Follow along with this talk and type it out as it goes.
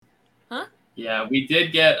Yeah, we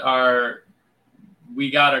did get our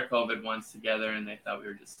COVID ones together, and they thought we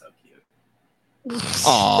were just so cute.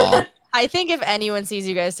 Aww. I think if anyone sees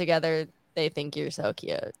you guys together, they think you're so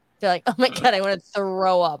cute. They're like, oh my God, I want to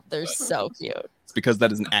throw up. They're so cute. It's because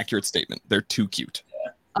that is an accurate statement. They're too cute.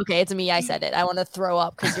 Okay, it's me. I said it. I want to throw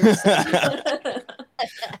up because you're so cute.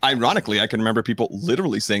 Ironically, I can remember people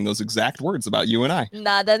literally saying those exact words about you and I.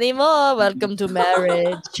 Not anymore. Welcome to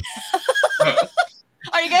marriage.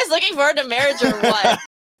 Are you guys looking forward to marriage or what?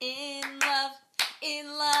 In love with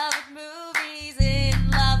movies. In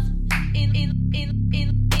love,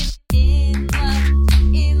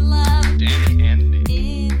 in love, Danny and Nick.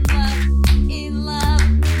 in love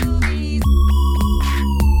movies.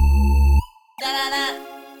 Da-da-da.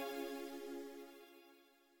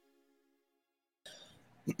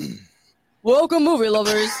 Welcome, movie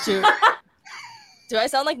lovers, to. Do I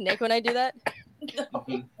sound like Nick when I do that? No.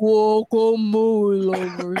 Welcome, movie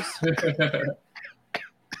lovers.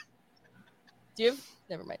 Do you have?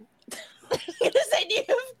 Never mind. I'm gonna say, do you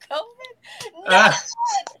have COVID? No.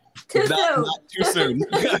 Too soon. Not too soon.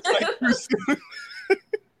 Too soon.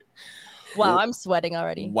 Wow, I'm sweating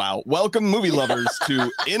already. Wow. Welcome, movie lovers, to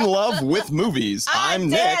In Love with Movies. I'm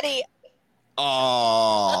Nick. Daddy. Aww.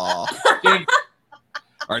 All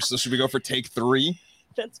right, so should we go for take 3?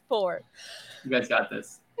 That's 4. You guys got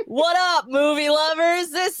this. What up, movie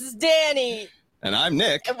lovers? This is Danny. And I'm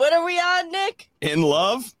Nick. And what are we on, Nick? In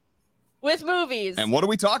Love With movies. And what do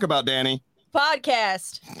we talk about, Danny?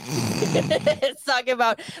 Podcast. It's talking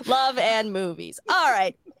about love and movies. All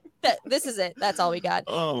right. This is it. That's all we got.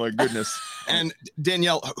 Oh, my goodness. And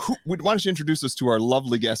Danielle, why don't you introduce us to our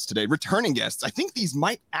lovely guests today? Returning guests. I think these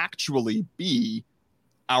might actually be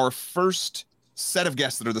our first set of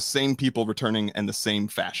guests that are the same people returning in the same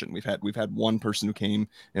fashion. We've had one person who came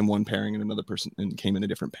in one pairing and another person came in a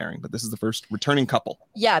different pairing, but this is the first returning couple.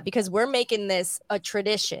 Yeah, because we're making this a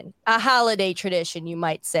tradition, a holiday tradition, you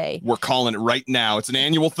might say. We're calling it right now. It's an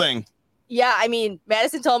annual thing. Yeah, I mean,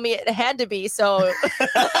 Madison told me it had to be, so.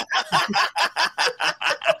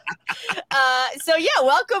 So yeah,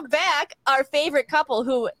 welcome back, our favorite couple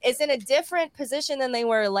who is in a different position than they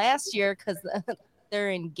were last year because they're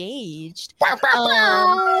engaged. We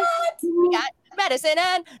got Madison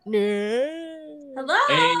and Nick. Hello.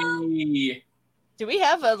 Hey. Do we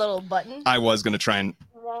have a little button? I was going to try and...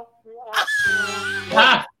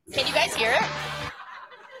 Ha! Can you guys hear it?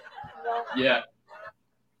 Yeah.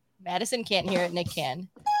 Madison can't hear it. Nick can.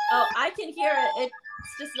 Oh, I can hear it. It's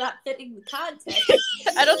just not fitting the context.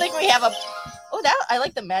 I don't think we have a... Oh, that I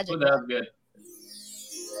like the magic. Oh, that was good.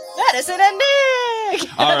 Madison and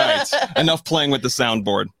Nick! All right. Enough playing with the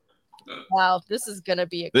soundboard. Wow, this is going to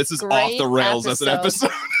be a This is off the rails as an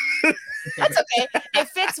episode. That's okay. It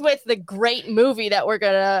fits with the great movie that we're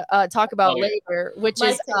going to talk about later, which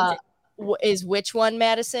is which one,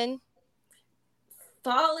 Madison?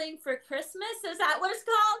 Falling for Christmas? Is that what it's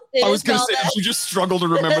called? I was going to say, you just struggle to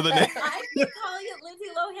remember the name. I keep calling it Lindsay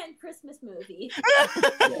Lohan Christmas movie.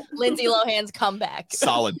 Lindsay Lohan's comeback.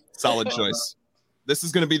 Solid choice. This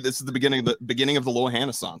is the beginning of the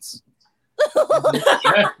Lohan-assance.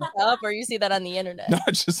 Up, or you see that on the internet. No,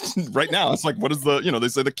 just right now. It's like, what is the, they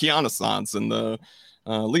say the Kiana-assance and the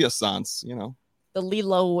Leah-assance, The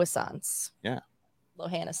Lilo-assance. Yeah.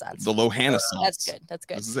 Lohan-assance. The Lohan-assance. That's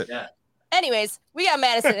good. This is it. Yeah. Anyways, we got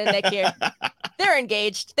Madison and Nick here. They're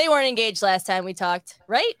engaged. They weren't engaged last time we talked,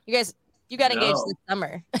 right? You got engaged this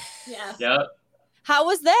summer. Yeah. Yep. How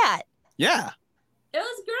was that? Yeah. It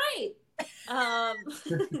was great.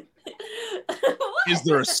 Is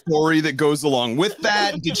there a story that goes along with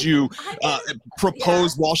that? Did you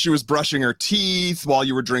propose while she was brushing her teeth, while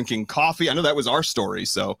you were drinking coffee? I know that was our story,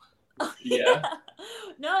 so. Yeah.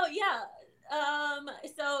 No, yeah.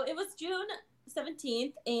 So it was June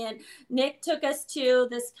 17th, and Nick took us to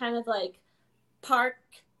this kind of like park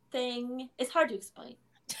thing. It's hard to explain.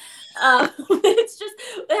 It's just,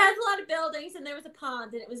 it has a lot of buildings, and there was a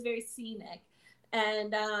pond, and it was very scenic.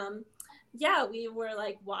 And yeah, we were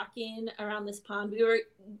like walking around this pond.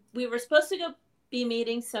 We were supposed to go be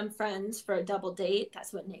meeting some friends for a double date.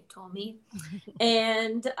 That's what Nick told me.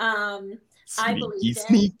 And I believed it.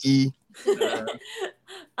 Sneaky.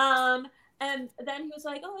 And then he was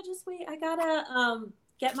like, "Oh, just wait. I gotta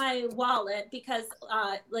get my wallet because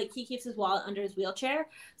like he keeps his wallet under his wheelchair."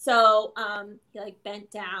 So he like bent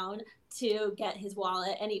down to get his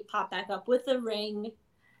wallet, and he popped back up with the ring.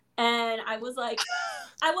 And I was like,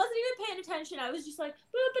 I wasn't even paying attention. I was just like,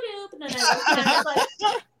 boop-a-doop. And then I was like,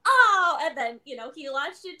 oh. And then, he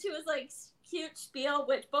launched into his like cute spiel,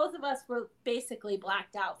 which both of us were basically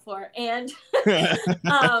blacked out for. And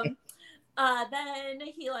then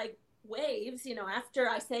he like waves, after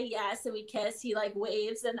I say yes and we kiss, he like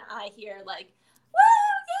waves and I hear like,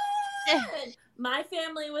 woo, yeah! And my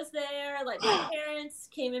family was there. Like my parents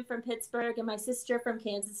came in from Pittsburgh and my sister from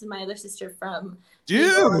Kansas and my other sister from New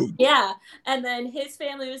York. Yeah. And then his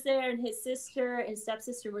family was there and his sister and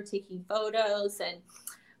stepsister were taking photos.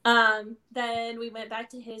 And then we went back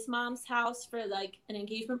to his mom's house for like an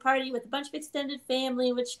engagement party with a bunch of extended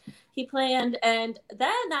family, which he planned. And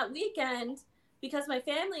then that weekend, because my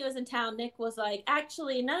family was in town, Nick was like,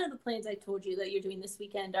 actually, none of the plans I told you that you're doing this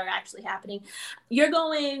weekend are actually happening. You're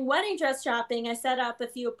going wedding dress shopping. I set up a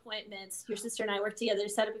few appointments. Your sister and I worked together to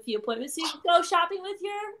set up a few appointments so you can go shopping with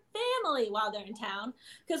your family while they're in town.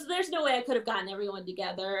 Because there's no way I could have gotten everyone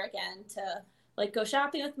together again to like go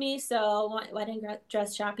shopping with me. So wedding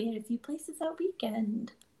dress shopping at a few places that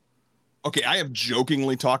weekend. Okay, I have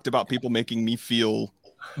jokingly talked about people making me feel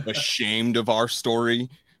ashamed of our story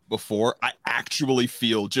before. I actually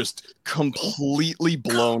feel just completely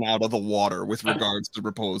blown out of the water with regards to the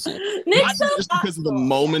proposal. Not just because of the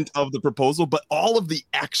moment of the proposal, but all of the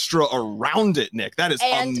extra around it, Nick. That is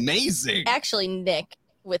amazing. Actually, Nick,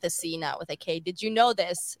 with a C, not with a K, did you know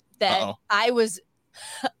this? That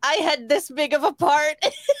I had this big of a part. You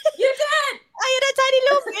did! I had a tiny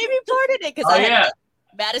little baby part in it because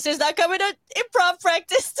Madison's not coming to improv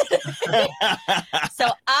practice today. So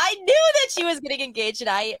I knew that she was getting engaged, and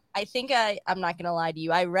I think I'm not going to lie to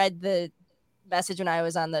you. I read the message when I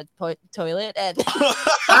was on the toilet, and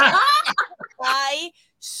I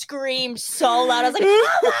screamed so loud. I was like,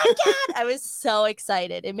 oh my God! I was so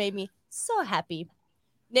excited. It made me so happy.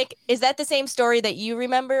 Nick, is that the same story that you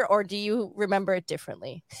remember, or do you remember it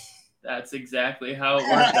differently? That's exactly how it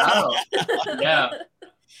worked out. Yeah.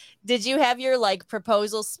 Did you have your like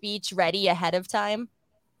proposal speech ready ahead of time?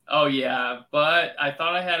 Oh yeah, but I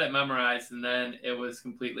thought I had it memorized, and then it was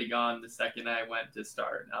completely gone the second I went to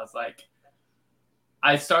start. And I was like,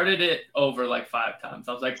 I started it over like 5 times.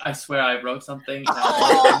 I was like, I swear I wrote something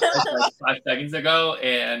like 5 seconds ago,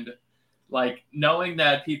 and like knowing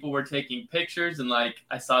that people were taking pictures and like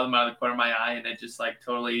I saw them out of the corner of my eye, and it just like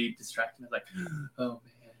totally distracted me. I was like, oh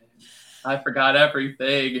man, I forgot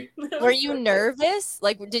everything. Were you nervous?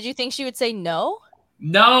 Like, did you think she would say no?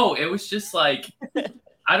 No, it was just like,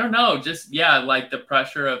 I don't know. Just, like the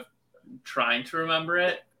pressure of trying to remember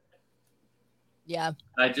it. Yeah.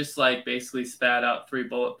 I just like basically spat out 3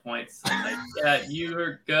 bullet points. I'm like, yeah,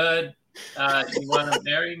 you're good. You want to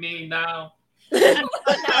marry me now?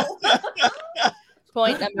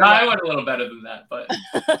 Point number no, I went a little better than that, but...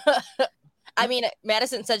 I mean,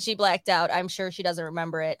 Madison said she blacked out. I'm sure she doesn't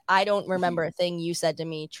remember it. I don't remember a thing you said to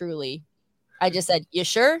me, truly. I just said, you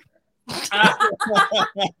sure?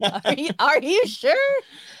 Are you sure?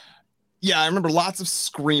 Yeah, I remember lots of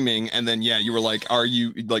screaming. And then, you were like, are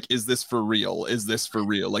you, like, is this for real? Is this for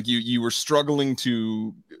real? Like, you were struggling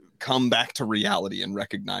to come back to reality and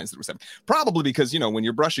recognize that it was happening. Probably because, when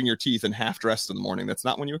you're brushing your teeth and half dressed in the morning, that's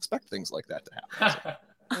not when you expect things like that to happen.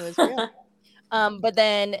 So. It was real. But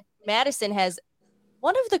then Madison has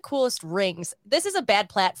one of the coolest rings. This is a bad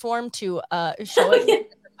platform to show it in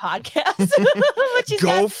the podcast.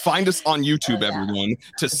 Go find us on YouTube, everyone,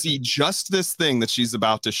 to see just this thing that she's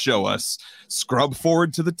about to show us. Scrub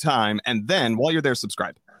forward to the time, and then while you're there,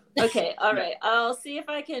 subscribe. Okay, all right. I'll see if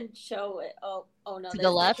I can show it. Oh no, to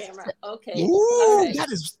the left. Camera. Okay. Ooh, right.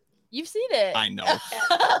 That is. You've seen it. I know.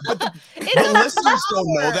 But the listeners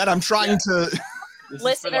don't know that. I'm trying to. This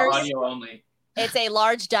Listeners, is for the audio only. It's a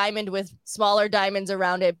large diamond with smaller diamonds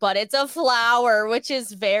around it, but it's a flower, which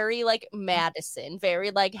is very like Madison, very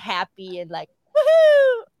like happy and like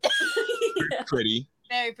woohoo. Pretty.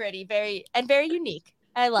 Very pretty, very unique.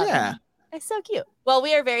 I love it. It's so cute. Well,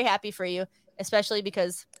 we are very happy for you, especially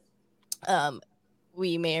because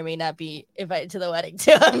we may or may not be invited to the wedding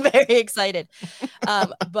too. I'm very excited.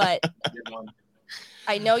 But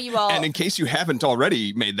I know you all. And in case you haven't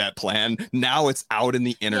already made that plan, now it's out in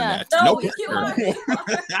the internet. No,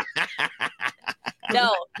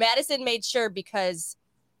 No, Madison made sure because,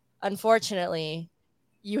 unfortunately,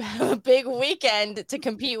 you have a big weekend to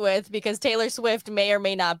compete with because Taylor Swift may or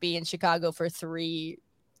may not be in Chicago for 3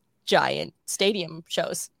 giant stadium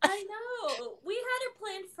shows. I know. We had it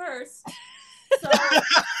planned first. So.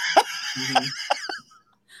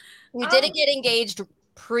 We didn't get engaged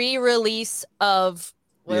pre-release of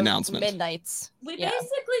the announcement. Midnights. We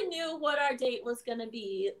basically knew what our date was going to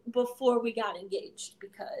be before we got engaged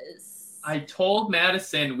because I told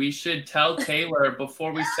Madison we should tell Taylor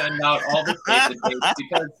before we send out all the save the dates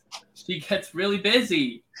because she gets really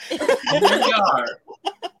busy. And here we are.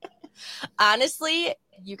 Honestly,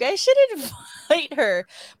 You guys should invite her.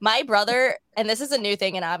 My brother, and this is a new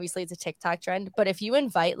thing, and obviously it's a TikTok trend, but if you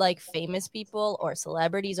invite like famous people or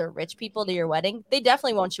celebrities or rich people to your wedding, they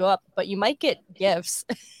definitely won't show up, but you might get gifts.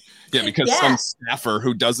 Yeah, because some staffer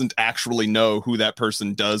who doesn't actually know who that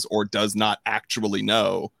person does or does not actually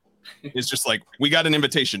know is just like, we got an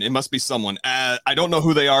invitation. It must be someone. I don't know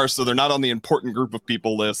who they are, so they're not on the important group of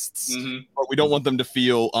people lists. But we don't want them to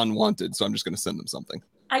feel unwanted, so I'm just going to send them something.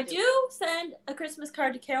 I do send a Christmas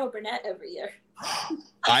card to Carol Burnett every year.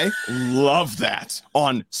 I love that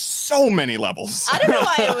on so many levels. I don't know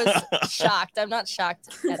why I was shocked. I'm not shocked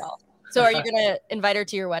at all. So are you going to invite her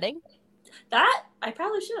to your wedding? That I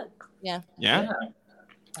probably should. Yeah.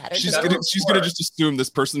 She's gonna just assume this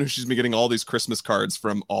person who she's been getting all these Christmas cards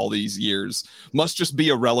from all these years must just be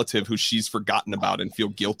a relative who she's forgotten about and feel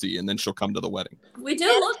guilty, and then she'll come to the wedding. We do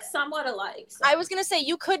look somewhat alike. So. I was gonna say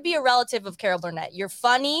you could be a relative of Carol Burnett. You're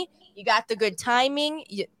funny. You got the good timing.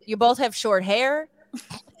 You both have short hair.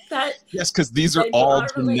 Yes, because these are all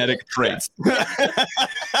genetic traits.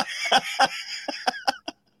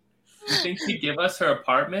 You think she'd give us her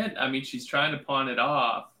apartment? I mean, she's trying to pawn it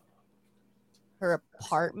off. Her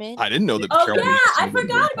apartment? I didn't know that. Oh, yeah, I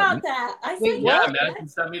forgot about that. Madison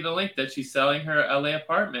sent me the link that she's selling her LA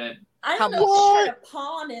apartment. I don't know if she's trying to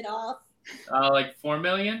pawn it off. Like $4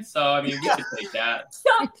 million. So I mean, we could take that.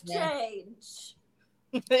 Chump change.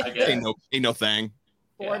 I guess. Ain't no thing.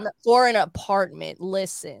 For an apartment.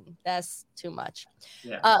 Listen, that's too much.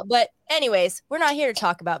 Yeah. But anyways, we're not here to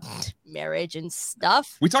talk about marriage and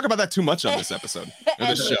stuff. We talk about that too much on this episode.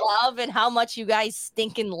 And love and how much you guys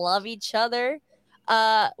stinking love each other.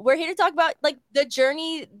 We're here to talk about like the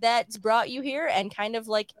journey that's brought you here and kind of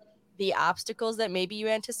like the obstacles that maybe you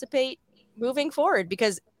anticipate moving forward,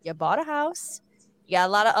 because you bought a house, you got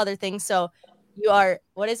a lot of other things. So you are,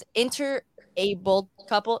 what is interabled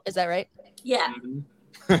couple? Is that right? Yeah.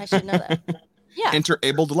 I should know that. Yeah.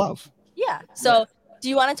 Interabled love. Yeah. So do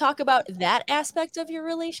you want to talk about that aspect of your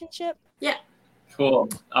relationship? Yeah. Cool.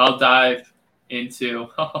 I'll dive into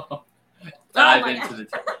the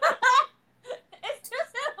It's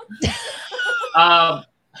just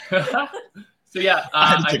so yeah,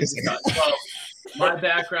 so my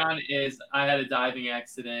background is I had a diving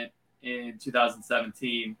accident in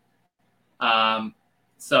 2017.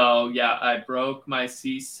 So yeah, I broke my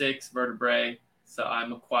C6 vertebrae, so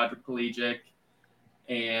I'm a quadriplegic.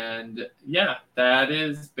 And yeah, that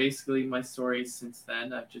is basically my story since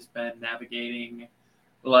then. I've just been navigating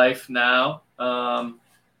life now.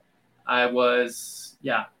 I was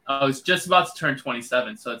just about to turn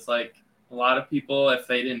 27. So it's like a lot of people, if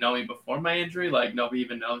they didn't know me before my injury, like nobody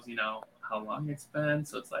even knows, how long it's been.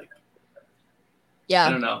 So it's like, I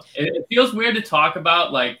don't know. It feels weird to talk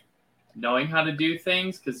about like knowing how to do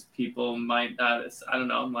things because people might not, I don't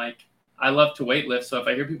know. I'm like, I love to weightlift. So if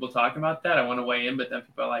I hear people talking about that, I want to weigh in, but then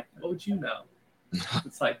people are like, what would you know?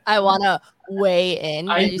 It's like, I want to weigh in.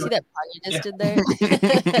 Did you see that pun you just did there?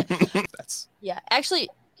 Yeah, actually,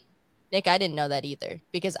 Nick, I didn't know that either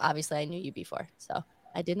because obviously I knew you before. So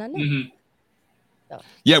I did not know. Mm-hmm. So.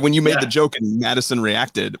 Yeah, when you made the joke and Madison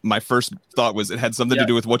reacted, my first thought was it had something to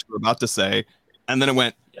do with what you were about to say. And then it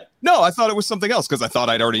went, no, I thought it was something else because I thought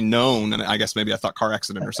I'd already known. And I guess maybe I thought car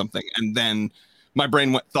accident or something. And then my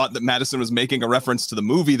brain thought that Madison was making a reference to the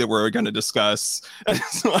movie that we're going to discuss. And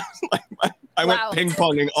so I was like, I went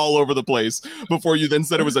ping-ponging all over the place before you then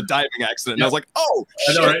said it was a diving accident. And I was like, oh,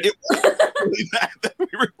 shit, right? It was really that we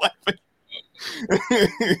were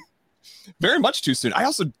laughing. Very much too soon. I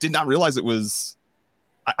also did not realize it was,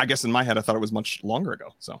 I guess in my head, I thought it was much longer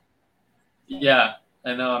ago. So, yeah,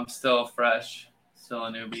 I know. I'm still fresh, still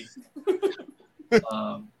a newbie.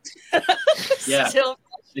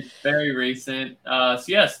 It's very recent. So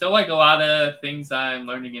yeah, still like a lot of things I'm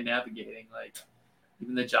learning and navigating. Like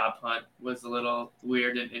even the job hunt was a little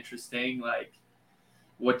weird and interesting. Like,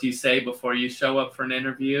 what do you say before you show up for an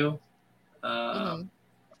interview?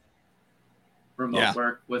 Remote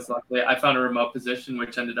work was luckily, I found a remote position,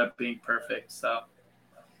 which ended up being perfect. So,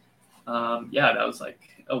 that was like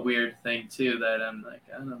a weird thing too, that I'm like,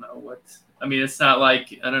 I don't know what, I mean, it's not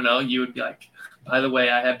like, I don't know, you would be like, by the way,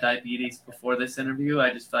 I have diabetes before this interview.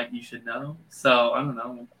 I just feel like you should know. So I don't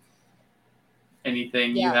know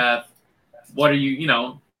anything you have. What are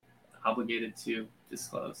you, obligated to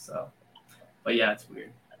disclose? So, but yeah, it's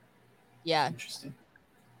weird. Yeah. Interesting.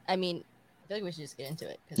 I mean, I feel like we should just get into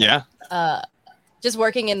it. Yeah. Just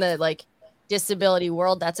working in the like disability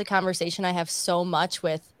world, that's a conversation I have so much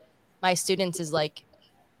with my students is like,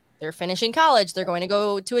 they're finishing college. They're going to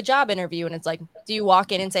go to a job interview. And it's like, do you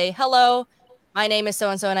walk in and say, hello, my name is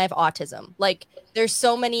so-and-so and I have autism? Like there's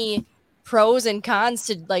so many pros and cons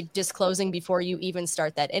to like disclosing before you even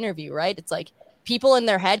start that interview, right? It's like people in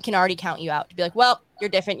their head can already count you out to be like, well, you're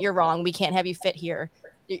different, you're wrong, we can't have you fit here,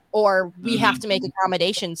 or we have to make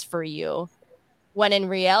accommodations for you, when in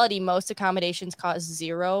reality most accommodations cost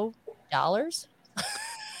 $0.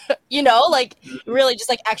 You know, like really just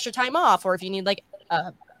like extra time off, or if you need like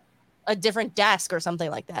a different desk or something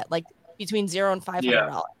like that, like between $0 and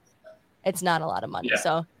 $500. It's not a lot of money.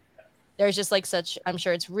 So there's just like such, I'm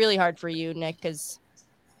sure it's really hard for you, Nick, because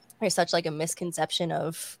there's such like a misconception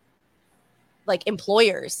of like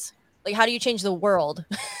employers. Like, how do you change the world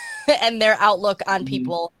and their outlook on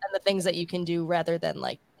people and the things that you can do, rather than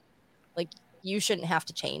like you shouldn't have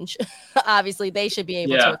to change. Obviously they should be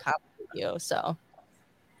able to accommodate you. So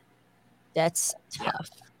that's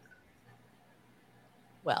tough.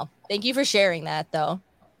 Well, thank you for sharing that though.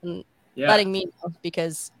 And letting me know,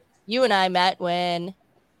 because you and I met when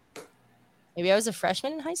maybe I was a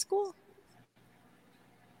freshman in high school.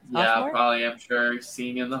 Yeah, probably. I'm sure.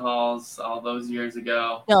 Seeing in the halls all those years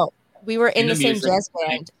ago. No, we were in the same jazz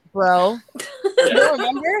band, bro. You don't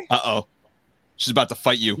remember? Uh-oh. She's about to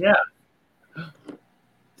fight you. Yeah.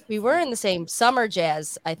 We were in the same summer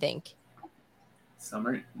jazz, I think.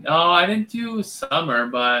 Summer? No, I didn't do summer,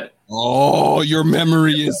 but... Oh, your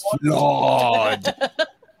memory is flawed.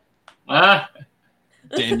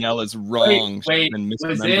 Danielle is wrong. Wait, she's been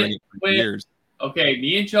misremembering it for years. Okay,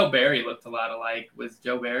 me and Joe Barry looked a lot alike. Was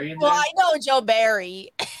Joe Barry in there? Well, I know Joe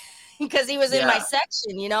Barry because he was in my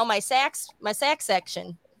section, you know, my sax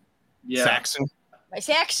section. Yeah. Saxon? My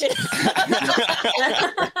section.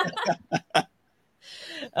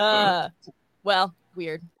 Well,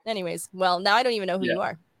 weird. Anyways, well, now I don't even know who you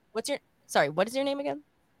are. What is your name again?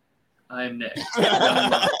 I'm Nick.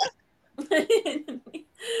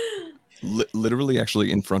 Literally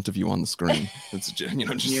actually in front of you on the screen. It's, you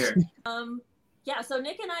know, just here. Yeah, so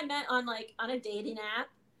Nick and I met on a dating app.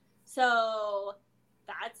 So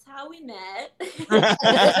that's how we met.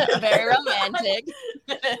 Very romantic.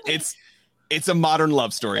 It's a modern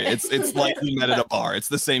love story. It's like we met at a bar. It's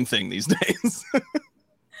the same thing these days.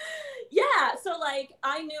 Yeah, so like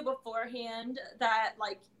I knew beforehand that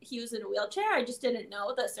like he was in a wheelchair. I just didn't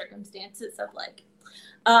know the circumstances of like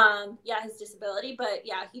his disability, but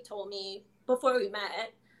yeah, he told me before we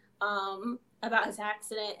met about his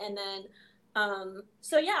accident. And then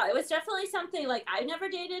so yeah, it was definitely something like I never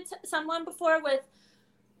dated someone before with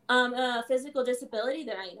a physical disability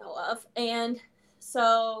that I know of. And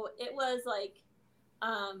so it was like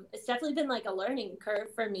it's definitely been like a learning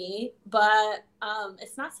curve for me, but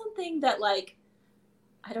it's not something that like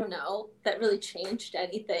I don't know that really changed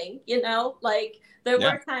anything, you know, like there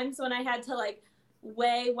were times when I had to like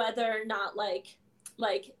weigh whether or not like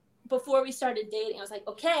before we started dating, I was like,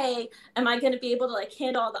 okay, am I going to be able to like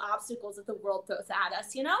handle all the obstacles that the world throws at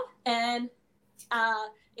us, you know? And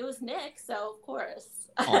it was Nick, so of course.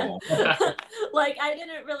 Like I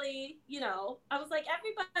didn't really, you know, I was like,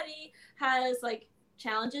 everybody has like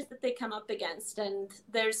challenges that they come up against, and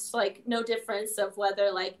there's like no difference of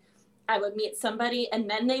whether like I would meet somebody and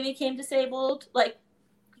then they became disabled, like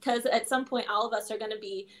because at some point all of us are going to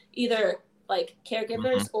be either like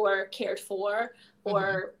caregivers or cared for,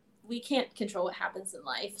 or we can't control what happens in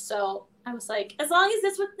life. So I was like, as long as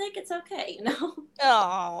it's with Nick, it's okay, you know?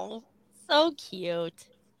 Oh, so cute.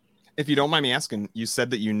 If you don't mind me asking, you said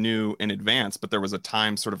that you knew in advance, but there was a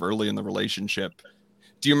time sort of early in the relationship.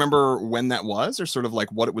 Do you remember when that was, or sort of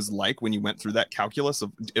like what it was like when you went through that calculus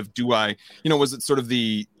of if do I, you know, was it sort of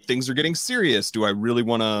the things are getting serious? Do I really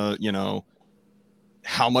want to, you know,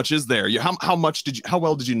 how much is there? How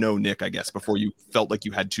well did you know Nick, I guess, before you felt like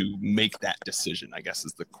you had to make that decision, I guess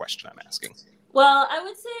is the question I'm asking. Well, I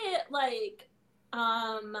would say like,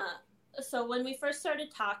 so when we first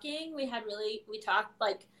started talking, we talked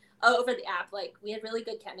like over the app, like we had really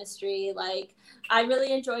good chemistry. Like I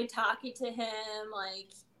really enjoyed talking to him. Like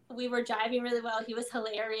we were jiving really well. He was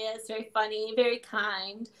hilarious, very funny, very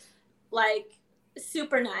kind, like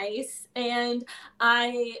super nice. And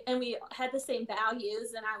we had the same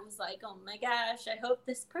values, and I was like, oh my gosh, I hope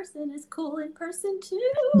this person is cool in person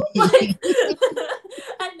too. Like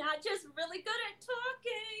and not just really good at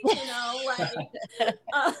talking, you know, like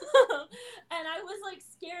and I was like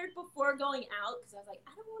scared before going out because I was like,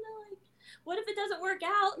 I don't want to like, what if it doesn't work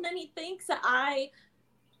out and then he thinks that I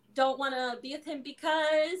don't want to be with him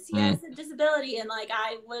because he has a disability, and like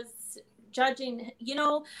I was judging, you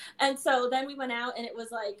know. And so then we went out and it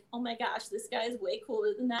was like, oh my gosh, this guy is way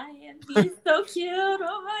cooler than I am. He's so cute.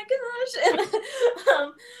 Oh my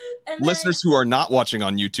gosh. And listeners who are not watching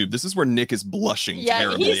on YouTube, this is where Nick is blushing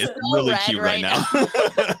terribly. It's so really cute right now.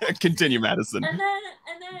 Continue, Madison. And then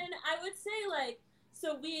I would say like,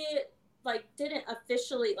 so we like didn't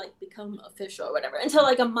officially like become official or whatever until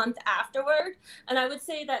like a month afterward. And I would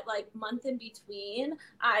say that like month in between,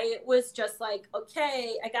 I was just like,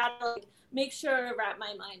 okay, I gotta like make sure, wrap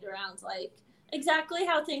my mind around like exactly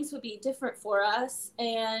how things would be different for us,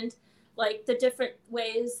 and like the different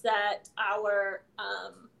ways that our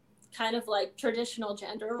kind of like traditional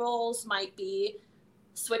gender roles might be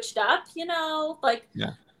switched up, you know, like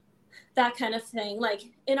that kind of thing. Like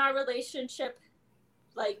in our relationship,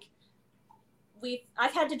 like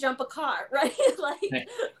I've had to jump a car, right? Like,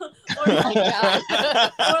 or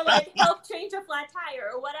like help change a flat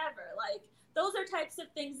tire or whatever. Like those are types of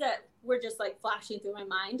things that were just like flashing through my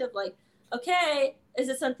mind of like, okay, is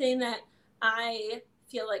this something that I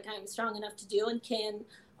feel like I'm strong enough to do and can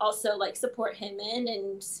also like support him in,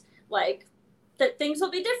 and like that things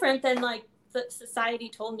will be different than like the society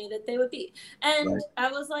told me that they would be. And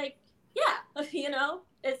I was like, yeah, you know,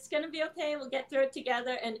 it's going to be okay. We'll get through it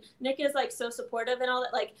together. And Nick is like so supportive and all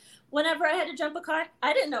that. Like whenever I had to jump a car,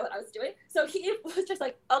 I didn't know what I was doing. So he was just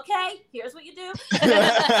like, okay, here's what you do.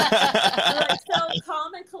 Like so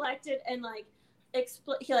calm and collected, and like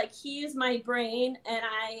he's my brain and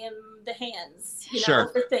I am the hands, you know,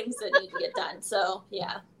 for things that need to get done. So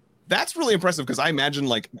yeah. That's really impressive, because I imagine,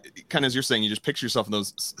 like, kind of as you're saying, you just picture yourself in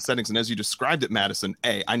those settings. And as you described it, Madison,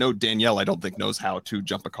 I know Danielle, I don't think knows how to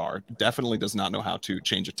jump a car. Definitely does not know how to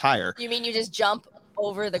change a tire. You mean you just jump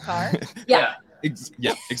over the car? Yeah.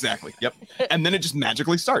 Yeah, exactly. Yep. And then it just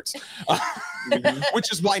magically starts,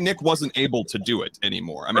 which is why Nick wasn't able to do it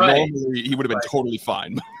anymore. I mean, normally he would have been totally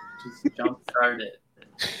fine. Just jump start it.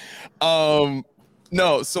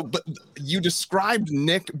 No, but you described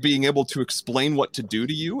Nick being able to explain what to do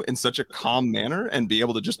to you in such a calm manner and be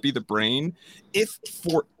able to just be the brain. If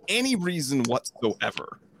for any reason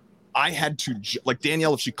whatsoever, I had to, like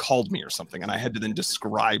Danielle, if she called me or something, and I had to then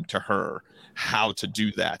describe to her how to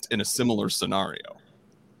do that in a similar scenario,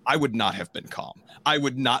 I would not have been calm. I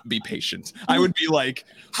would not be patient. I would be like,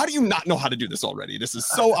 how do you not know how to do this already? This is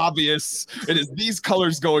so obvious. It is these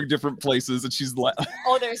colors going different places. And she's like,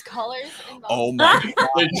 oh, there's colors involved. Oh my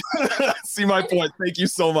God. See my point. Thank you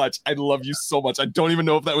so much. I love you so much. I don't even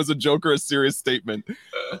know if that was a joke or a serious statement.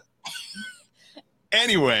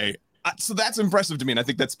 Anyway, so that's impressive to me. And I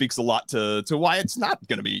think that speaks a lot to why it's not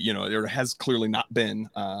going to be, you know, there has clearly not been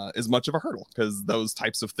as much of a hurdle, because those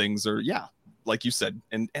types of things are, like you said,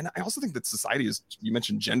 and I also think that society is, you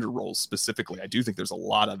mentioned gender roles specifically. I do think there's a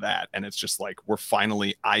lot of that, and it's just like we're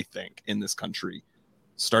finally, I think, in this country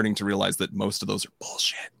starting to realize that most of those are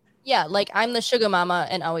bullshit. Yeah, like I'm the sugar mama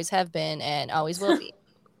and always have been and always will be.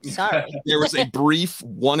 Sorry. There was a brief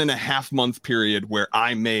 1.5 month period where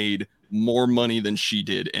I made more money than she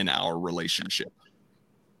did in our relationship.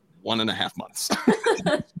 1.5 months.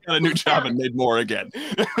 Got a new job and made more again.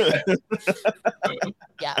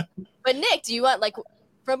 Yeah. But Nick, do you want, like,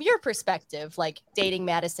 from your perspective, like dating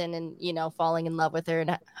Madison and, you know, falling in love with her,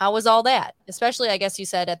 and how was all that? Especially, I guess you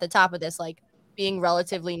said at the top of this, like being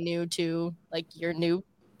relatively new to like your new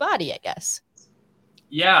body, I guess.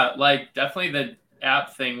 Yeah, like definitely the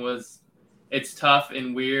app thing it's tough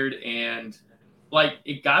and weird, and like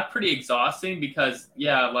it got pretty exhausting because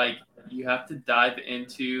like you have to dive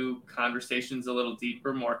into conversations a little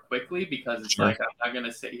deeper more quickly, because it's like, I'm not going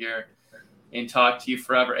to sit here and talk to you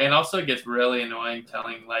forever. And also it gets really annoying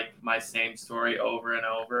telling like my same story over and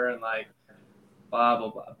over and like blah, blah,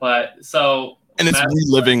 blah. But so. And it's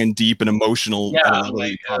reliving and deep and emotional. Yeah.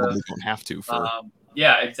 You probably don't have to.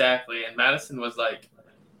 Yeah, exactly. And Madison was like,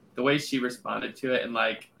 the way she responded to it and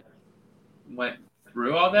like went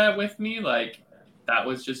through all that with me, like that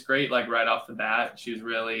was just great. Like right off the bat, she was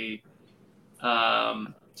really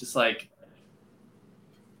just like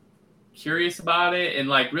curious about it and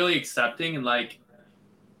like really accepting and like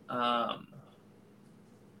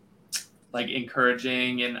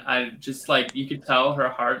encouraging, and I just like, you could tell her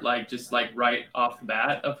heart like just like right off the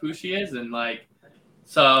bat of who she is. And like,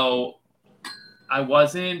 so I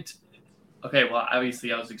wasn't okay, well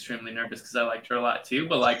obviously I was extremely nervous because I liked her a lot too,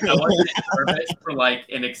 but like I wasn't nervous for like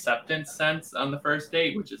an acceptance sense on the first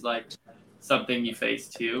date, which is like something you face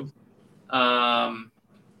too. But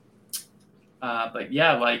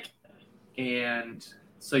yeah, like, and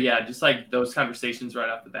so yeah, just like those conversations right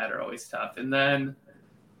off the bat are always tough. And then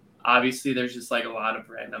obviously there's just like a lot of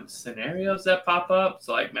random scenarios that pop up.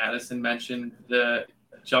 So like Madison mentioned the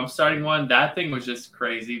jump starting one, that thing was just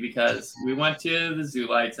crazy because we went to the zoo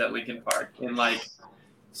lights at Lincoln Park, and like,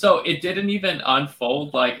 so it didn't even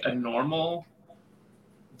unfold like a normal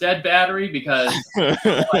dead battery because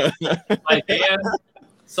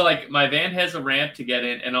like, my van has a ramp to get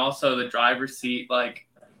in, and also the driver's seat like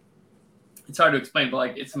it's hard to explain, but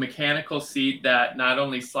like it's a mechanical seat that not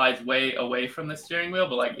only slides way away from the steering wheel,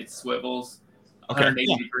 but like it swivels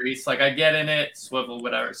 180 degrees. Like I get in it, swivel,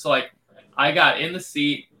 whatever. So like I got in the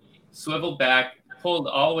seat, swiveled back, pulled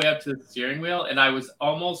all the way up to the steering wheel, and I was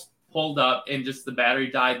almost pulled up and just the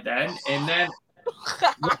battery died then. And then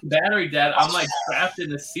with the battery dead, I'm like trapped in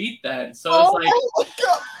the seat then. So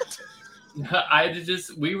it's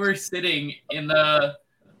like we were sitting in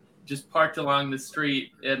just parked along the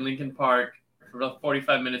street in Lincoln Park for about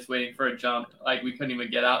 45 minutes waiting for a jump. Like we couldn't even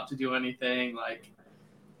get out to do anything. Like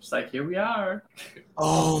just like here we are.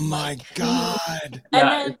 Oh my God.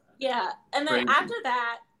 And then after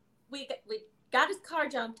that we got his car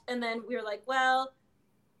jumped, and then we were like, well,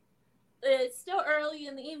 it's still early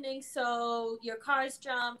in the evening, so your car's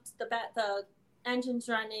jumped, the engine's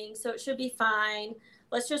running, so it should be fine.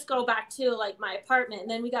 Let's just go back to like my apartment. And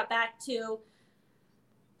then we got back to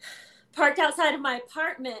parked outside of my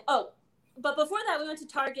apartment. Oh, but before that, we went to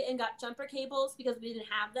Target and got jumper cables because we didn't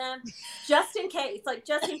have them, just in case.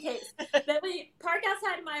 Then we parked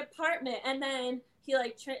outside of my apartment, and then he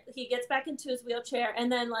he gets back into his wheelchair,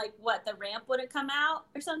 and then the ramp wouldn't come out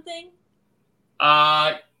or something.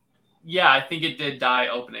 Yeah, I think it did die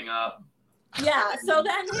opening up. Yeah, so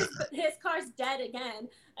then his car's dead again,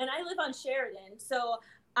 and I live on Sheridan, so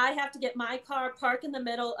I have to get my car, park in the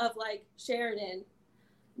middle of Sheridan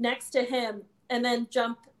next to him, and then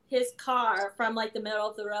jump his car from the middle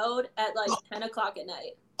of the road at 10 o'clock at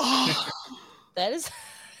night. That is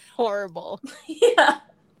horrible. Yeah.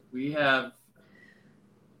 We have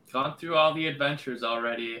gone through all the adventures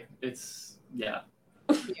already. Yeah.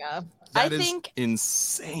 I think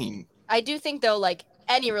insane. I do think though,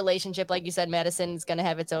 any relationship, like you said, Madison, is going to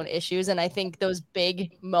have its own issues. And I think those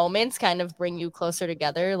big moments kind of bring you closer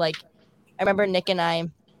together. I remember Nick and I,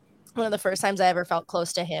 one of the first times I ever felt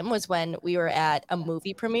close to him was when we were at a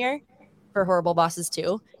movie premiere for Horrible Bosses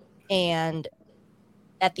 2. And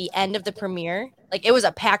at the end of the premiere, it was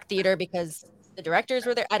a packed theater because the directors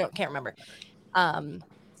were there. Can't remember.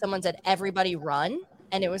 Someone said, everybody run.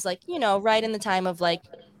 And it was right in the time of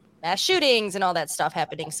mass shootings and all that stuff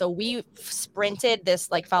happening. So we sprinted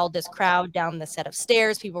followed this crowd down the set of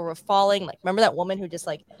stairs. People were falling. Remember that woman who just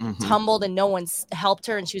tumbled and no one helped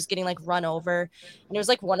her and she was getting run over. And it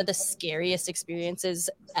was one of the scariest experiences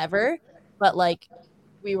ever. But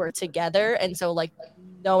we were together. And so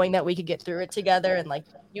knowing that we could get through it together and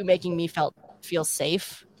you making me feel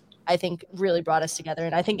safe, I think really brought us together.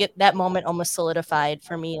 And I think that moment almost solidified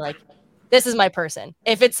for me, this is my person.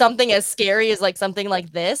 If it's something as scary as something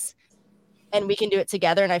like this, and we can do it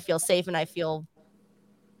together and I feel safe and I feel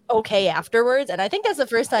okay afterwards. And I think that's the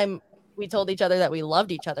first time we told each other that we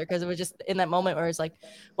loved each other, because it was just in that moment where it's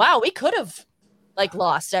wow, we could have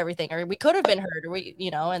lost everything, or we could have been hurt, or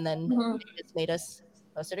and then it's made us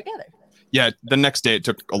closer together. Yeah, the next day it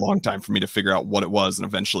took a long time for me to figure out what it was, and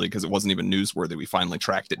eventually, because it wasn't even newsworthy, we finally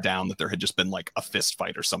tracked it down that there had just been a fist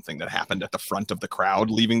fight or something that happened at the front of the crowd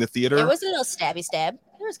leaving the theater. It wasn't a stabby stab.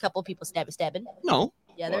 There was a couple of people stabbing. No.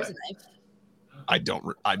 Yeah, there was a knife.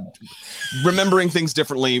 I'm remembering things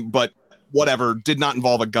differently, but whatever, did not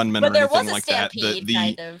involve a gunman or anything like that.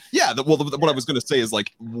 What I was going to say is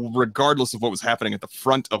regardless of what was happening at the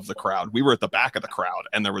front of the crowd, we were at the back of the crowd,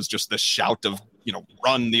 and there was just this shout of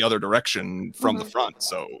run the other direction from the front.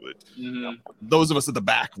 So those of us at the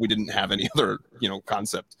back, we didn't have any other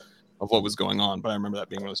concept of what was going on. But I remember that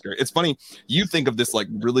being really scary. It's funny, you think of this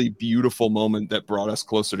really beautiful moment that brought us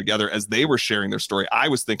closer together. As they were sharing their story, I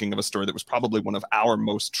was thinking of a story that was probably one of our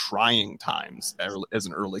most trying times as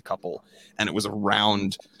an early couple, and it was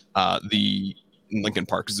around the Lincoln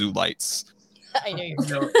Park Zoo lights. I know you're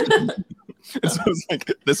So it's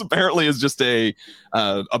this apparently is just a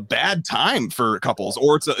bad time for couples,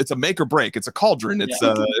 or it's a make or break. It's a cauldron. It's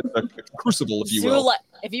a crucible, if you will.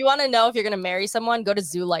 If you want to know if you're going to marry someone, go to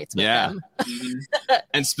Zoo Lights with them.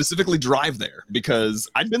 And specifically drive there, because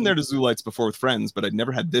I'd been there to Zoo Lights before with friends, but I'd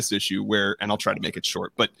never had this issue where, and I'll try to make it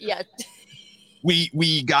short, but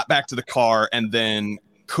we got back to the car and then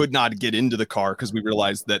could not get into the car because we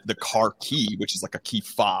realized that the car key, which is a key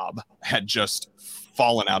fob, had just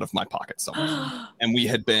fallen out of my pocket somewhere. And we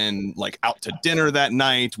had been out to dinner that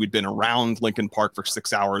night. We'd been around Lincoln Park for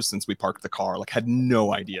 6 hours since we parked the car, had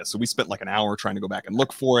no idea. So we spent an hour trying to go back and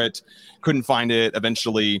look for it. Couldn't find it.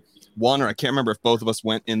 Eventually one, or I can't remember if both of us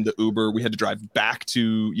went in the Uber. We had to drive back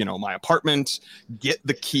to, my apartment, get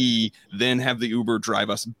the key, then have the Uber drive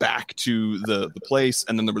us back to the place.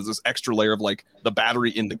 And then there was this extra layer of the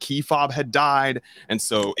battery in the key fob had died. And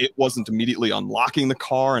so it wasn't immediately unlocking the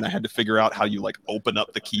car. And I had to figure out how you open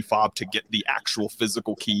up the key fob to get the actual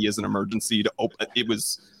physical key as an emergency to open. It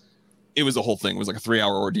was it was a whole thing. It was like a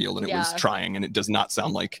 3-hour ordeal, and it was Yeah. trying, and it does not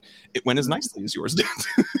sound like it went as nicely as yours did.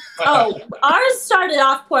 Oh, ours started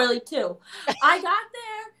off poorly too. I got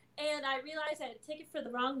there and I realized I had a ticket for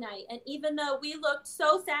the wrong night. And even though we looked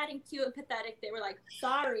so sad and cute and pathetic, they were like,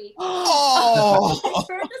 sorry. Oh,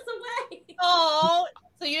 They turned us away. Oh,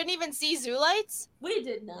 so you didn't even see zoo lights? We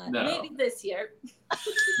did not. No. Maybe this year.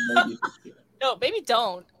 Maybe. No, maybe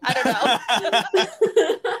don't. I don't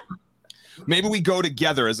know. maybe we go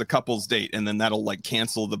together as a couple's date, and then that'll like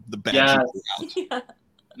cancel the bad. Yes. juju out.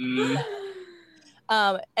 Yeah.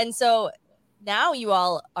 Mm, And so now you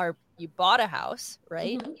bought a house,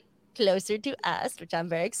 right? Mhm. Closer to us, which I'm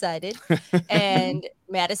very excited. And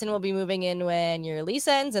Madison will be moving in when your lease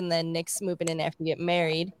ends, and then Nick's moving in after you get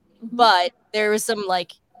married. But there was some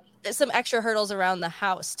extra hurdles around the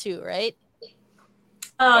house too, right?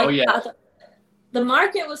 Oh, yeah. The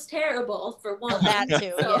market was terrible for one. That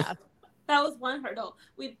too, So yeah. that was one hurdle.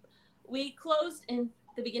 We closed in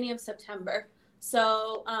the beginning of September.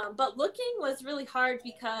 So, but looking was really hard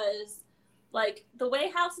because, like, the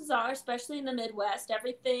way houses are, especially in the Midwest,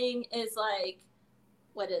 everything is like,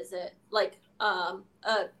 what is it? Like, what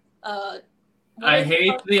I is it hate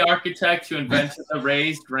called? the architect who invented the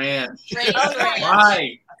raised ranch. Raised ranch.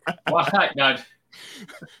 Why? Why? No.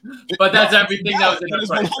 But that's everything that was in That the is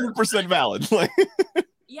price. 100% valid. Like,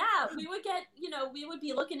 Yeah, we would get, we would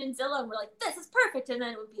be looking in Zillow and we're like, this is perfect. And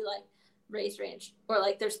then it would be like, raised ranch, or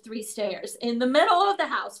like there's 3 stairs in the middle of the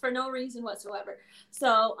house for no reason whatsoever.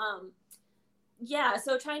 So, yeah,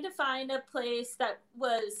 so trying to find a place that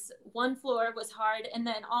was 1 floor was hard. And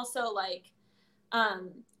then also like,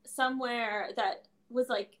 somewhere that was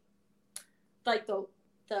like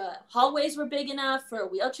the hallways were big enough for a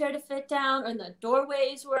wheelchair to fit down, and the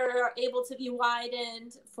doorways were able to be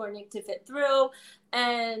widened for Nick to fit through.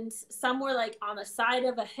 And some were like on the side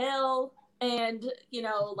of a hill, and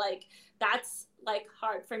like that's like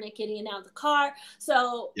hard for Nick getting in and out of the car.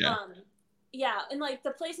 So yeah, and like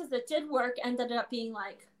the places that did work ended up being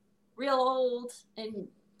like real old, and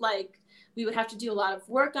like we would have to do a lot of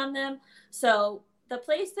work on them. So the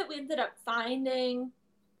place that we ended up finding,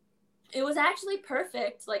 it was actually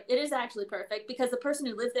perfect. Like, it is actually perfect because the person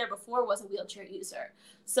who lived there before was a wheelchair user.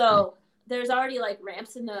 So there's already like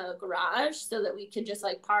ramps in the garage so that we can just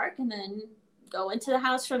like park and then go into the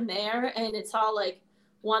house from there. And it's all like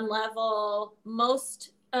 1 level.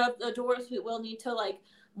 Most of the doors we will need to like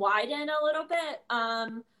widen a little bit.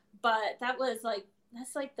 But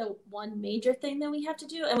that's like the one major thing that we have to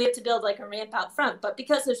do. And we have to build like a ramp out front. But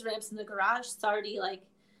because there's ramps in the garage, it's already like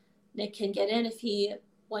Nick can get in if he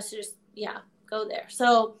wants to just go there.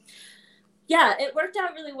 So yeah, it worked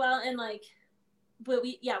out really well. And like, but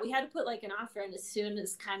we had to put like an offer in as soon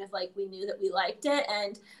as kind of like we knew that we liked it.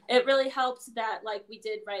 And it really helped that like we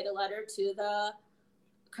did write a letter to the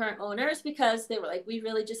current owners, because they were like, we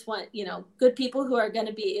really just want good people who are going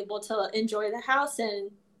to be able to enjoy the house and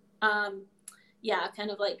kind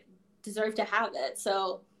of like deserve to have it.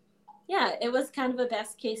 So yeah, it was kind of a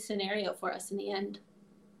best case scenario for us in the end.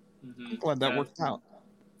 Mhm. I'm glad that worked out.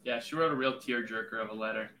 Yeah, she wrote a real tearjerker of a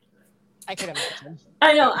letter. I could imagine.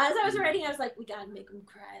 I know. As I was writing, I was like, we gotta make him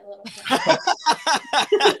cry a little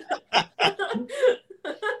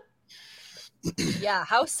bit. Yeah,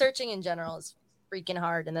 house searching in general is freaking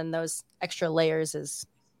hard, and then those extra layers is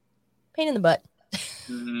pain in the butt.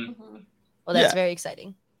 Mhm. Well, that's Yeah. very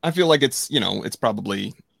exciting. I feel like it's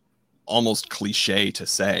probably almost cliche to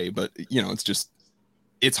say, but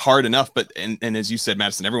it's hard enough. But and as you said,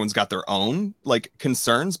 Madison, everyone's got their own like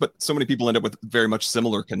concerns, but so many people end up with very much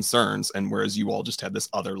similar concerns. And whereas you all just had this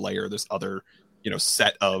other layer, this other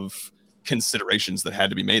set of considerations that had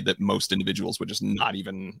to be made that most individuals would just not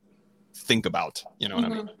even think about. You know what I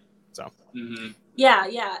mean? So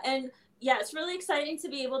Yeah, and yeah, it's really exciting to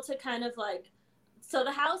be able to kind of like, so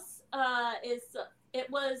the house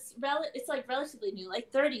it's like relatively new,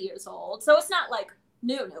 like 30 years old. So it's not like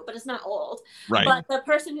new, but it's not old. right. But the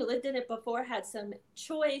person who lived in it before had some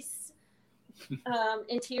choice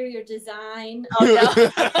interior design. Oh no.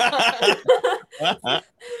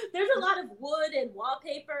 There's a lot of wood and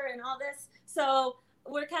wallpaper and all this. So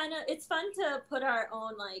it's fun to put our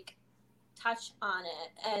own like touch on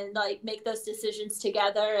it and like make those decisions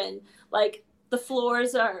together. And like the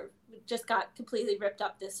floors just got completely ripped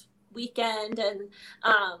up this weekend, and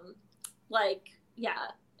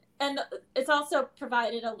and it's also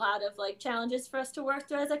provided a lot of like challenges for us to work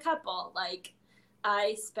through as a couple. Like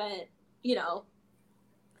I spent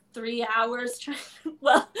 3 hours trying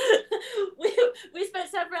we spent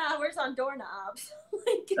several hours on doorknobs.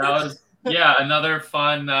 That was another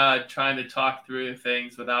fun trying to talk through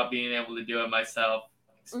things without being able to do it myself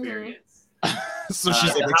experience. So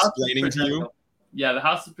she's like the house is explaining to presenting you. Yeah, the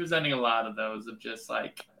house is presenting a lot of those of just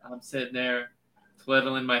like I'm sitting there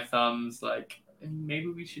twiddling my thumbs, like maybe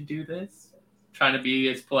we should do this. Trying to be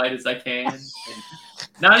as polite as I can. And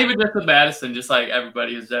not even just with Madison, just like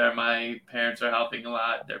everybody is there. My parents are helping a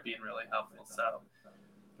lot. They're being really helpful. So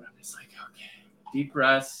but I'm just like, okay, deep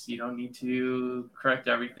breaths. You don't need to correct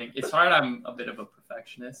everything. It's hard. I'm a bit of a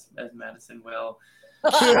perfectionist, as Madison will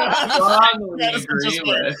strongly Madison agree just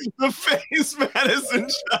made with. the face Madison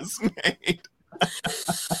just made.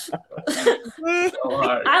 So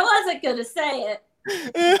hard. I wasn't gonna say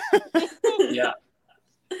it. Yeah.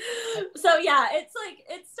 So yeah,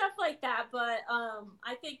 it's stuff like that, but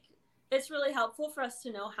I think it's really helpful for us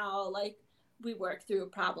to know how like we work through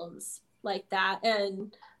problems like that.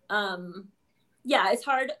 And yeah, it's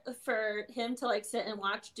hard for him to like sit and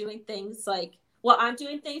watch doing things like, well, I'm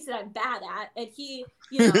doing things that I'm bad at and he,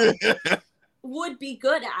 you know, would be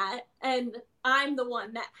good at, and I'm the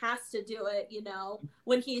one that has to do it, you know,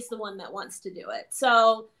 when he's the one that wants to do it.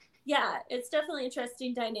 So yeah, it's definitely an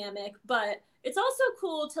interesting dynamic, but it's also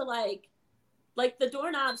cool to like the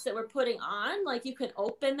doorknobs that we're putting on, like you can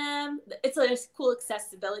open them. It's a cool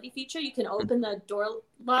accessibility feature. You can open the door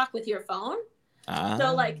lock with your phone.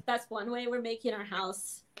 So like that's one way we're making our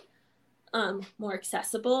house more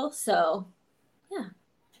accessible. So yeah.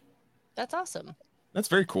 That's awesome. That's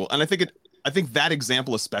very cool. And I think that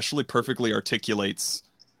example especially perfectly articulates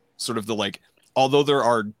sort of the like, although there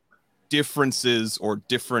are differences or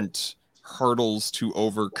different hurdles to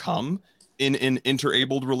overcome in an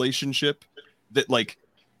interabled relationship, that like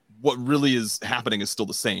what really is happening is still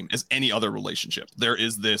the same as any other relationship. There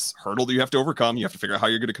is this hurdle that you have to overcome. You have to figure out how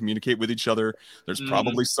you're going to communicate with each other. There's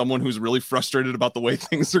probably someone who's really frustrated about the way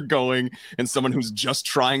things are going and someone who's just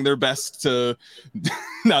trying their best to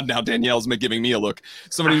now Danielle's giving me a look.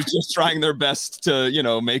 Somebody who's just trying their best to, you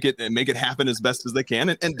know, make it happen as best as they can.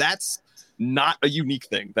 And that's not a unique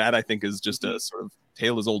thing. That I think is just a sort of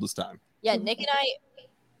tale as old as time. Yeah, Nick and I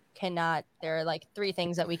cannot. There are like 3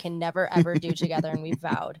 things that we can never ever do together, and we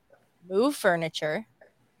vowed: move furniture.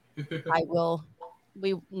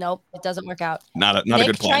 Nope, it doesn't work out. Not a Nick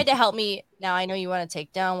good plan. tried to help me. Now I know you want to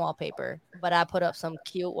take down wallpaper, but I put up some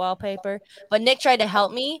cute wallpaper. But Nick tried to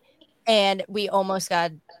help me, and we almost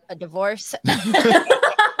got a divorce.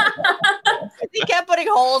 He kept putting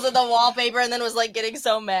holes in the wallpaper and then was like getting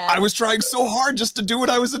so mad. I was trying so hard just to do what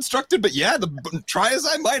I was instructed, but yeah, try as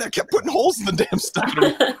I might, I kept putting holes in the damn stuff.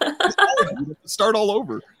 Start all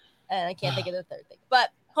over. And I can't think of the third thing.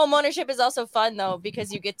 But home ownership is also fun though,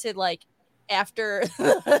 because you get to like, after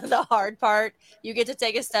the hard part, you get to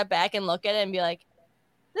take a step back and look at it and be like,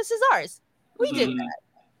 this is ours. We did that.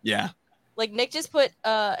 Yeah. Like Nick just put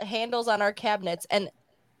handles on our cabinets, and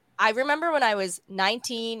I remember when I was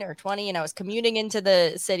 19 or 20 and I was commuting into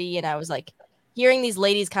the city and I was like hearing these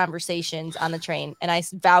ladies' conversations on the train, and I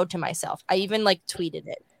vowed to myself, I even like tweeted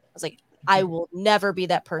it. I was like, I will never be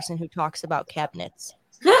that person who talks about cabinets.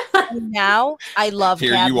 Now I love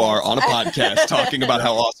Here cabinets. you are on a podcast talking about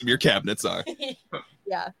how awesome your cabinets are.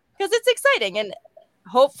 Yeah, because it's exciting, and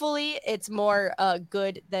hopefully it's more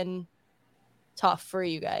good than tough for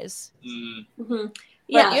you guys. Mm-hmm.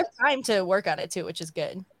 Yeah, you have time to work on it too, which is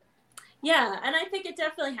good. Yeah, and I think it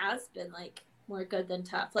definitely has been like more good than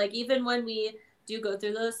tough. Like even when we do go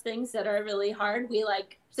through those things that are really hard, we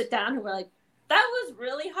like sit down and we're like, that was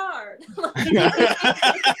really hard.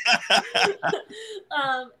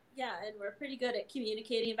 Yeah, and we're pretty good at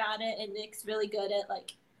communicating about it, and Nick's really good at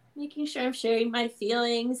like making sure I'm sharing my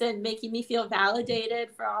feelings and making me feel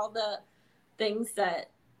validated for all the things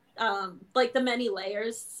that like the many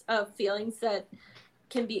layers of feelings that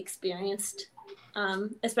can be experienced,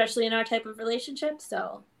 especially in our type of relationship.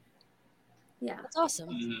 So yeah, that's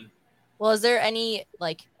awesome. Well, is there any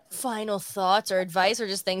like final thoughts or advice or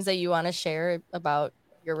just things that you want to share about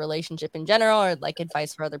your relationship in general, or like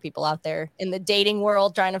advice for other people out there in the dating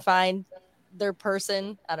world trying to find their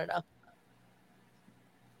person? I don't know.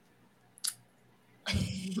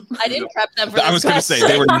 I didn't prep them for this. I was going to say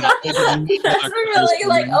they were not. That's a really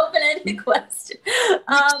like open-ended question.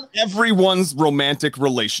 Everyone's romantic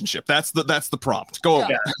relationship. That's the prompt. Go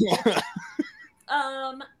over.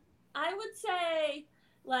 I would say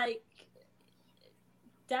like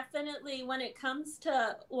definitely when it comes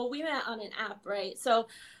to, well, we met on an app, right? So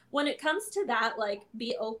when it comes to that, like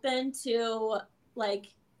be open to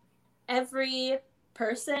like every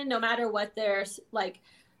person, no matter what their like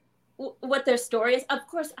what their story is. Of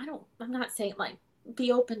course, I'm not saying like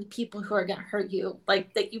be open to people who are gonna hurt you,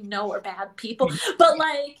 like that you know are bad people, but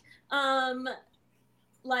like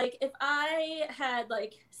like if I had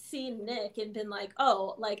like seen Nick and been like,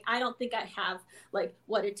 oh, like I don't think I have like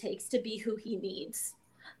what it takes to be who he needs,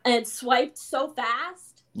 and swiped so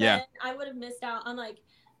fast, then I would have missed out on like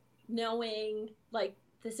knowing like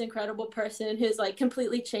this incredible person who's like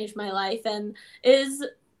completely changed my life and is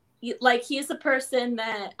like he's the person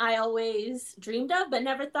that I always dreamed of but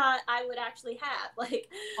never thought I would actually have. Like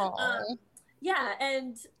yeah,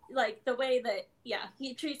 and like the way that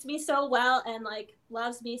he treats me so well and like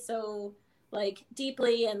loves me so like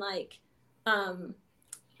deeply, and like I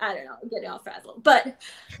don't know, I'm getting all frazzled, but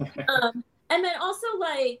and then also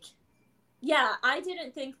like I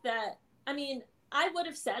didn't think that, I mean, I would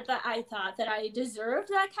have said that I thought that I deserved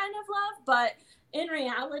that kind of love, but in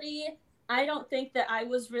reality I don't think that I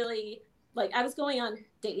was really like, I was going on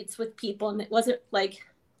dates with people and it wasn't like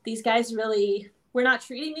these guys really were not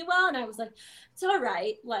treating me well, and I was like, it's all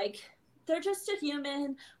right, like they're just a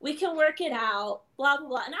human, we can work it out, blah blah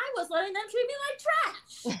blah, and I was letting them treat me like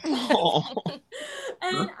trash.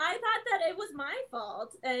 And I thought that it was my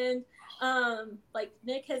fault, and like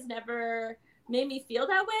Nick has never made me feel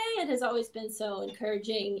that way and has always been so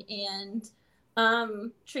encouraging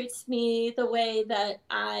and treats me the way that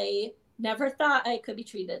I never thought I could be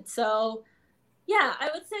treated. So yeah, I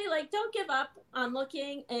would say like don't give up on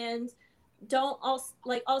looking, and don't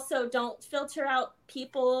also don't filter out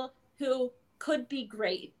people who could be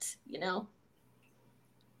great, you know.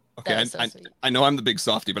 Okay, I know I'm the big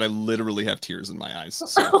softie, but I literally have tears in my eyes.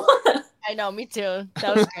 So. I know, me too.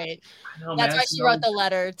 That was great. That's why she wrote the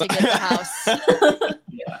letter to get the house.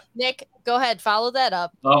 Yeah. Nick, go ahead, follow that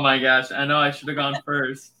up. Oh my gosh, I know I should have gone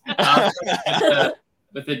first.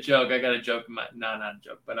 With a joke, I got a joke. No, not a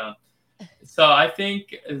joke, but so I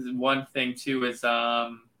think one thing too is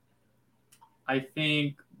I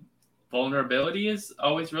think vulnerability is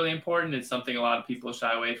always really important. It's something a lot of people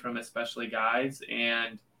shy away from, especially guys,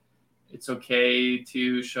 and it's okay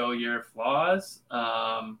to show your flaws,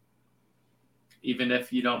 even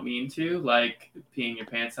if you don't mean to, like peeing your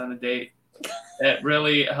pants on a date. It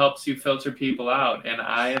really helps you filter people out, and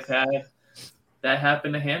I have had that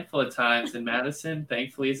happen a handful of times, and Madison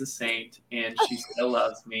thankfully is a saint and she still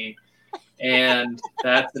loves me, and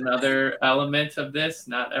that's another element of this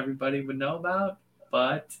not everybody would know about,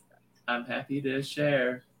 but I'm happy to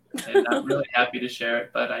share, and not really happy to share it,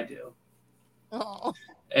 but I do. Oh.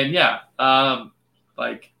 And I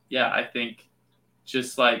think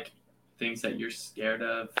just like things that you're scared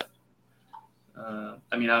of.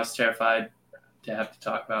 I mean, I was terrified to have to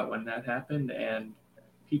talk about when that happened, and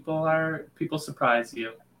people surprise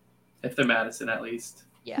you if they're Madison, at least.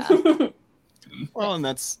 Yeah. Well, and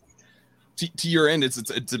that's to your end. It's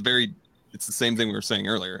the same thing we were saying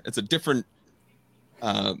earlier. It's a different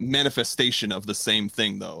manifestation of the same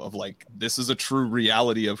thing, though. Of like, this is a true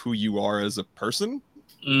reality of who you are as a person.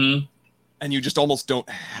 Mm. And you just almost don't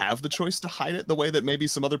have the choice to hide it the way that maybe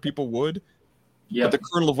some other people would. Yeah. But the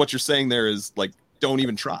kernel of what you're saying there is like, don't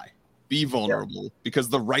even try. Be vulnerable, because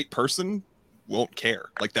the right person won't care.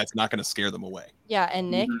 Like, that's not going to scare them away. Yeah,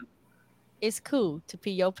 and Nick, it's cool to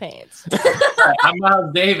pee your pants. I'm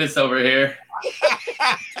Miles Davis over here.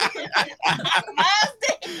 Miles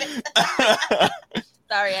Davis.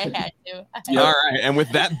 Sorry, I had to. All right, and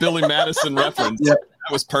with that Billy Madison reference, that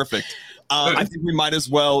was perfect. I think we might as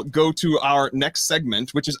well go to our next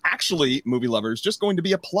segment, which is actually, movie lovers, just going to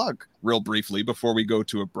be a plug real briefly before we go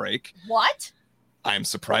to a break. What? I am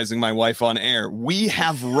surprising my wife on air. We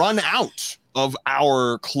have run out of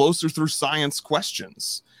our Closer Through Science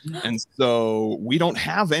questions. And so we don't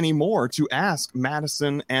have any more to ask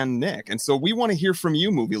Madison and Nick. And so we want to hear from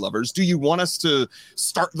you, movie lovers. Do you want us to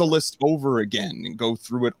start the list over again and go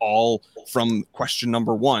through it all from question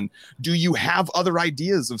number 1? Do you have other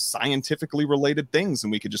ideas of scientifically related things,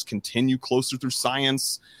 and we could just continue Closer Through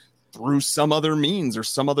Science through some other means or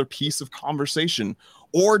some other piece of conversation?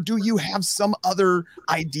 Or do you have some other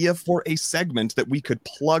idea for a segment that we could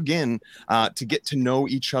plug in to get to know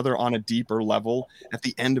each other on a deeper level at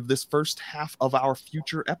the end of this first half of our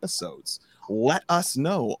future episodes? Let us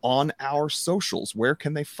know on our socials. Where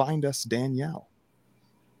can they find us, Danielle?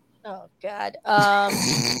 Oh, God.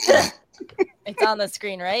 It's on the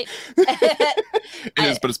screen, right? It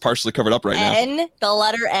is, but it's partially covered up right now. The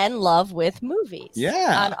letter N, Love with Movies.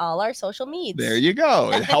 Yeah. On all our social medias. There you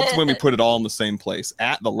go. It helps when we put it all in the same place.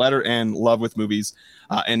 At the letter N, Love with Movies,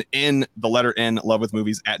 and in the letter N, Love with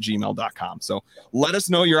Movies at gmail.com. So let us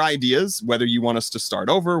know your ideas, whether you want us to start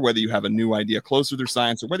over, whether you have a new idea Closer Through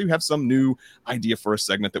Science, or whether you have some new idea for a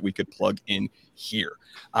segment that we could plug in here.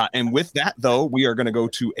 And with that, though, we are going to go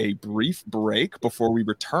to a brief break before we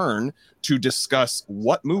return to discuss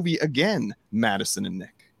what movie again, Madison and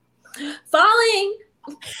Nick? Falling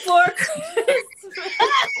For Christmas.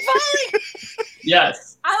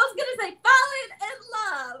 Yes. I was gonna say Falling in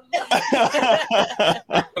Love.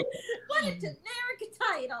 What a generic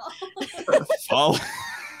title. Fall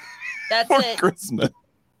That's for it. Christmas.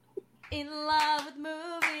 In love with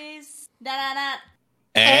movies. Da-da-da.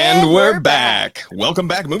 And we're back. Welcome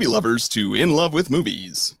back, movie lovers, to In Love with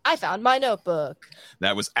Movies. I found my notebook.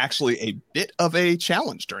 That was actually a bit of a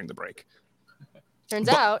challenge during the break. Turns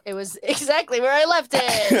out it was exactly where I left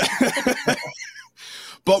it.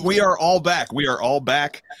 But we are all back. We are all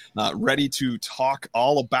back, ready to talk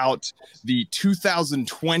all about the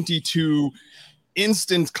 2022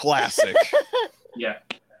 instant classic, Yeah.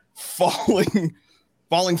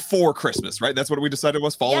 Falling for Christmas, right? That's what we decided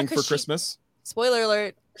was Falling 'cause for Christmas. Spoiler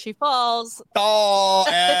alert, she falls. Oh,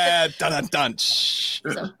 dun dun dun. Shh.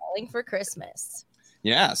 So Falling for Christmas.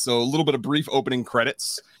 Yeah, so a little bit of brief opening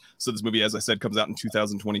credits. So this movie, as I said, comes out in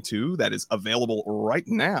 2022. That is available right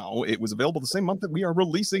now. It was available the same month that we are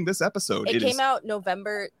releasing this episode. It came out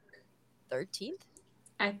November 13th?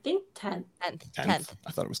 I think 10th. 10th.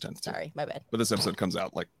 I thought it was 10th. Too. Sorry, my bad. But this episode comes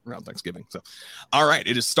out like around Thanksgiving. So, all right,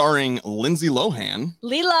 it is starring Lindsay Lohan.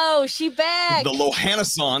 Lilo, she back. The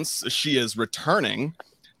Lohanaissance, she is returning.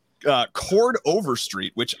 Cord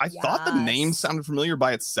Overstreet, which I thought the name Yes. sounded familiar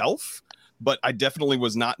by itself, but I definitely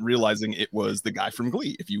was not realizing it was the guy from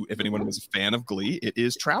Glee. If anyone was a fan of Glee, it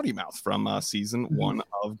is Trouty Mouth from season 1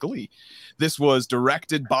 of Glee. This was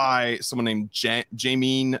directed by someone named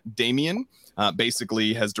Jameen Damien.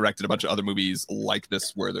 Basically has directed a bunch of other movies like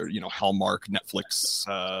this where they're, Hallmark, Netflix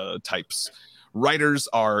types. Writers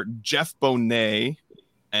are Jeff Bonet,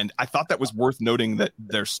 and I thought that was worth noting that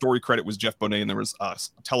their story credit was Jeff Bonet, and there was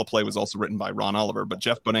Teleplay was also written by Ron Oliver, but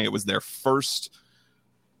Jeff Bonet, it was their first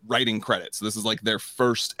writing credit. So this is like their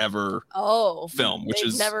first ever film, which they've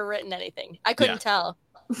is never written anything. I couldn't tell.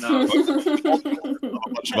 No. a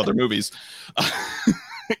bunch of other movies.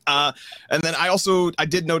 And then I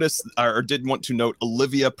did notice, or did want to note,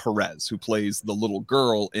 Olivia Perez, who plays the little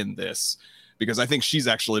girl in this, because I think she's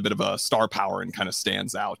actually a bit of a star power and kind of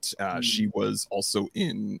stands out. She was also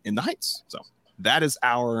in The Heights. So that is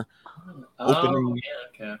our opening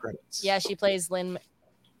credits. Yeah, she plays Lynn.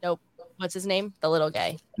 Nope. What's his name? The little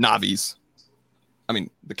guy. Navi's. I mean,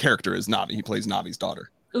 the character is Navi. He plays Navi's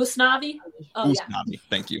daughter. Usnavi? Oh, yeah. Usnavi.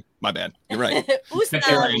 Thank you. My bad. You're right.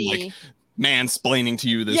 Usnavi. Like, mansplaining to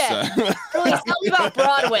you this. Yeah. Really, tell me about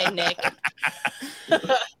Broadway, Nick.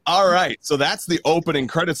 All right, so that's the opening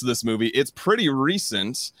credits of this movie. It's pretty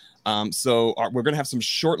recent, so we're gonna have some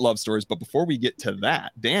short love stories. But before we get to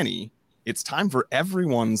that, Danny, it's time for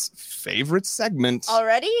everyone's favorite segment.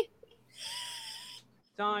 Already?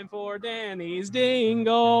 Time for Danny's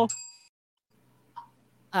Dingle.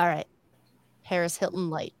 All right. Paris Hilton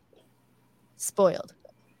Light. Spoiled.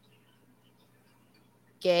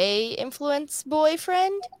 Gay influence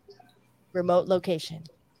boyfriend. Remote location.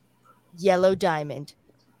 Yellow diamond.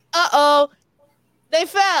 Uh-oh. They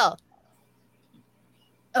fell.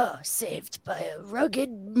 Oh, saved by a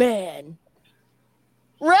rugged man.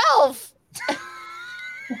 Ralph.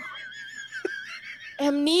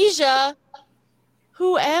 Amnesia.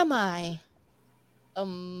 Who am I?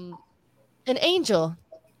 An angel.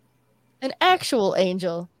 An actual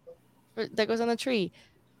angel. That goes on the tree.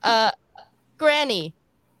 Granny.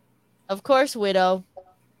 Of course, widow.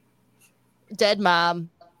 Dead mom.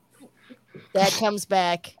 Dad comes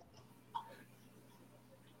back.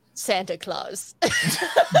 Santa Claus.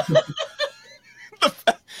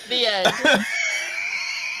 The end.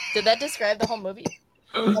 Did that describe the whole movie?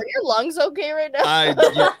 Are your lungs okay right now?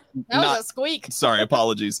 That was a squeak. Sorry,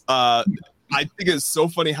 apologies. I think it's so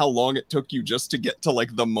funny how long it took you just to get to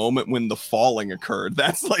like the moment when the falling occurred.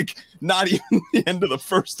 That's like not even the end of the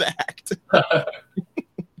first act.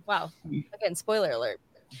 Wow. Again, spoiler alert.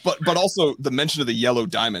 But also the mention of the yellow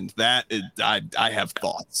diamond, that is, I have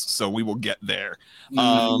thoughts, so we will get there.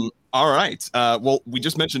 All right. Well, we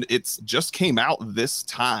just mentioned it's just came out this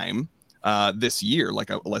time. This year,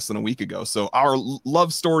 like less than a week ago. So our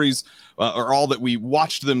love stories are all that we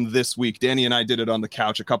watched them this week. Danny and I did it on the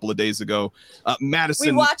couch a couple of days ago. Madison.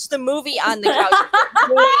 We watched the movie on the couch.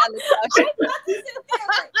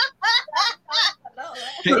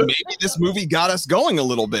 Hey, maybe this movie got us going a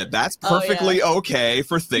little bit. That's perfectly okay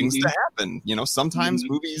for things to happen. You know, sometimes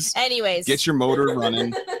movies get your motor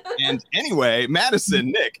running. And anyway,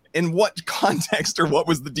 Madison, Nick, in what context or what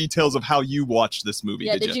was the details of how you watched this movie?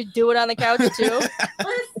 Yeah, did you do it on the couch too?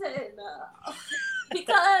 Listen,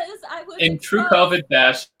 because I was in true COVID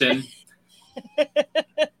fashion.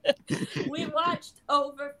 We watched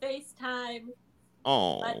over FaceTime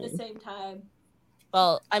at the same time.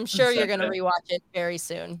 Well, I'm sure you're going to rewatch it very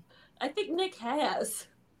soon. I think Nick has.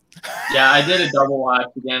 Yeah, I did a double watch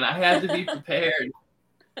again. I had to be prepared.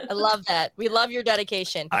 I love that. We love your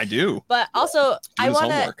dedication. I do. But also, I his want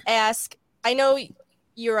to homework. ask, I know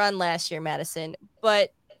you were on last year, Madison,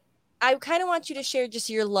 but I kind of want you to share just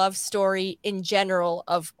your love story in general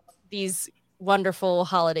of these wonderful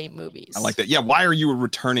holiday movies. I like that. Yeah, why are you a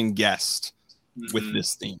returning guest with Mhm.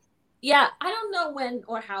 this theme? Yeah, I don't know when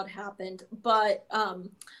or how it happened, but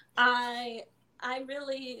I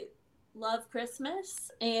really love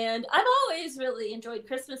Christmas, and I've always really enjoyed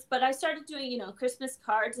Christmas. But I started doing Christmas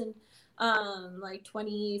cards in like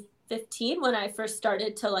 2015 when I first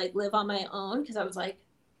started to like live on my own, because I was like,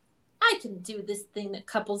 I can do this thing that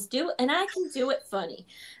couples do, and I can do it funny.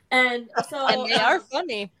 And so And they are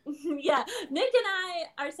funny. yeah, Nick and I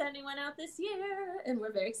are sending one out this year, and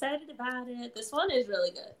we're very excited about it. This one is really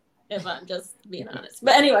good, if I'm just being honest.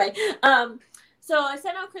 But anyway, so I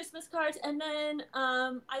sent out Christmas cards, and then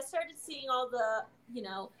I started seeing all the,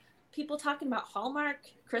 people talking about Hallmark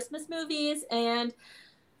Christmas movies. And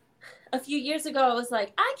a few years ago, I was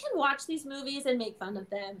like, I can watch these movies and make fun of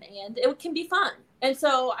them, and it can be fun. And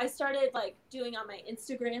so I started like doing on my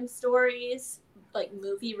Instagram stories, like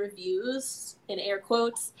movie reviews in air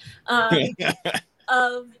quotes,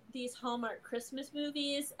 of these Hallmark Christmas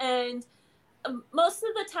movies. And most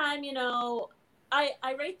of the time,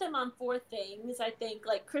 I rate them on 4 things. I think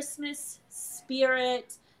like Christmas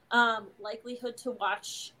spirit, likelihood to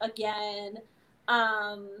watch again,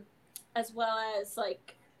 as well as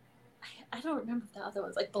like, I don't remember the other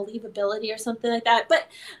ones, like believability or something like that. But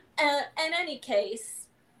in any case,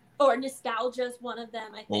 or nostalgia is one of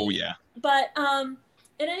them, I think. Oh yeah. But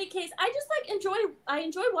in any case, I just like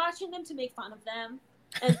enjoy watching them to make fun of them.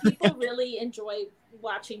 And people really enjoy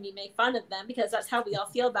watching me make fun of them, because that's how we all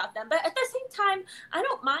feel about them. But at the same time, I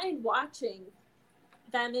don't mind watching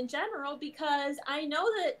them in general, because I know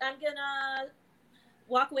that I'm gonna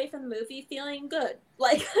walk away from the movie feeling good.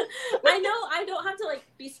 Like, I know I don't have to like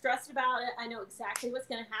be stressed about it. I know exactly what's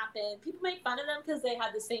gonna happen. People make fun of them because they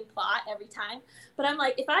have the same plot every time. But I'm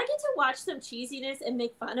like, if I get to watch some cheesiness and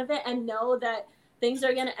make fun of it and know that things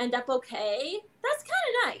are gonna end up okay, that's kind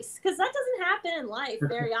of nice, because that doesn't happen in life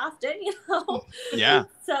very often, Yeah.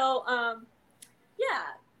 So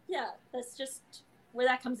yeah, that's just where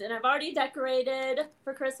that comes in. I've already decorated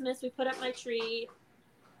for Christmas. We put up my tree.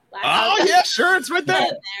 Oh yeah, sure, it's right there.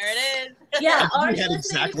 There it is. Yeah, We already had listening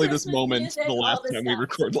to exactly this Christmas moment music, the all last this time we stuff.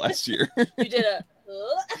 recorded last year. You did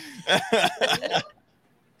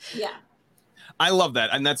Yeah. I love that.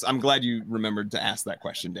 And I'm glad you remembered to ask that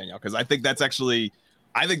question, Danielle, because I think that's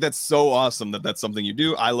so awesome that that's something you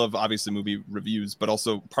do. I love obviously movie reviews, but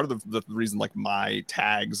also part of the reason like my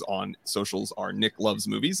tags on socials are Nick Loves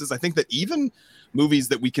Movies is I think that even movies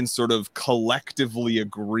that we can sort of collectively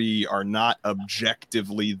agree are not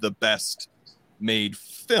objectively the best made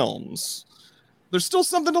films, there's still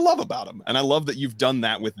something to love about them. And I love that you've done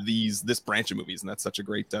that with this branch of movies, and that's such a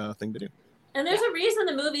great thing to do. And there's a reason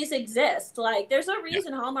the movies exist. Like, there's a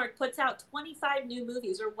reason Hallmark puts out 25 new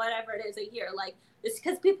movies or whatever it is a year. Like, it's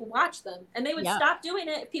because people watch them, and they would stop doing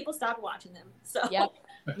it if people stopped watching them. So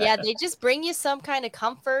yeah, they just bring you some kind of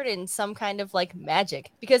comfort and some kind of like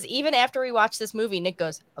magic. Because even after we watch this movie, Nick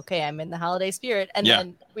goes, "Okay, I'm in the holiday spirit," and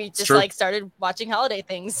then we just like started watching holiday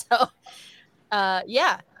things. So, I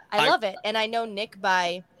love it, and I know Nick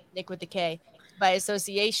with the K, by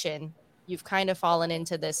association, you've kind of fallen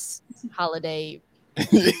into this holiday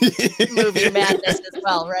movie madness as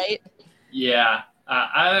well, right? Yeah,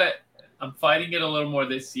 I'm fighting it a little more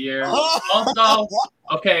this year. Also,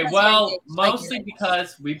 okay, well, mostly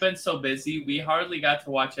because we've been so busy, we hardly got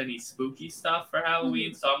to watch any spooky stuff for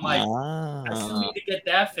Halloween. So I'm like, I still need to get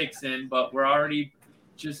that fix in, but we're already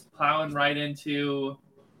just plowing right into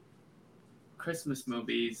Christmas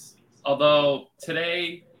movies. Although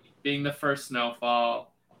today, being the first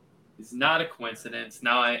snowfall, is not a coincidence.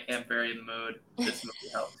 Now I am very in the mood. This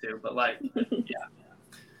movie helped too, but like, yeah.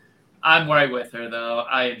 I'm right with her, though.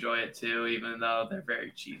 I enjoy it, too, even though they're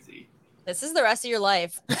very cheesy. This is the rest of your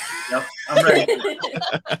life. Yep, I'm ready.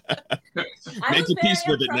 Make your peace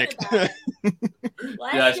with it, Nick.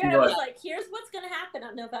 Last year, I was like, here's what's going to happen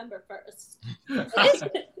on November 1st. It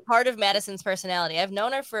is part of Madison's personality. I've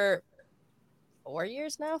known her for 4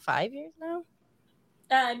 years now, 5 years now.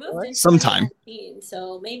 I moved in sometime, 2019,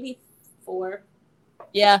 so maybe 4.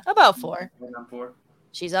 Yeah, about 4. 4.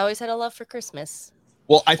 She's always had a love for Christmas.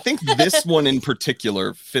 Well, I think this one in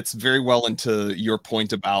particular fits very well into your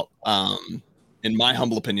point about, in my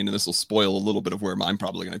humble opinion, and this will spoil a little bit of where I'm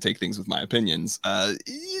probably going to take things with my opinions.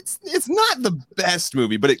 It's not the best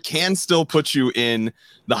movie, but it can still put you in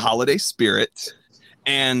the holiday spirit.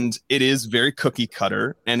 And it is very cookie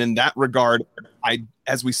cutter. And in that regard,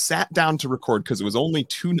 as we sat down to record, because it was only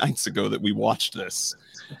 2 nights ago that we watched this,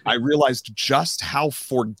 I realized just how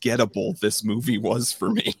forgettable this movie was for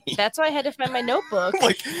me. That's why I had to find my notebook.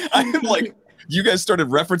 I'm like, you guys started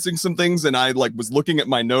referencing some things, and I was looking at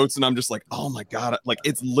my notes, and I'm just like, oh my God,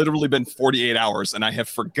 it's literally been 48 hours, and I have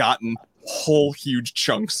forgotten whole huge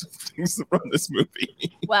chunks of things from this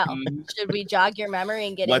movie. Well, should we jog your memory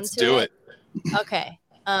and get Let's into do it. Okay.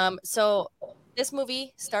 So this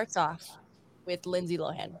movie starts off with Lindsay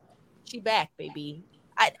Lohan. She back, baby.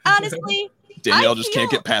 Honestly, Danielle just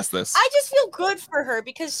can't get past this. I just feel good for her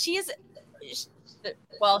because she's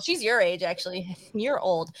your age, actually. You're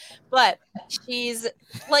old, but she's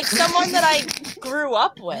like someone that I grew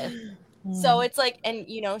up with. So it's like, and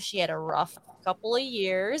she had a rough couple of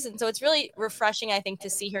years, and so it's really refreshing, I think,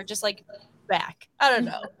 to see her just like back. I don't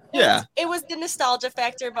know. It was the nostalgia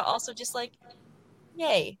factor, but also just like,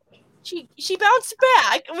 yay, she bounced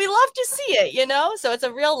back. We love to see it, so it's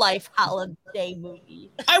a real life holiday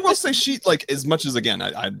movie. I will say she, as much as, again,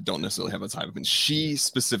 I don't necessarily have a type of, and she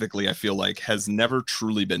specifically, I feel like, has never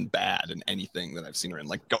truly been bad in anything that I've seen her in.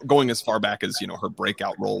 Like going as far back as her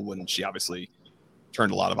breakout role when she obviously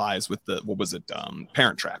turned a lot of eyes with the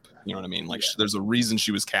Parent Trap. You know what I mean? Like there's a reason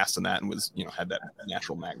she was cast in that and was had that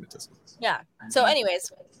natural magnetism. Yeah. So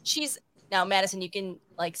anyways, she's now, Madison, you can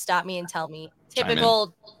stop me and tell me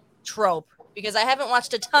typical trope, because I haven't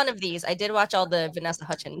watched a ton of these. I did watch all the Vanessa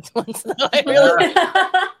Hudgens ones though. I really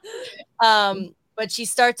but she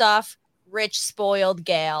starts off rich, spoiled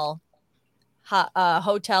gal,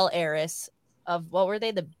 hotel heiress of, what were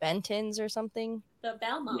they, the Bentons or something? The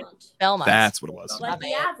Belmont. Yeah. Belmont. That's what it was. Like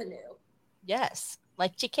the Avenue. Yes,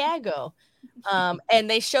 like Chicago. And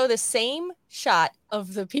they show the same shot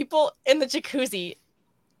of the people in the jacuzzi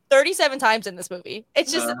 37 times in this movie.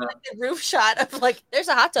 It's just like the roof shot of there's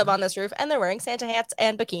a hot tub on this roof, and they're wearing Santa hats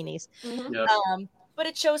and bikinis. Mm-hmm. Yep. But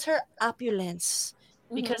it shows her opulence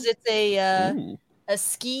because it's a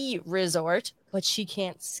ski resort, but she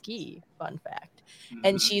can't ski. Fun fact.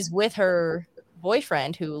 And she's with her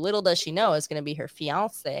boyfriend, who little does she know is going to be her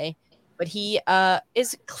fiance, but he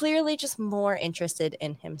is clearly just more interested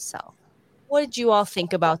in himself. What did you all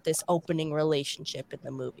think about this opening relationship in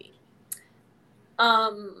the movie?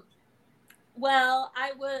 Well,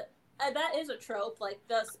 that is a trope, like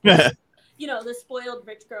the spoiled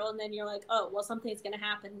rich girl, and then you're like, oh, well, something's going to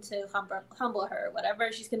happen to humble her or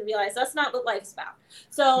whatever. She's going to realize that's not what life's about.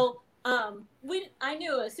 So, I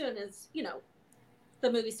knew as soon as,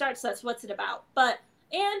 the movie starts, that's what's it about.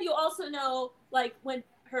 And you also know, when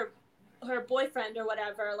her boyfriend or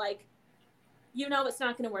whatever, it's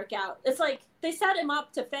not going to work out. It's like they set him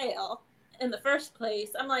up to fail in the first place.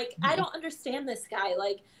 I'm like, I don't understand this guy.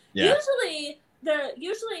 Usually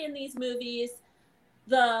in these movies,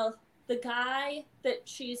 the guy that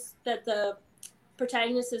the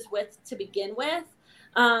protagonist is with to begin with,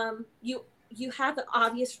 you have an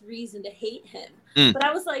obvious reason to hate him. But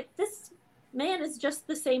I was like, this man is just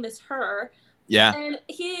the same as her. Yeah. And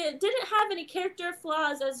he didn't have any character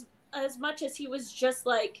flaws as much as he was just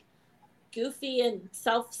goofy and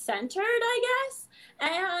self-centered, I guess.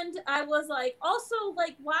 And I was like, also,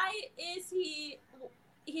 why is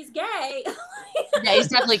he's gay? Yeah, he's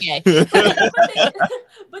definitely gay.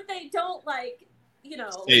 but they don't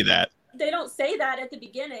say that. They don't say that at the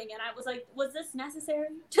beginning, and I was like, was this necessary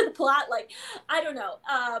to the plot? I don't know.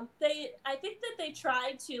 I think that they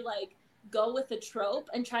tried to go with the trope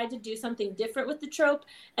and tried to do something different with the trope,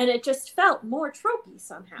 and it just felt more tropey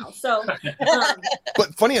somehow. So,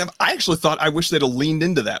 but funny enough, I actually thought, I wish they'd have leaned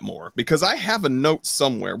into that more, because I have a note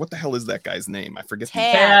somewhere. What the hell is that guy's name? I forget.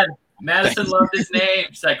 Tad. Madison loved his name.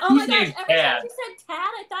 She's like, oh my whose gosh, name's every time Tad? she said Tad,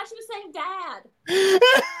 I thought she was saying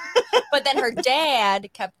Dad. But then her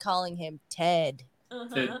dad kept calling him Ted.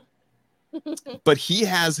 Uh-huh. But he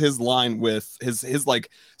has his line with his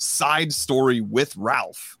side story with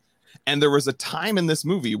Ralph. And there was a time in this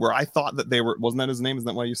movie where I thought that wasn't that his name? Isn't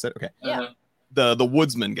that why you said? Okay. Yeah. The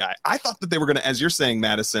woodsman guy. I thought that they were going to, as you're saying,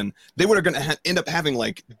 Madison, they were going to end up having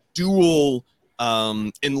dual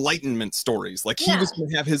enlightenment stories. He was going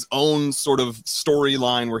to have his own sort of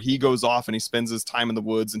storyline where he goes off and he spends his time in the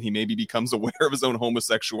woods and he maybe becomes aware of his own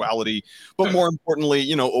homosexuality, but more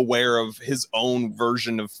importantly, aware of his own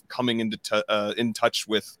version of coming in touch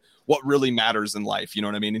with what really matters in life. You know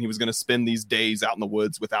what I mean? And he was going to spend these days out in the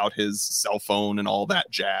woods without his cell phone and all that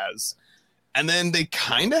jazz. And then they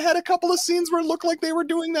kind of had a couple of scenes where it looked like they were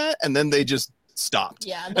doing that, and then they just stopped.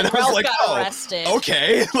 Yeah, and I was like, got arrested.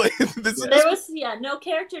 Okay. There was no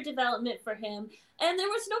character development for him, and there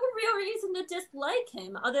was no real reason to dislike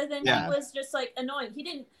him other than he was just annoying. He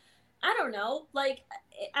didn't I don't know. Like,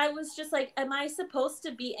 I was just like, am I supposed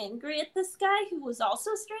to be angry at this guy who was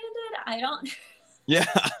also stranded? I don't. Yeah.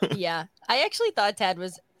 Yeah, I actually thought Tad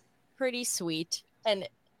was pretty sweet, and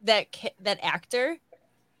that actor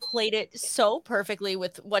played it so perfectly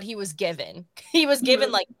with what he was given. He was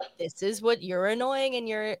given like, this is what you're annoying and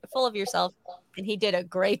you're full of yourself, and he did a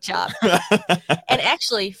great job. And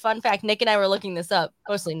actually, fun fact, Nick and I were looking this up,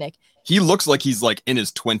 mostly Nick. He looks like he's like in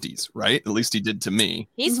his 20s, right? At least he did to me.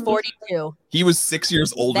 He's 42. He was 6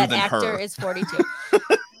 years older That than actor her. is 42.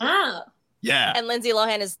 Wow. Yeah. And Lindsay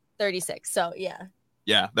Lohan is 36. So yeah.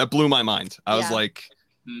 Yeah, that blew my mind. I was Yeah. like,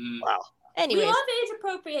 Mhm. wow. We Anyways, love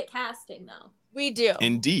age-appropriate casting, though. we do.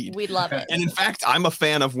 Indeed. We love it. And in fact, I'm a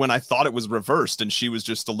fan of when I thought it was reversed and she was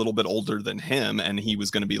just a little bit older than him and he was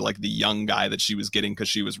going to be like the young guy that she was getting because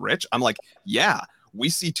she was rich. I'm like, yeah, we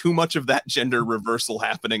see too much of that gender reversal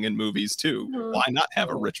happening in movies too. Mhm. Why not have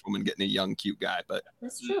a rich woman getting a young, cute guy? But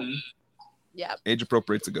That's true. Mhm. Yeah. age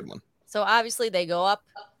appropriate's a good one. So obviously they go up.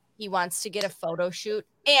 He wants to get a photo shoot.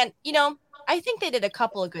 And, you know, I think they did a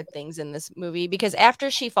couple of good things in this movie because after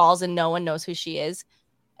she falls and no one knows who she is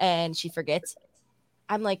and she forgets,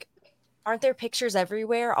 I'm like, aren't there pictures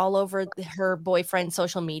everywhere all over her boyfriend's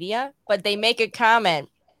social media? But they make a comment,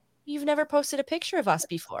 you've never posted a picture of us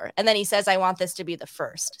before. And then he says, I want this to be the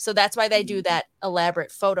first. So that's why they do that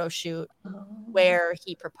elaborate photo shoot where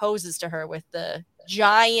he proposes to her with the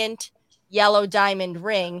giant yellow diamond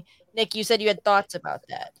ring. Nick, you said you had thoughts about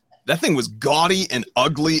that. That thing was gaudy and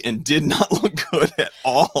ugly and did not look good at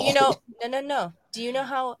all. You know, no. Do you know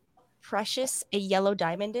how precious a yellow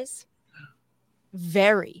diamond is?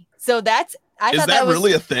 Very. So that's, I is thought that was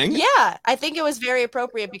really a thing? Yeah, I think it was very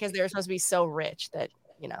appropriate because they were supposed to be so rich that,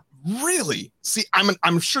 you know. Really? See,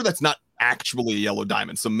 I'm sure that's not actually a yellow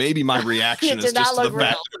diamond. So maybe my reaction It is did not just to the look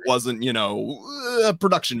fact real. that it wasn't, you know,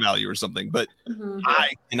 production value or something. But Mhm.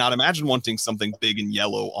 I cannot imagine wanting something big and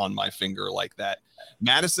yellow on my finger like that.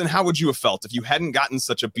 Madison, how would you have felt if you hadn't gotten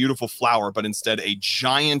such a beautiful flower, but instead a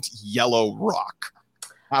giant yellow rock?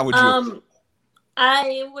 How would you have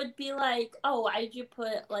I would be like, oh, why'd you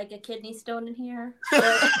put like a kidney stone in here?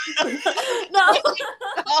 No.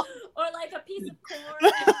 Or like a piece of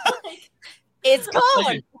corn. Like, It's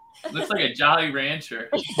corn. Looks like a Jolly Rancher.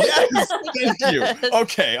 Yes, thank you.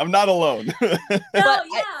 Okay, I'm not alone. no, But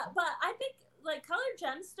but I think like colored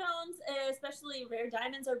gemstones, especially rare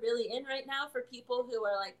diamonds, are really in right now for people who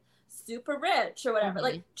are like super rich or whatever. Mhm.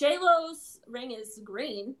 Like J-Lo's ring is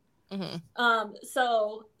green. Mhm.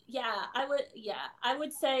 So yeah, I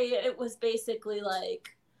would say it was basically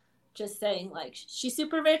like just saying like she's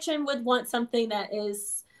super rich and would want something that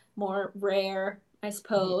is more rare, I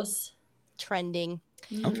suppose. Trending.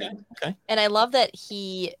 Okay. And I love that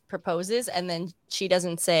he proposes and then she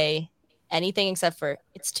doesn't say anything except for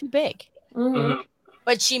it's too big. Mhm. Mhm.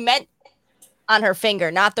 But she meant on her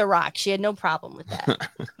finger, not the rock. She had no problem with that,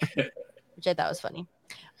 which I thought was funny.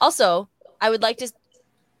 Also, I would like to.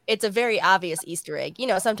 It's a very obvious Easter egg. You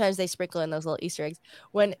know, sometimes they sprinkle in those little Easter eggs.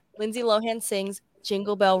 When Lindsay Lohan sings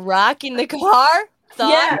Jingle Bell Rock in the car,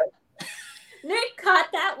 Yeah. Nick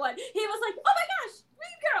caught that one. He was like, "Oh my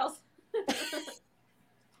gosh, Mean Girls!"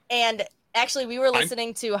 And actually, we were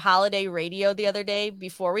listening to Holiday Radio the other day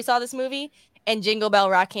before we saw this movie, and Jingle Bell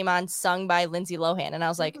Rock came on, sung by Lindsay Lohan. And I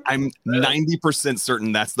was like, I'm 90%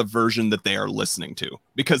 certain that's the version that they are listening to,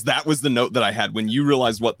 because that was the note that I had when you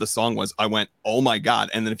realized what the song was. I went, oh my God.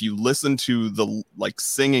 And then if you listen to the like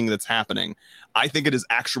singing that's happening, I think it is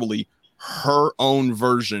actually her own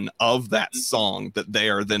version of that song that they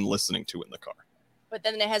are then listening to in the car. but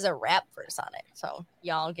then it has a rap verse on it. So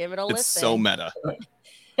y'all give it a It's listen. so meta.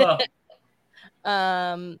 Oh,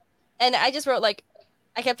 And I just wrote like,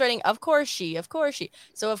 I kept writing, of course she.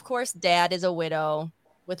 So of course dad is a widow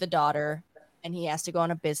with a daughter and he has to go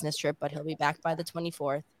on a business trip, but he'll be back by the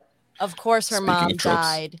 24th. Of course her Speaking mom of tropes.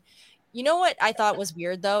 died. You know what I thought was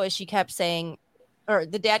weird though, is she kept saying, or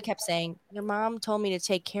the dad kept saying, your mom told me to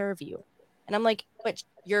take care of you. And I'm like, but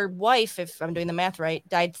your wife, if I'm doing the math right,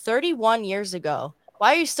 died 31 years ago.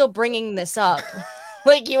 Why are you still bringing this up?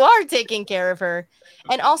 Like you are taking care of her.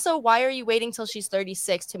 And also, why are you waiting till she's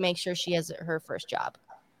 36 to make sure she has her first job?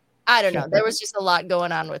 I don't know. There was just a lot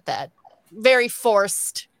going on with that. Very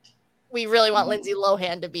forced. We really want Lindsay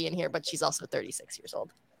Lohan to be in here, but she's also 36 years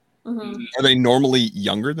old. Mhm. Are they normally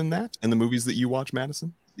younger than that in the movies that you watch,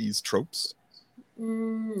 Madison? These tropes?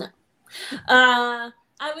 No.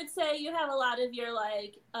 I would say you have a lot of your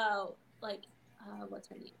what's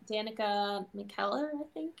her name? Danica McKellar, I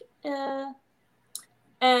think.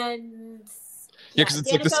 And Yeah, because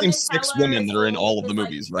it's like the Danica same six McKellar women that are in is all of the like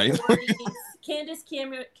movies, right? 40s. Candace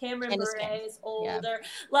Cameron Candace Bure Cameron. is older.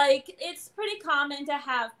 Like, it's pretty common to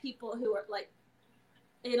have people who are like,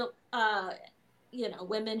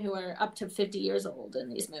 women who are up to 50 years old in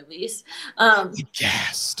these movies.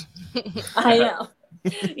 Gassed. I know.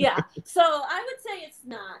 Yeah. So I would say it's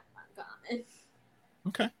not uncommon.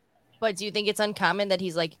 Okay. But do you think it's uncommon that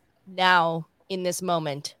he's like, now in this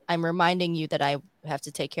moment, I'm reminding you that I have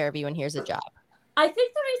to take care of you, and here's a job? I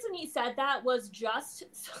think the reason he said that was just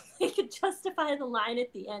so they could justify the line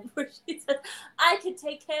at the end where she said, I could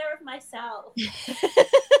take care of myself.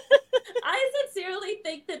 I sincerely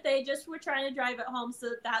think that they just were trying to drive it home so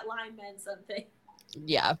that line meant something.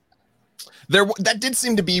 Yeah. That did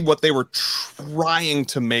seem to be what they were trying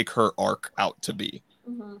to make her arc out to be.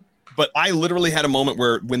 Mm-hmm. But I literally had a moment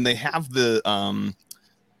where when they have the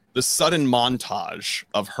sudden montage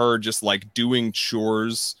of her just like doing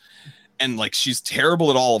chores and like she's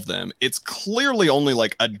terrible at all of them, it's clearly only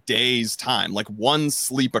like a day's time. Like one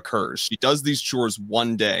sleep occurs. She does these chores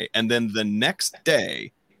one day, and then the next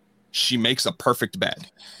day she makes a perfect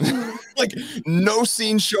bed. Like no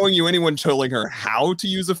scene showing you anyone telling her how to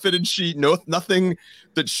use a fitted sheet. No, nothing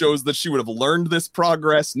that shows that she would have learned this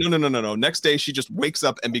progress. No. Next day she just wakes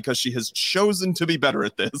up, and because she has chosen to be better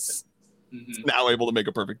at this, is now able to make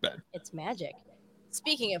a perfect bed. It's magic.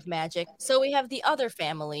 Speaking of magic, so we have the other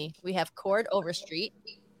family. We have Cord Overstreet,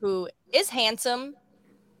 who is handsome.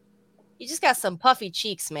 He just got some puffy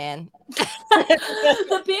cheeks, man.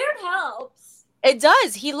 The beard helps. It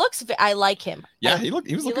does. He looks. I like him. Yeah, he was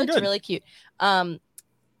looking looked good. Really cute.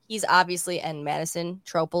 He's obviously, and Madison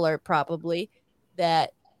trope alert probably,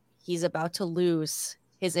 that he's about to lose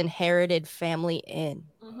his inherited family in.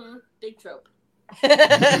 Mm-hmm. Big trope.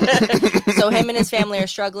 So him and his family are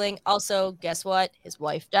struggling. Also, guess what? His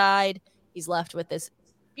wife died. He's left with this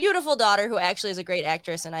beautiful daughter who actually is a great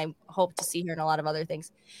actress, and I hope to see her in a lot of other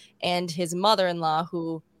things. And his mother-in-law,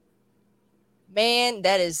 who, man,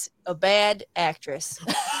 that is a bad actress.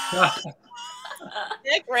 That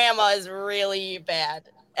grandma is really bad.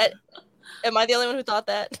 Am I the only one who thought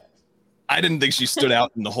that? I didn't think she stood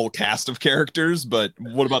out in the whole cast of characters, but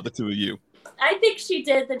what about the two of you? I think she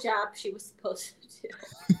did the job she was supposed to do.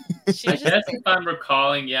 I guess if I'm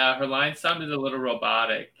recalling, yeah, her line sounded a little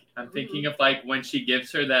robotic. I'm thinking of like when she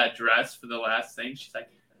gives her that dress for the last thing, she's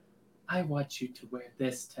like, I want you to wear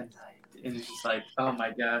this tonight. And it's just like, oh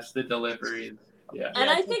my gosh, the delivery. Yeah. And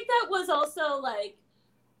I think that was also like,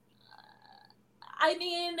 I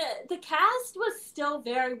mean, the cast was still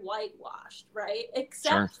very whitewashed, right?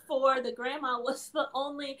 Except for the grandma was the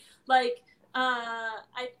only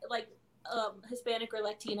Hispanic or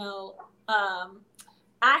Latino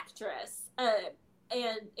actress,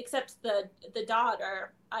 and except the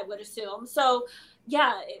daughter, I would assume. So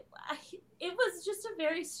yeah, it was just a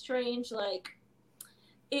very strange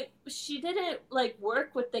she didn't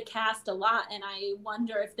work with the cast a lot, and I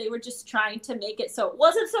wonder if they were just trying to make it so it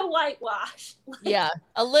wasn't so whitewashed. Yeah,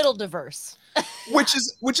 a little diverse. Which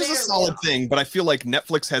is a solid thing, but I feel like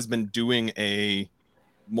Netflix has been doing a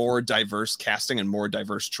more diverse casting and more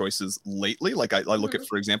diverse choices lately. Like I look at,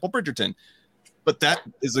 for example, Bridgerton. But that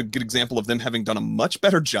is a good example of them having done a much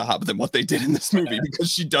better job than what they did in this movie,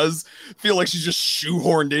 because she does feel like she's just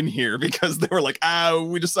shoehorned in here because they were like,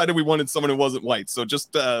 we decided we wanted someone who wasn't white. So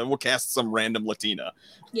just we'll cast some random Latina.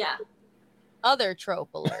 Yeah. Other trope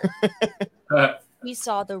alert. We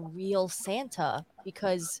saw the real Santa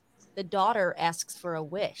because the daughter asks for a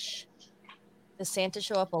wish. Does Santa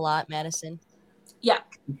show up a lot, Madison? Yeah.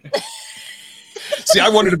 See, I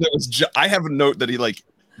wondered if that was I have a note that he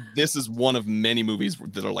this is one of many movies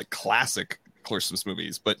that are like classic Christmas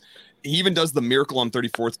movies, but he even does the Miracle on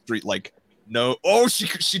 34th Street. No. Oh,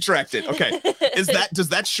 she tracked it. Okay. Does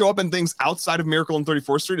that show up in things outside of Miracle on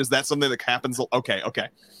 34th Street? Is that something that happens? Okay.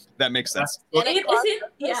 That makes sense. It's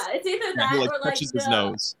either that he or touches his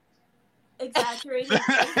nose. Exaggerated.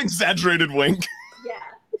 Exaggerated wink. Yeah.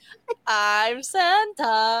 I'm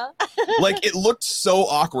Santa. It looked so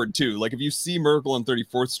awkward too. If you see Miracle on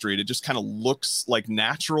 34th Street, it just kind of looks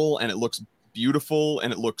natural, and it looks beautiful,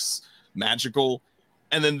 and it looks magical.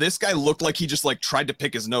 And then this guy looked like he just tried to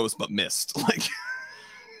pick his nose but missed.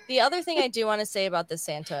 The other thing I do want to say about this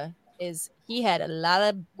Santa is he had a lot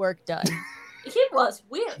of work done. He was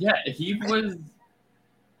weird. Yeah, he was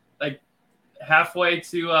halfway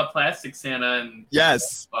to Plastic Santa and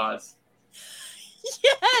yes. Claus.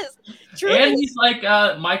 Yes, true. And he's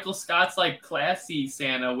Michael Scott's classy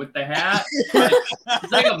Santa with the hat. He's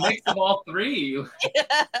a mix of all three.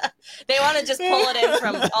 Yeah. They want to just pull it in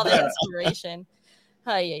from all the inspiration.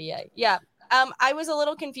 Yeah. I was a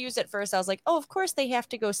little confused at first. I was like, oh, of course they have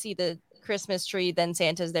to go see the Christmas tree, then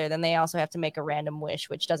Santa's there, then they also have to make a random wish,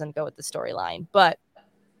 which doesn't go with the storyline, but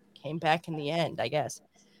came back in the end, I guess.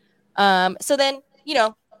 So then,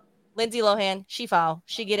 Lindsay Lohan, she fall,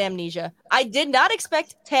 she get amnesia. I did not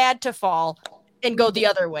expect Tad to fall and go the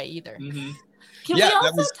other way either. Mm-hmm. Can we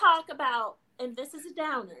also talk about, and this is a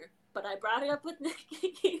downer, but I brought it up with Nick.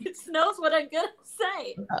 He knows what I'm gonna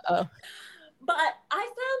say. Uh-oh. But I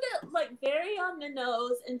found it like very on the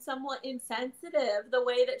nose and somewhat insensitive the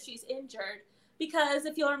way that she's injured. Because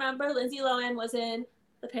if you'll remember, Lindsay Lohan was in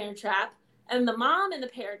The Parent Trap, and the mom in The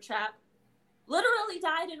Parent Trap literally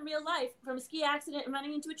died in real life from a ski accident and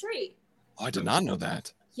running into a tree. Oh, I did not know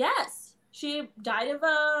that. Yes, she died of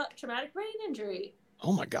a traumatic brain injury.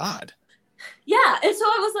 Oh my God. Yeah, and so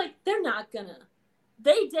I was like, they're not gonna.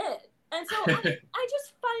 They did. And so I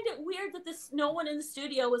just find it weird that no one in the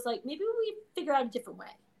studio was like, maybe we figure out a different way.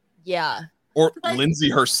 Yeah. Or Lindsay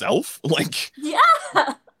herself? Like, yeah.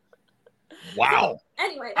 Wow. So,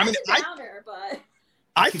 anyway, that's a downer, but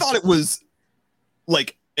I thought it was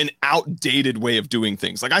like an outdated way of doing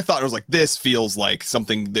things. Like, I thought it was like, this feels like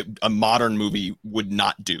something that a modern movie would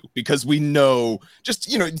not do, because we know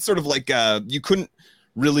just, sort of like you couldn't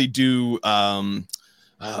really do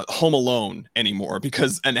Home Alone anymore,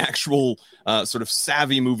 because an actual sort of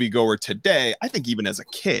savvy moviegoer today, I think even as a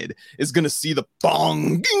kid, is going to see the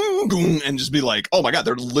bong ding, boom, and just be like, oh my God,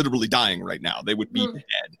 they're literally dying right now. They would be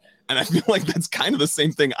dead. And I feel like that's kind of the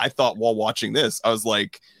same thing I thought while watching this. I was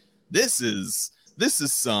like, this is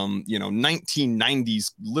some,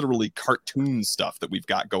 1990s literally cartoon stuff that we've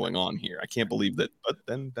got going on here. I can't believe that, but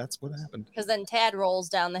then that's what happened. Because then Tad rolls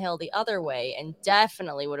down the hill the other way and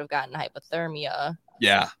definitely would have gotten hypothermia.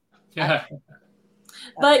 Yeah. Yeah.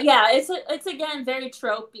 But yeah, it's again very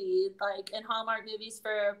tropey, like in Hallmark movies,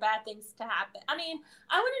 for bad things to happen. I mean,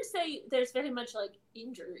 I wouldn't say there's very much like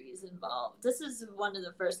injuries involved. This is one of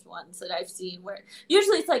the first ones that I've seen where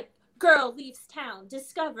usually it's like girl leaves town,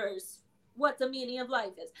 discovers what the meaning of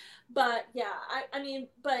life is. But yeah, I mean,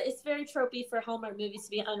 but it's very tropey for Hallmark movies to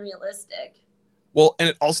be unrealistic. Well,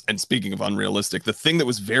 and speaking of unrealistic, the thing that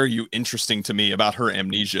was very interesting to me about her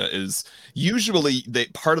amnesia is usually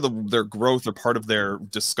part of their growth, or part of their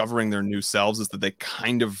discovering their new selves, is that they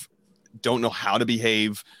kind of don't know how to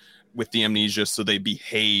behave with the amnesia, so they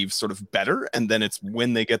behave sort of better. And then it's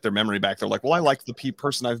when they get their memory back, they're like, well, I like the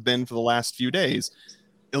person I've been for the last few days.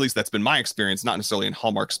 At least that's been my experience, not necessarily in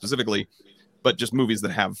Hallmark specifically, but just movies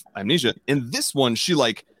that have amnesia. In this one, she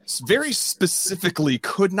very specifically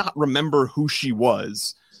could not remember who she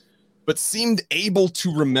was, but seemed able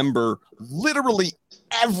to remember literally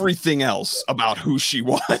everything else about who she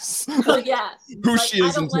was. Oh, yeah. Who she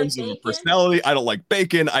is in terms of personality. I don't like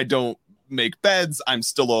bacon. I don't make beds. I'm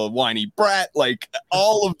still a whiny brat. Like,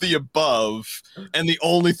 all of the above. And the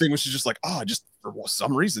only thing was she's just like, I just for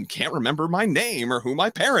some reason can't remember my name or who my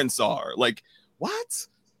parents are. Like, what?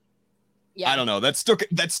 Yeah. I don't know. That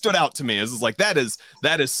stood out to me. It's like that is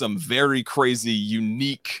some very crazy,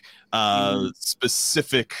 unique,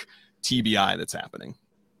 specific TBI that's happening.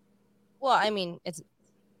 Well, I mean,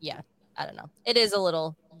 I don't know. It is a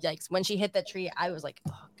little yikes. When she hit that tree, I was like,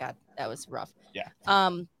 oh God, that was rough. Yeah.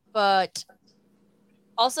 But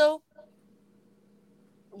also,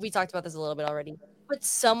 we talked about this a little bit already, but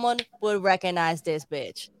someone would recognize this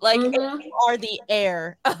bitch. Like, you are the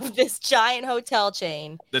heir of this giant hotel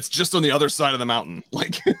chain that's just on the other side of the mountain.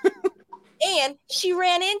 Like, and she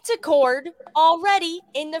ran into Cord already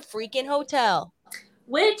in the freaking hotel,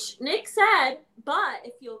 which Nick said. But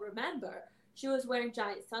if you'll remember, she was wearing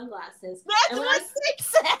giant sunglasses. That's what Nick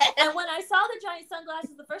said. And when I saw the giant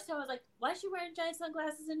sunglasses the first time, I was like, why is she wearing giant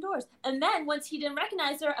sunglasses indoors? And then once he didn't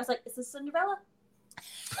recognize her, I was like, is this Cinderella?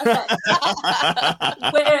 Okay.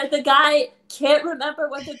 Where the guy can't remember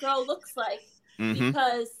what the girl looks like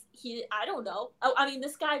because I don't know. I mean,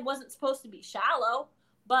 this guy wasn't supposed to be shallow,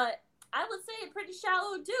 but I would say a pretty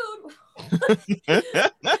shallow dude if he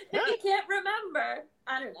can't remember.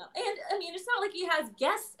 I don't know. And I mean, it's not like he has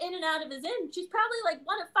guests in and out of his inn. She's probably like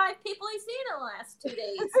one of 5 people he's seen in the last 2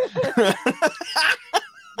 days.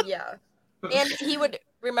 Yeah. And he would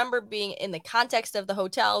remember being in the context of the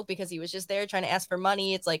hotel because he was just there trying to ask for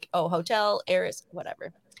money. It's like, oh, hotel, heiress,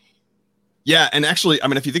 whatever. Yeah. And actually, I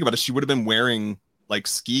mean, if you think about it, she would have been wearing like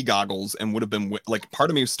ski goggles and would have been like, part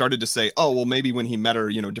of me started to say, oh, well, maybe when he met her,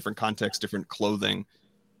 different context, different clothing.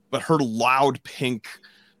 But her loud pink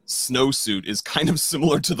snowsuit is kind of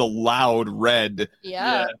similar to the loud red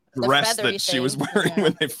dress that she was wearing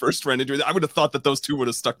when they first ran into it. I would have thought that those two would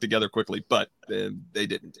have stuck together quickly, but they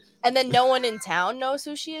didn't. And then no one in town knows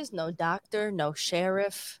who she is. No doctor, no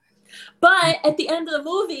sheriff. But at the end of the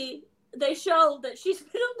movie, they show that she's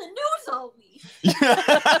been on the news all week.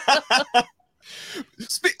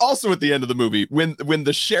 Also, at the end of the movie, when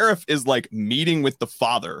the sheriff is like meeting with the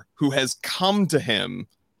father who has come to him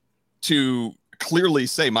to clearly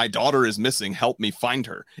say, my daughter is missing, help me find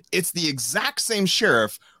her. It's the exact same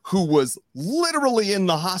sheriff who was literally in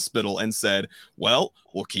the hospital and said, well,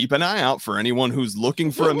 we'll keep an eye out for anyone who's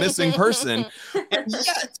looking for a missing person. And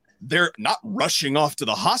yet they're not rushing off to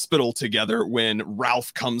the hospital together when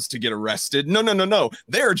Ralph comes to get arrested. No.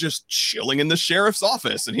 They're just chilling in the sheriff's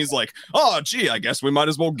office. And he's like, oh, gee, I guess we might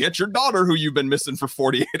as well get your daughter who you've been missing for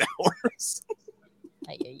 48 hours.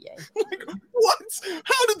 Like, what?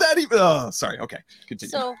 How did that even? Oh, sorry. Okay,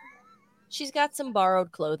 continue. So she's got some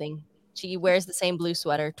borrowed clothing. She wears the same blue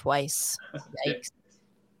sweater twice. Yikes.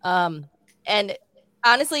 And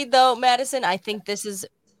honestly, though, Madison, I think this is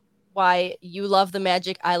why you love the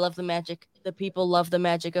magic. I love the magic. The people love the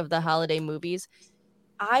magic of the holiday movies.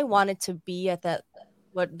 I wanted to be at the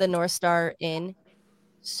North Star Inn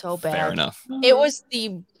so bad. Fair enough. It was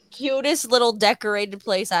the cutest little decorated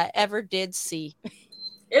place I ever did see.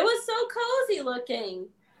 It was so cozy looking.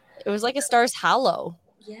 It was like a Stars Hollow.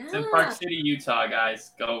 Yeah. It's in Park City, Utah,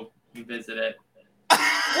 guys. Go visit it.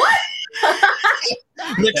 What?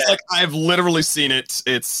 Nick's like, I've literally seen it.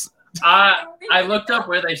 It's I looked up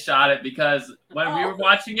where they shot it because when we were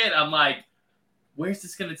watching it, I'm like, where's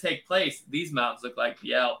this going to take place? These mountains look like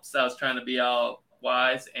the Alps. I was trying to be all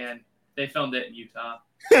wise, and they filmed it in Utah.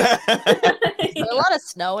 Is there a lot of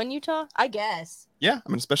snow in Utah? I guess. Yeah, I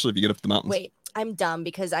mean, especially if you get up the mountains. Wait, I'm dumb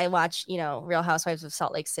because I watch, Real Housewives of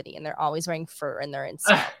Salt Lake City, and they're always wearing fur and they're in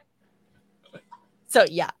snow. So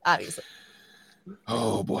yeah, obviously.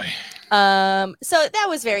 Oh boy. So that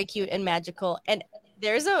was very cute and magical. And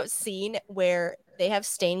there's a scene where they have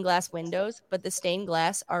stained glass windows, but the stained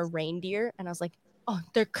glass are reindeer, and I was like, oh,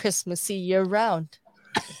 they're Christmassy year round.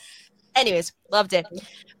 Anyways, loved it.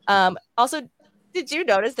 Also, did you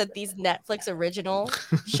notice that these Netflix original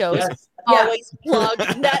shows Yes. always plug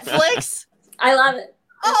Netflix? I love it.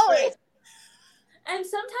 Always. And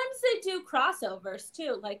sometimes they do crossovers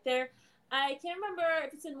too. Like I can't remember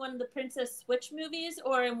if it's in one of the Princess Switch movies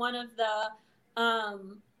or in one of the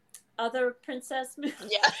other princess movies.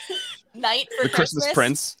 Yeah. Night for The Christmas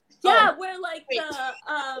Prince. Yeah, Oh, where like wait.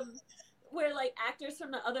 where like actors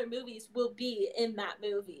from the other movies will be in that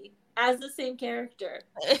movie as the same character.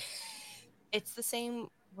 It's the same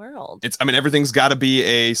world. Everything's got to be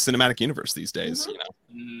a cinematic universe these days. Mhm. You know.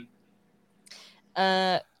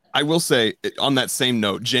 Mhm. I will say, on that same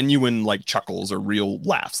note, genuine like chuckles or real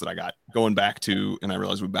laughs that I got going back to, and I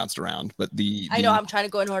realize we bounced around, but I know I'm trying to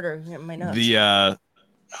go in order in my notes. the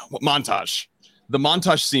montage. The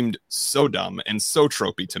montage seemed so dumb and so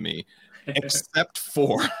tropey to me, except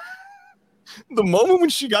for the moment when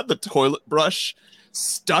she got the toilet brush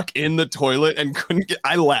stuck in the toilet and couldn't get.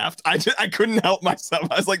 I laughed. I couldn't help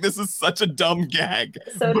myself. I was like, this is such a dumb gag.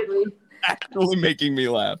 So did we. Actually making me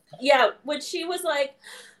laugh. Yeah, when she was like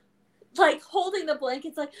holding the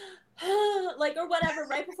blankets, like or whatever.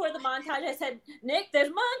 Right before the montage, I said, "Nick, there's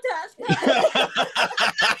montage."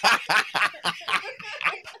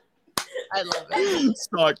 I love it.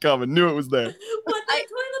 Saw it coming. Knew it was there. When the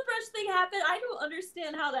toilet brush thing happened, I don't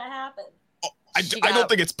understand how that happened. I don't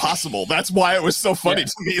think it's possible. That's why it was so funny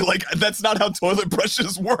to me. Like, that's not how toilet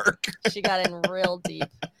brushes work. She got in real deep.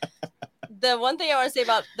 The one thing I want to say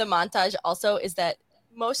about the montage also is that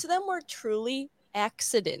most of them were truly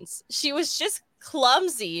accidents. She was just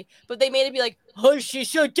clumsy, but they made it be like, oh, she's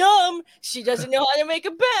so dumb. She doesn't know how to make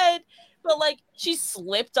a bed. But like, she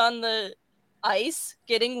slipped on the ice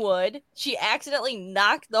getting wood. She accidentally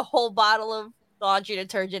knocked the whole bottle of laundry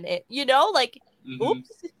detergent in. Mhm. Oops.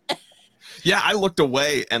 Yeah, I looked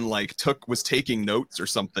away and like was taking notes or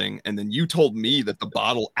something, and then you told me that the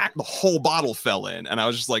whole bottle fell in, and I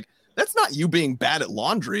was just like, that's not you being bad at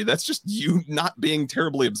laundry. That's just you not being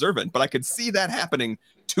terribly observant. But I could see that happening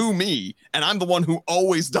to me, and I'm the one who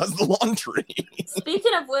always does the laundry.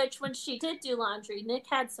 Speaking of which, when she did do laundry, Nick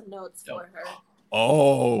had some notes for her.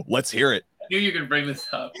 Oh, let's hear it. I knew you were going to bring this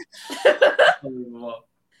up. Unbelievable.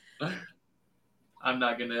 I'm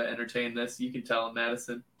not going to entertain this. You can tell him,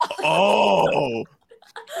 Madison. Oh,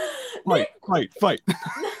 fight.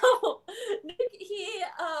 No, Nick,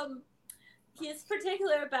 he is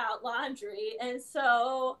particular about laundry, and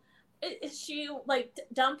so she like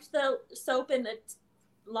dumped the soap in the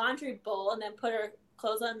laundry bowl and then put her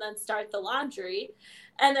clothes on and then start the laundry,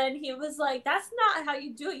 and then he was like, that's not how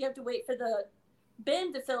you do it. You have to wait for the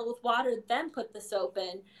bin to fill with water, then put the soap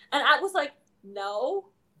in. And I was like, no.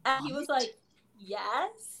 And he was like,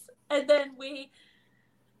 yes. And then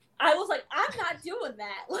I was like, I'm not doing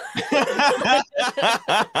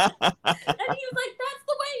that. was like, that's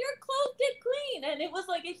the way your clothes get clean. And it was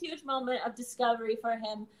like a huge moment of discovery for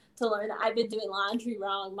him to learn that I've been doing laundry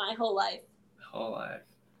wrong my whole life.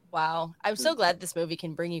 Wow. I'm so glad this movie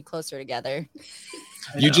can bring you closer together.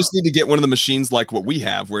 You just need to get one of the machines like what we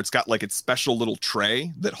have, where it's got like its special little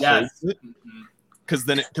tray that holds it.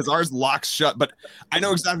 Because ours locks shut. But I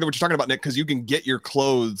know exactly what you're talking about, Nick, because you can get your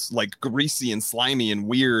clothes like greasy and slimy and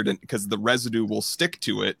weird, and because the residue will stick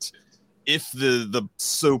to it if the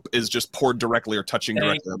soap is just poured directly or touching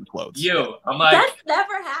directly on the clothes. I'm like, that's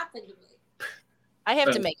never happened to me. I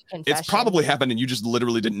have to make a confession. It's probably happened and you just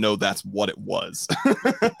literally didn't know that's what it was. All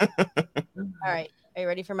right. Are you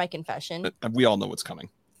ready for my confession? We all know what's coming.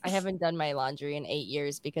 I haven't done my laundry in 8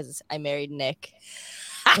 years because I married Nick.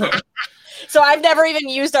 So I've never even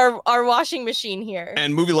used our washing machine here.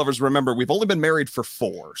 And movie lovers, remember, we've only been married for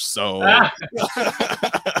 4, so...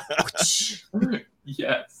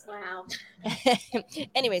 Yes. Wow.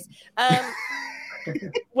 Anyways,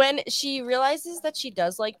 when she realizes that she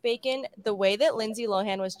does like bacon, the way that Lindsay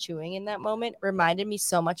Lohan was chewing in that moment reminded me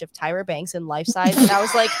so much of Tyra Banks in Life Size. And I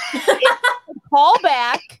was like, call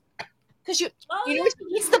back. Because you know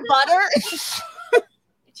she eats the butter.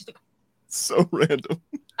 So random.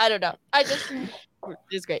 I don't know.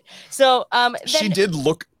 It's great. So she did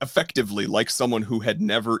look effectively like someone who had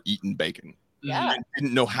never eaten bacon. Yeah. And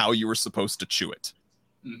didn't know how you were supposed to chew it.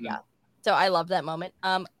 Yeah. So I love that moment.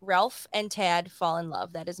 Ralph and Tad fall in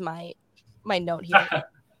love. That is my note here.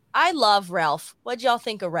 I love Ralph. What'd y'all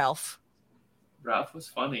think of Ralph? Ralph was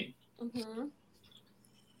funny. Mm-hmm.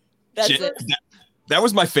 That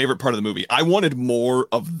was my favorite part of the movie. I wanted more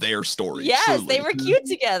of their story. Yes, truly. they were cute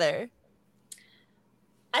together.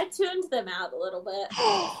 I tuned them out a little bit.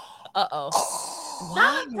 Uh-oh.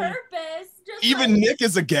 Not on purpose. Just Even Nick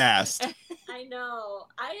is aghast. I know.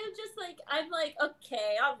 I am just like, I'm like,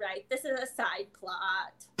 okay, all right. This is a side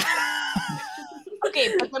plot.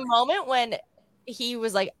 Okay, but the moment when he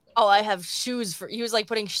was like, oh, I have shoes for, he was like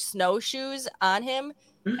putting snowshoes on him,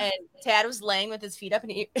 and Tad was laying with his feet up,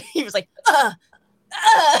 and he was like,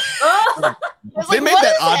 They made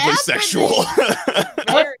that oddly sexual.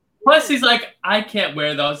 Plus, he's like, I can't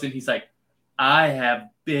wear those, and he's like, I have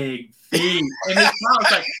big feet, and his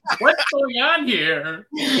mom's like, what's going on here?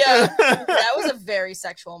 Yeah, that was a very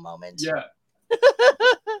sexual moment. Yeah,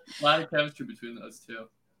 a lot of chemistry between those two.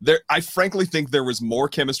 I frankly think there was more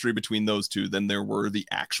chemistry between those two than there were the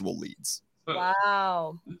actual leads.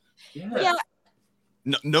 Wow. Yeah.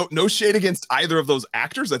 No shade against either of those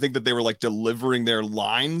actors. I think that they were like delivering their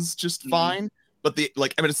lines just fine. But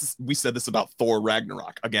we said this about Thor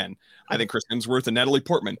Ragnarok. Again, I think Chris Hemsworth and Natalie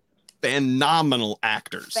Portman, phenomenal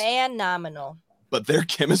actors. Phenomenal. But their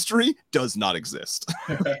chemistry does not exist.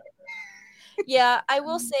 Yeah, I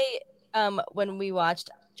will say, when we watched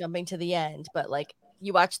Jumping to the End, but like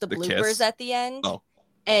you watch the bloopers kiss? at the end,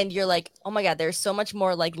 and you're like, oh my God, there's so much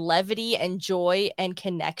more like levity and joy and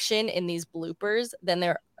connection in these bloopers than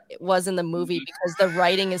there was in the movie, because the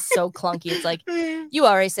writing is so clunky. It's like, you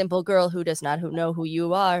are a simple girl who does not know who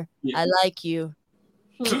you are. I like you.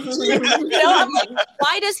 I'm like,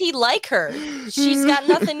 why does he like her? She's got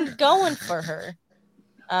nothing going for her.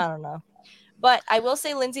 I don't know. But I will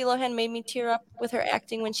say Lindsay Lohan made me tear up with her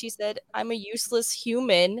acting when she said, I'm a useless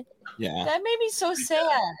human. Yeah. That made me so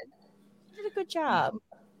sad. She did a good job.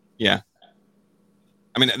 Yeah.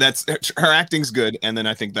 I mean, her acting's good. And then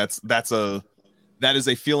I think that is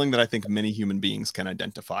a feeling that I think many human beings can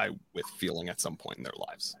identify with feeling at some point in their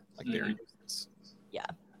lives. Like they're useless. Yeah.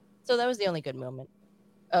 So that was the only good moment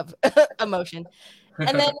of emotion.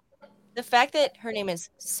 And then the fact that her name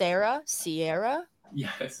is Sierra.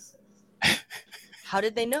 Yes. How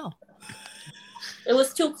did they know? It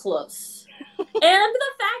was too close. And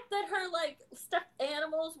the fact that her like stuffed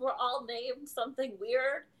animals were all named something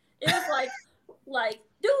weird. It was like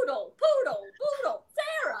Doodle, Poodle, Boodle,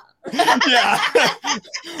 Sarah. Yeah.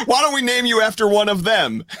 Why don't we name you after one of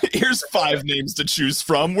them? Here's 5 names to choose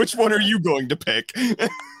from. Which one are you going to pick?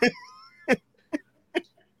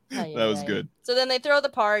 That was good. So then they throw the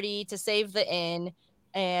party to save the inn,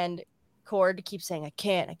 and Cord keeps saying, I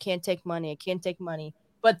can't take money.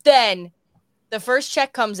 But then the first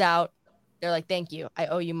check comes out. They're like, thank you, I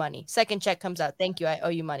owe you money. Second check comes out. Thank you, I owe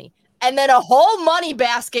you money. And then a whole money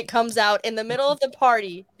basket comes out in the middle of the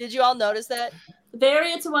party. Did you all notice that?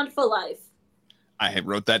 Very It's a Wonderful Life. I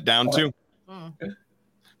wrote that down too.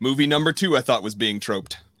 Movie number 2 I thought was being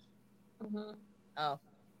troped. Oh,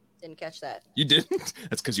 didn't catch that. You didn't?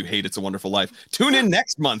 That's because you hate It's a Wonderful Life. Tune in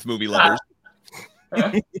next month, movie lovers.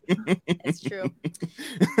 It's true.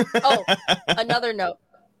 Oh, another note.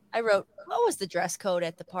 I wrote, what was the dress code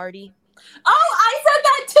at the party? Oh, I said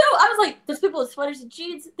that too. I was like, there's people with sweaters and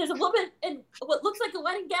jeans. There's a woman in what looks like a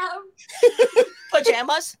wedding gown.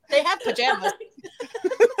 Pajamas. They have pajamas.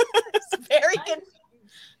 It's very good.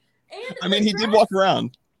 And I mean, he did walk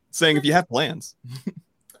around saying, if you have plans.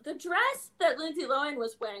 the dress that Lindsay Lohan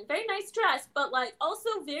was wearing, very nice dress, but like also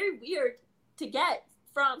very weird to get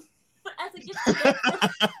from as a gift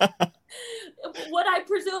to what I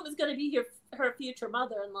presume is going to be her future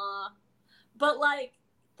mother-in-law. But like,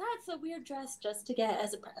 that's a weird dress just to get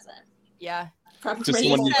as a present. Yeah. From To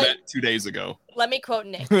someone you met 2 days ago. Let me quote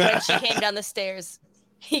Nick. When she came down the stairs,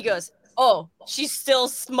 he goes, "Oh, she's still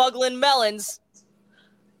smuggling melons."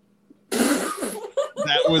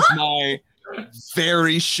 That was my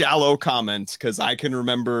very shallow comment, because I can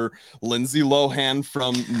remember Lindsay Lohan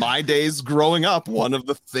from my days growing up. One of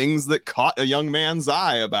the things that caught a young man's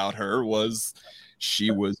eye about her was she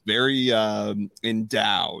was very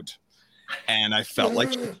endowed. And I felt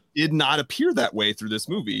like she did not appear that way through this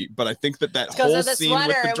movie. But I think that Because whole of the scene sweater.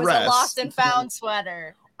 with the It was dress, a lost and found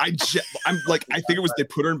sweater. I'm like, I think it was they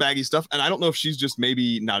put her in baggy stuff, and I don't know if she's just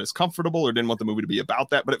maybe not as comfortable or didn't want the movie to be about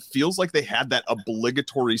that, but it feels like they had that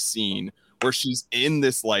obligatory scene where she's in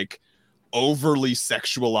this like overly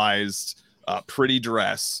sexualized pretty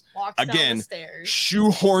dress. Walks down Again, the stairs.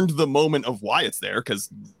 shoehorned the moment of why it's there, because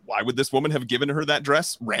why would this woman have given her that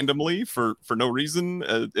dress randomly for no reason?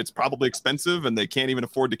 It's probably expensive and they can't even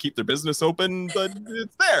afford to keep their business open, but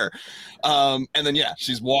it's there. And then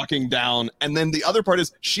she's walking down, and then the other part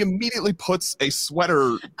is she immediately puts a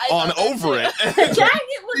sweater on over it. The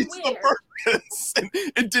jacket was It's the weird. purpose. And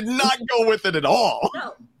it did not go with it at all.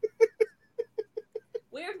 No.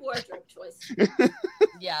 Weird wardrobe choice.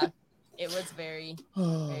 Yeah. It was very,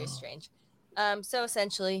 very strange. So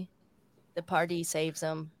essentially, the party saves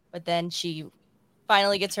him, but then she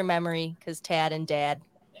finally gets her memory because Tad and Dad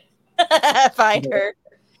find her.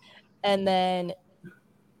 And then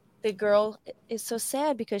the girl is so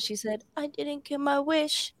sad because she said, "I didn't get my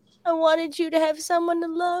wish. I wanted you to have someone to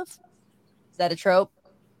love." Is that a trope,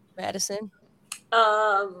 Madison?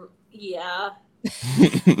 Yeah.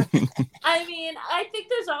 I mean, I think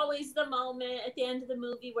there's always the moment at the end of the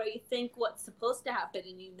movie where you think what's supposed to happen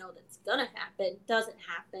and you know that's gonna happen, doesn't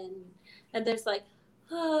happen, and there's like,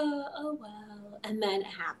 oh well, and then it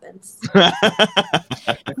happens.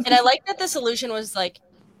 And I like that the solution was like,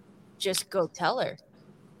 just go tell her.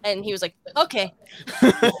 And he was like, okay.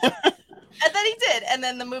 And then he did. And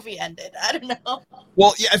then the movie ended. I don't know.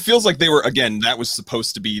 Well, yeah, it feels like they were, again, that was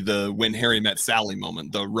supposed to be the When Harry Met Sally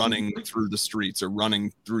moment, the running through the streets or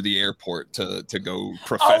running through the airport to go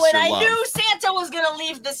profess Oh, and your I love. knew Santa was going to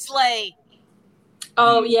leave the sleigh.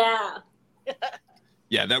 Oh yeah.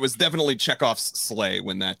 Yeah, that was definitely Chekhov's sleigh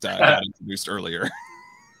when that got introduced earlier.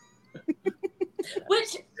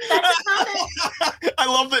 Which that's a comment. I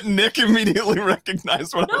love that Nick immediately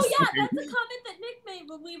recognized what I No, was yeah, saying. that's a comment that Nick made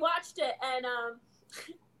when we watched it,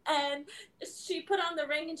 and she put on the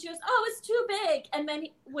ring and she goes, "Oh, it's too big." And then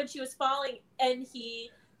when she was falling, and he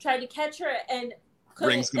tried to catch her and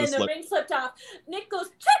couldn't, and the ring slipped off. Nick goes,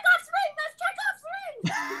 "Chekhov's ring! That's Chekhov's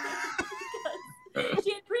ring!" Because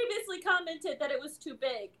she had previously commented that it was too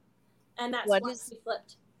big, and that's why she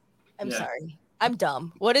flipped. I'm sorry. I'm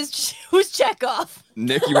dumb. Who's Chekhov?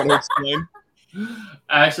 Nick, you want to explain?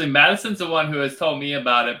 Actually, Madison's the one who has told me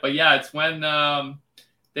about it. But yeah, it's when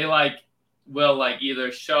they will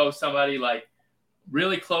either show somebody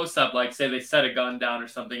really close up, like say they set a gun down or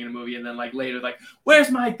something in a movie, and then later where's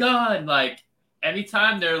my gun?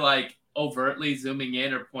 Anytime they're overtly zooming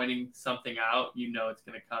in or pointing something out, it's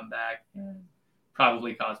gonna come back and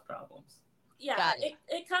probably cause problems. Yeah,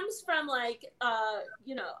 it comes from I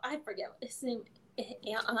forget his name,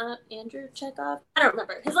 Andrew Chekhov. I don't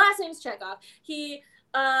remember. His last name is Chekhov. He,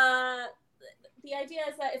 the idea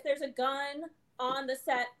is that if there's a gun on the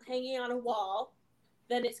set hanging on a wall,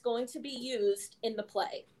 then it's going to be used in the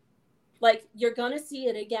play. You're gonna see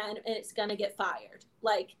it again, and it's gonna get fired.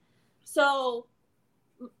 So,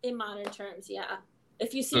 in modern terms, yeah.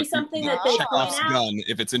 If you see something that they Chekhov's point out, gun,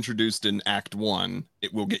 if it's introduced in Act 1,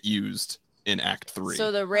 it will get used in Act 3.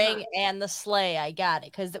 So the ring and the sleigh, I got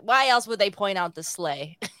it. Because why else would they point out the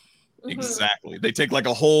sleigh? Exactly. They take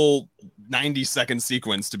a whole 90-second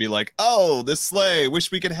sequence to be like, oh, this sleigh,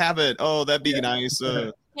 wish we could have it. Oh, that'd be nice.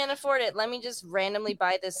 Can't afford it. Let me just randomly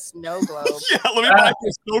buy this snow globe. Yeah, let me buy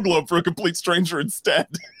this snow globe for a complete stranger instead.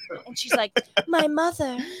 And she's like, my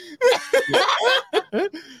mother.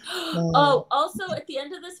 Oh, also at the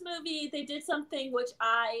end of this movie, they did something which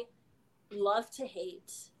I love to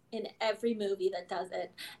hate in every movie that does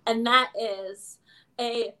it. And that is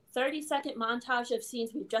a 30-second montage of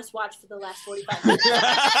scenes we've just watched for the last 45 minutes.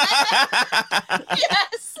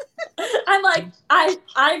 Yes. I'm like,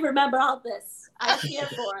 I remember all this. I'm here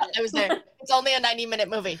for it. I was there. It's only a 90-minute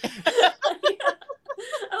movie. I'm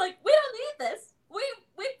like, we don't need this. We've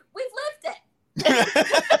lived it.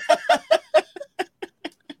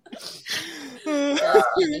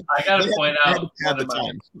 I gotta point out At the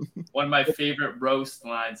time. one of my favorite roast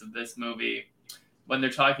lines of this movie when they're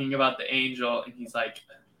talking about the angel, and he's like,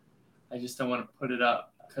 I just don't want to put it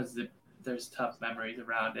up because there's tough memories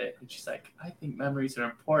around it. And she's like, I think memories are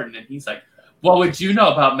important. And he's like, what would you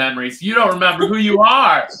know about memories? You don't remember who you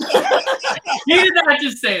are. He did not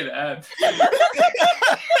just say that.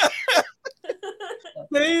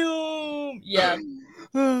 Yeah.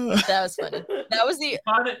 That was funny. That was the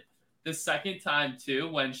On it the second time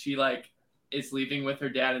too, when she like is leaving with her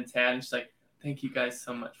dad and Tad, and she's like, thank you guys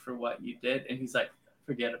so much for what you did. And he's like,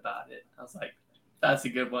 forget about it. I was like, that's a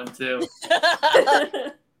good one too.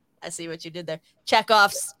 I see what you did there.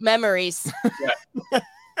 Chekhov's memories.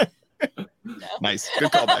 Nice.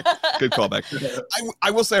 Good callback. Good callback.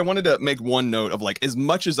 I will say I wanted to make one note of like, as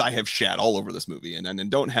much as I have shat all over this movie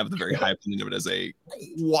and don't have the very high opinion of it as a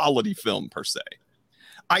quality film per se,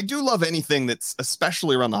 I do love anything that's,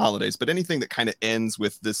 especially around the holidays, but anything that kind of ends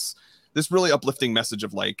with this really uplifting message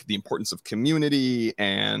of like the importance of community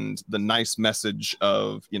and the nice message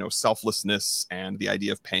of, you know, selflessness and the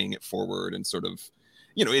idea of paying it forward and sort of,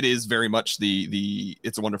 you know, it is very much the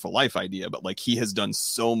It's a Wonderful Life idea, but like he has done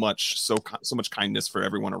so much kindness for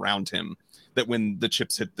everyone around him that when the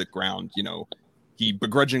chips hit the ground, you know, he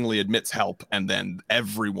begrudgingly admits help and then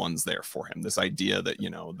everyone's there for him. This idea that, you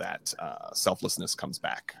know, that selflessness comes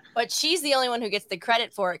back. But she's the only one who gets the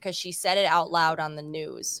credit for it because she said it out loud on the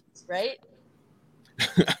news, right?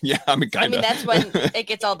 Yeah, I mean, kind of. that's when it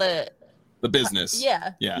gets all the business.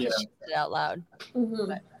 Yeah. Yeah. She said it out loud. Mhm.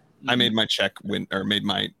 But- I made my made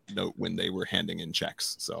my note when they were handing in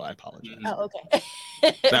checks, so I apologize. Oh, okay.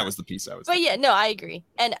 That was the piece I was. But yeah, no, I agree.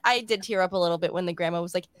 And I did tear up a little bit when the grandma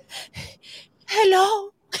was like,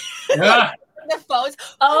 hello. Yeah. The phones.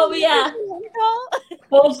 Oh, yeah.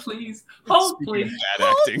 Hold please. Hold Speaking of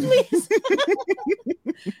please. bad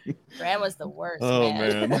acting. Grandma's the worst. Oh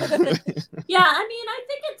man. Yeah, I mean, I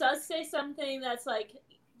think it does say something that's like,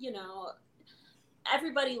 you know,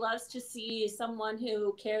 everybody loves to see someone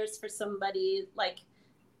who cares for somebody like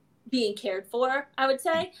being cared for, I would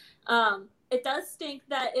say. It does stink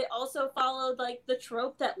that it also followed like the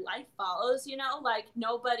trope that life follows, you know, like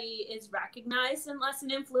nobody is recognized unless an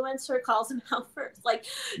influencer calls him out first. Like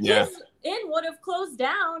Yeah. his inn would have closed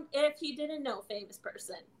down if he didn't know a famous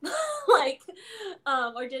person. Like,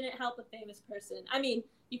 or didn't help a famous person. I mean,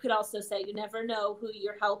 you could also say you never know who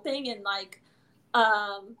you're helping and like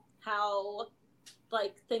how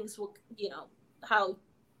like things will, you know, how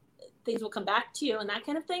things will come back to you and that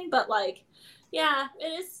kind of thing. But like, yeah, it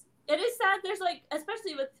is sad. There's like,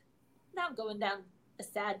 especially with now going down a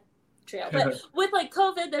sad trail, but with like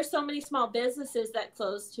COVID, there's so many small businesses that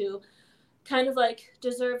close to kind of like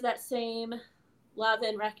deserve that same love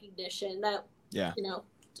and recognition that, Yeah. you know,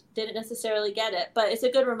 didn't necessarily get it. But it's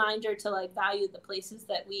a good reminder to like value the places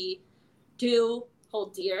that we do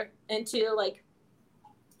hold dear and to like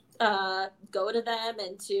go to them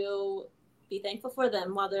and to be thankful for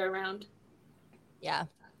them while they're around. Yeah,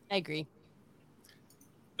 I agree.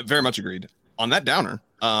 Very much agreed. On that downer,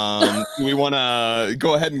 do we want to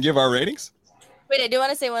go ahead and give our ratings? Wait, I do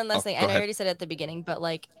want to say one last thing. go I know I ahead. already said it at the beginning, but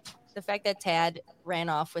like the fact that Tad ran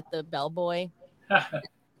off with the bellboy,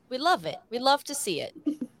 we love it. We love to see it.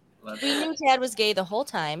 We knew Tad was gay the whole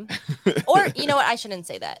time. Or, you know what? I shouldn't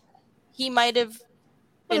say that. He might have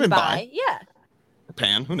been bi. Yeah.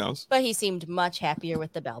 Pan, who knows? But he seemed much happier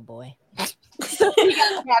with the bellboy. So he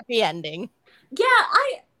got a happy ending. Yeah,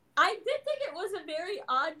 I did think it was a very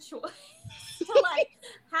odd choice to like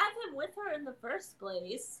have him with her in the first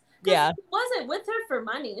place. 'Cause Yeah. he wasn't with her for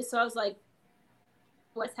money, so I was like,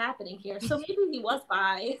 what's happening here? So maybe he was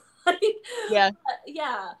bi. Like, Yeah.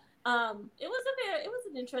 Yeah. It was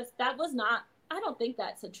an interest. That was not. I don't think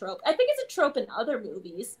that's a trope. I think it's a trope in other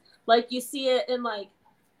movies. Like you see it in like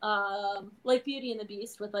Beauty and the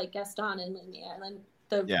Beast with like Gaston and Lumiere and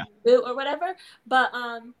the reboot or whatever. But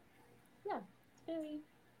I'm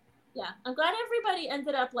glad everybody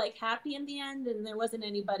ended up like happy in the end, and there wasn't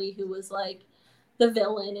anybody who was like the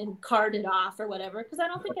villain and carted off or whatever. Because I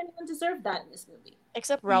don't think anyone deserved that in this movie.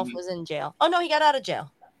 Except Ralph was in jail. Oh no, he got out of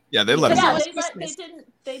jail. Yeah, they let him Yeah, go.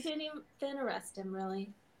 they didn't arrest him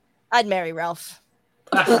really. I'd marry Ralph.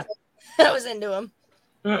 I was into him.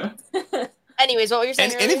 Anyways, what were you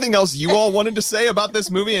saying? And earlier? anything else you all wanted to say about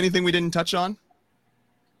this movie? Anything we didn't touch on?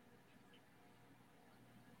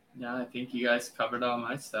 Yeah, I think you guys covered all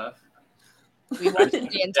my stuff. We watched the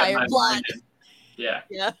Get entire my plot. mind in. Yeah.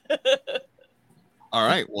 Yeah. All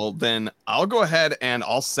right. Well, then I'll go ahead and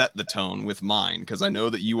I'll set the tone with mine because I know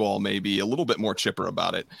that you all may be a little bit more chipper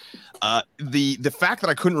about it. The fact that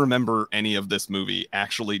I couldn't remember any of this movie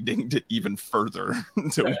actually dinged it even further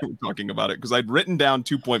until we were talking about it because I'd written down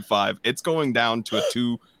 2.5. It's going down to a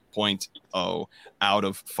 2.0 out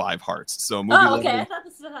of 5 hearts. So movie Oh, okay. level- I thought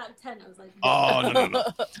this was out of 10. I was like, Oh,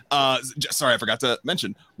 no. Sorry, I forgot to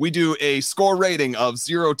mention. We do a score rating of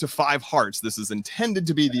 0 to 5 hearts. This is intended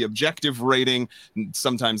to be the objective rating.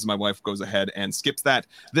 Sometimes my wife goes ahead and skips that.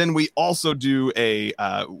 Then we also do a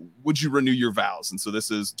would you renew your vows? And so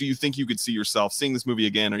this is, do you think you could see yourself seeing this movie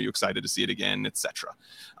again? Are you excited to see it again, etc.?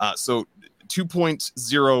 So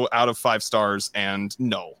 2.0 out of 5 stars. And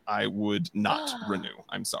no, I would not renew.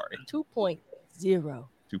 I'm sorry. 2.0.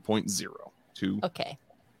 2.0. 2 Okay.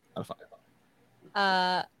 out of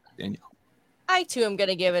 5. Danielle. I too am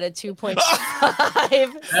gonna give it a 2.5.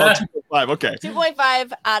 Oh, 2.5. Okay.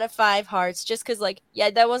 2.5 out of 5 hearts, just because, like, yeah,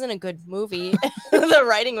 that wasn't a good movie. The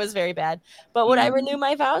writing was very bad. But would I renew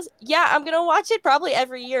my vows? Yeah, I'm gonna watch it probably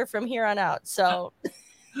every year from here on out. So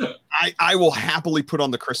I will happily put on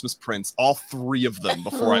the Christmas Prince, all 3 of them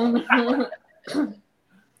before I.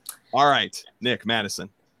 All right, Nick, Madison.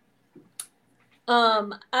 I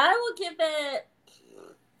will give it.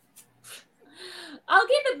 I'll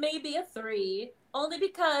give it maybe a 3, only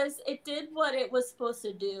because it did what it was supposed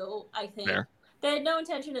to do. I think Fair. they had no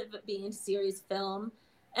intention of it being a series film,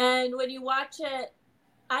 and when you watch it,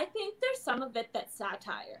 I think there's some of it that's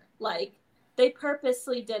satire. Like they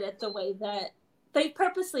purposely did it the way that they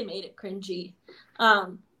purposely made it cringy,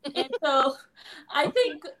 and so I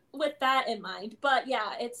think with that in mind. But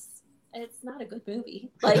yeah, it's not a good movie.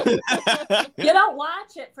 Like you don't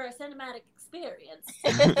watch it for a cinematic experience.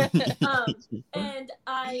 And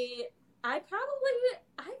I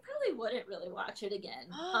probably wouldn't really watch it again.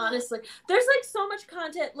 Honestly, there's like so much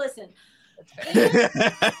content. Listen,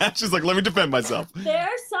 She's like, let me defend myself. there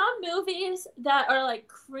are some movies that are like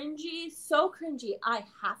cringy, so cringy. I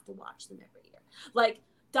have to watch them every year. Like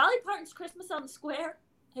Dolly Parton's Christmas on the Square.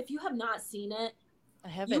 If you have not seen it, I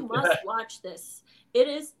you haven't. must watch this. It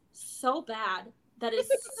is so bad. That is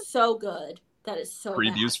so good. That is so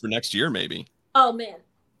Previews bad. for next year, maybe. Oh man,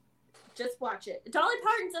 just watch it. Dolly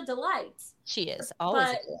Parton's a delight. She is always.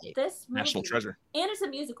 But a delight. this movie, National treasure. and it's a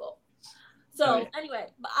musical. So Oh, yeah. anyway,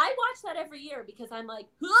 but I watch that every year because I'm like,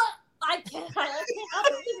 I can't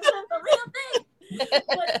believe this is a real thing.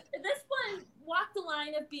 But this one walked the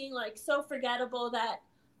line of being like so forgettable that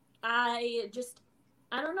I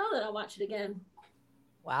don't know that I'll watch it again.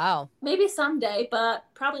 Wow. Maybe someday, but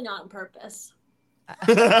probably not on purpose.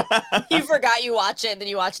 You forgot you watch it, and then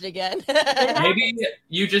you watch it again. Maybe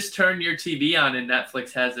you just turn your TV on and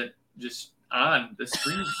Netflix has it just on the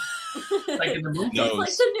screen, like in the movie. No. It's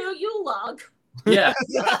like the new Yule log. Yeah.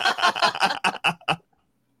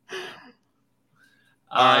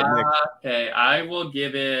 All right, Nick. Okay, I will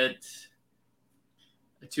give it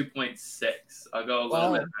a 2.6. I'll go a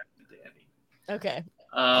little Wow. bit back to Danny. Okay.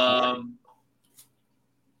 I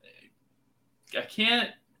can't.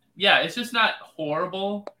 Yeah, it's just not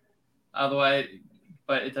horrible. Otherwise,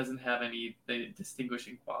 but it doesn't have any the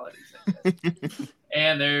distinguishing qualities. I guess.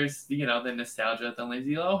 And there's the nostalgia of the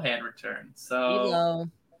Lindsay Lohan return. So,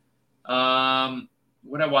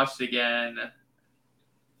 would I watch it again?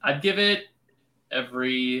 I'd give it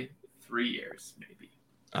every 3 years, maybe,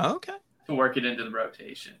 Okay. to work it into the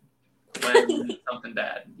rotation when something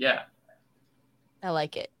bad. Yeah. I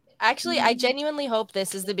like it. Actually, I genuinely hope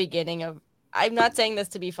this is the beginning of. I'm not saying this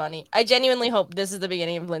to be funny. I genuinely hope this is the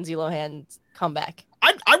beginning of Lindsay Lohan's comeback.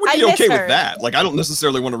 I would I be miss okay her. with that. Like, I don't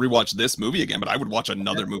necessarily want to rewatch this movie again, but I would watch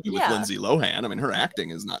another movie with Yeah. Lindsay Lohan. I mean, her acting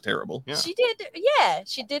is not terrible. Yeah. She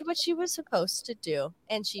did what she was supposed to do,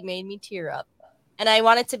 and she made me tear up. And I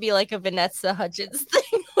want it to be like a Vanessa Hudgens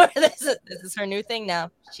thing, where this is her new thing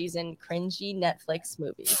now. She's in cringy Netflix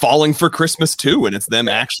movies. Falling for Christmas too, and it's them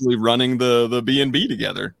actually running the B&B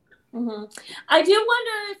together. Mm-hmm. I do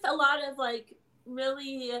wonder if a lot of like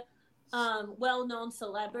really well-known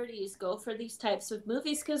celebrities go for these types of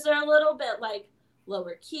movies because they're a little bit like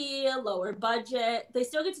lower key, lower budget. They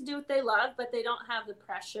still get to do what they love, but they don't have the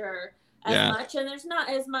pressure as much. And there's not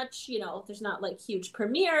as much, there's not like huge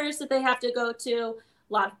premieres that they have to go to, a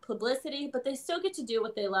lot of publicity, but they still get to do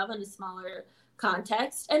what they love in a smaller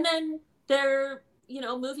context. And then their,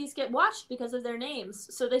 movies get watched because of their names.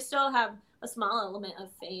 So they still have a small element of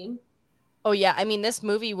fame. Oh yeah, I mean this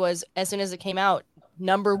movie was, as soon as it came out,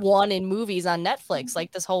 #1 in movies on Netflix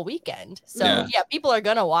like this whole weekend. So Yeah. people are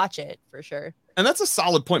gonna watch it for sure. And that's a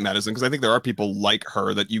solid point, Madison, because I think there are people like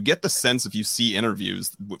her that you get the sense if you see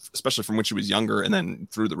interviews, especially from when she was younger and then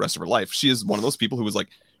through the rest of her life. She is one of those people who was like,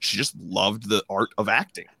 she just loved the art of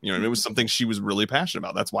acting. You know, and it was something she was really passionate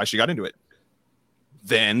about. That's why she got into it.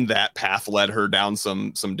 Then that path led her down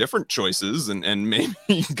some different choices and maybe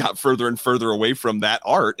got further and further away from that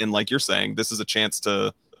art. And like you're saying, this is a chance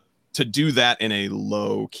to do that in a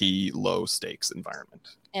low-key, low-stakes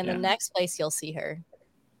environment. And the next place you'll see her,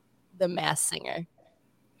 The Masked Singer.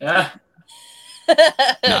 Yeah.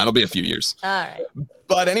 No, it'll be a few years. All right.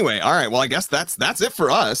 But anyway, all right. Well, I guess that's it for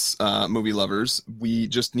us, movie lovers. We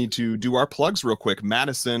just need to do our plugs real quick.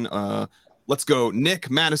 Madison, let's go. Nick,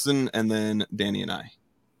 Madison, and then Danny and I.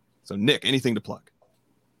 So, Nick, anything to plug?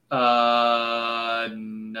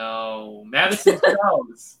 No. Madison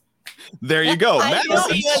shows. There you go. I knew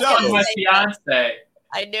Madison he was shows. gonna My say fiance.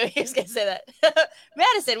 I knew he was going to say that.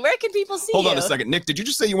 Madison, where can people see Hold you? on a second. Nick, did you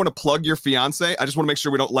just say you want to plug your fiance? I just want to make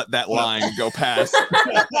sure we don't let that line go past.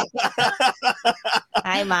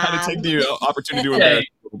 Hi, Mom. Had to take the opportunity to embarrass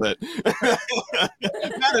you a little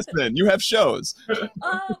bit. Madison, you have shows.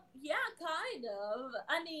 Yeah, kind of.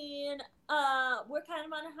 I mean, we're kind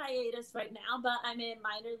of on a hiatus right now, but I'm in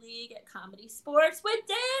minor league at Comedy Sports with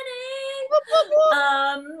Danny.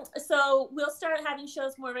 So we'll start having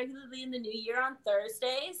shows more regularly in the new year on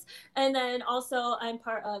Thursdays. And then also I'm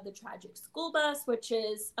part of the Tragic School Bus, which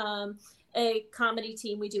is a comedy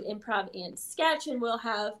team. We do improv and sketch, and we'll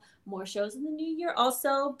have more shows in the new year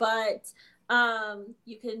also. But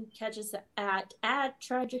you can catch us at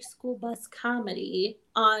Tragic School Bus Comedy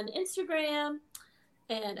on Instagram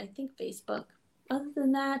and I think Facebook. Other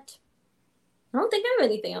than that, I don't think I have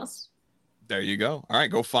anything else. There you go. All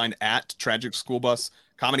right, go find at Tragic School Bus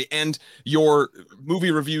Comedy and your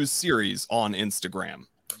movie reviews series on Instagram.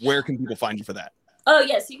 Where can people find you for that? Oh,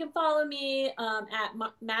 yes. You can follow me at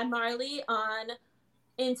Mad Marley on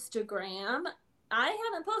Instagram. I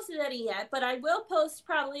haven't posted any yet, but I will post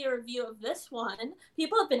probably a review of this one.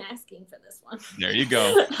 People have been asking for this one. There you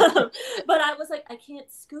go. But I was like, I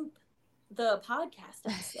can't scoop the podcast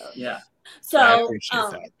episode. Yeah. So, I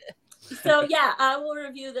appreciate that. So yeah, I will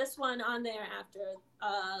review this one on there after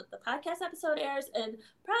the podcast episode airs, and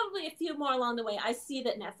probably a few more along the way. I see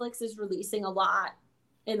that Netflix is releasing a lot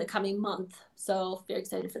in the coming month, so very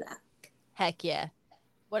excited for that. Heck yeah.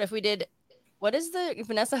 What if we did, what is the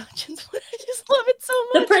Vanessa Hudgens one? I just love it so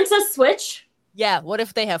much. The Princess Switch? Yeah, what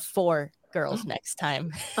if they have 4 girls next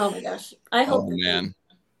time? Oh my gosh. I hope Oh that man.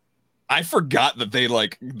 I forgot that they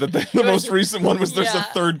the most recent one was there's a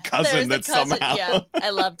third cousin that somehow. Yeah, I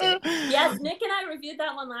loved it. Yes, Nick and I reviewed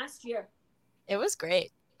that one last year. It was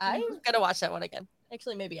great. I'm gonna watch that one again.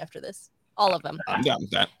 Actually, maybe after this. All of them. I'm down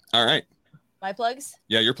with that. All right. My plugs?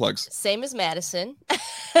 Yeah, your plugs. Same as Madison.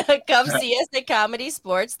 Come see us at Comedy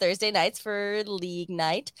Sports Thursday nights for league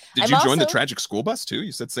night. Did you join the Tragic School Bus too?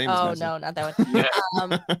 You said same as Madison. No, not that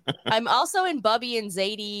one. I'm also in Bubby and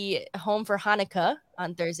Zadie Home for Hanukkah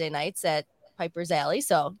on Thursday nights at Piper's Alley.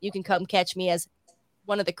 So you can come catch me as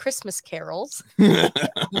one of the Christmas carols.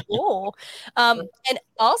 Cool. And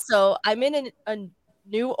also I'm in a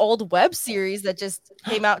new old web series that just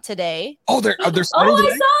came out today. Oh, they're I today? saw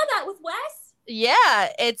that with Wes. Yeah,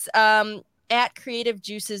 it's at Creative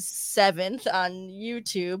Juices 7th on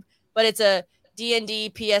YouTube, but it's a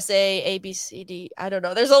D&D, PSA, ABCD. I don't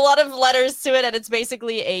know. There's a lot of letters to it, and it's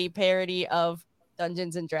basically a parody of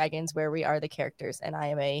Dungeons and Dragons where we are the characters, and I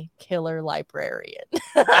am a killer librarian.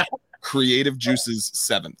 Creative Juices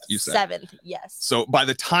 7th, you said. 7th, yes. So by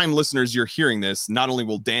the time listeners you're hearing this, not only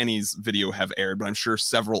will Danny's video have aired, but I'm sure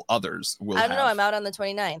several others will I don't know. I'm out on the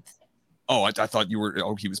 29th. Oh, I thought you were.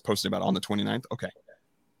 Oh, he was posting about on the 29th. Okay.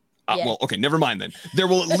 Yeah. Well, okay, never mind then. There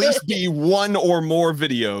will at least be one or more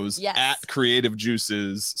videos Yes. at Creative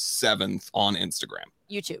Juices 7th on Instagram.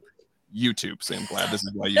 YouTube. So I'm glad this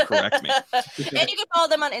is why you correct me. And you can follow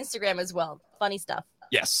them on Instagram as well. Funny stuff.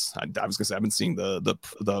 Yes, I was gonna say I've been seeing the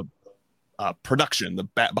production, the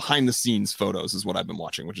behind the scenes photos is what I've been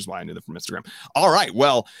watching, which is why I knew that from Instagram. All right,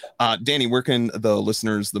 well, Danny, where can the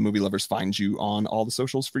listeners, the movie lovers, find you on all the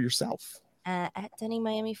socials for yourself? At Denny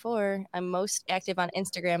Miami 4. I'm most active on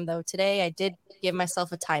Instagram though. Today I did give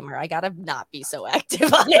myself a timer. I gotta not be so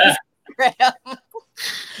active on Instagram.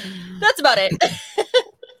 That's about it.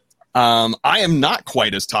 I am not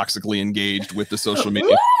quite as toxically engaged with the social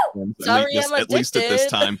media. Sorry, I'm at least at this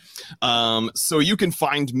addicted. time. So you can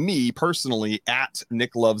find me personally at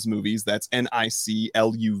Nick Loves Movies. That's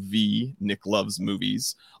NICLUV, Nick Loves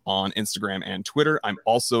Movies, on Instagram and Twitter. I'm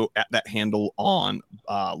also at that handle on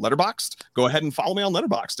Letterboxd. Go ahead and follow me on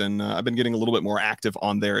Letterboxd, and I've been getting a little bit more active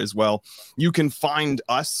on there as well. You can find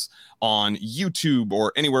us on YouTube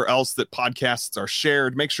or anywhere else that podcasts are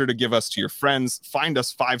shared. Make sure to give us to your friends. Find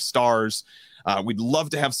us 5 stars. We'd love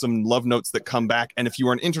to have some love notes that come back. And if you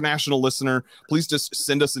are an international listener, please just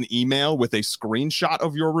send us an email with a screenshot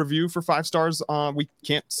of your review for 5 stars. We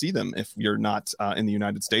can't see them if you're not in the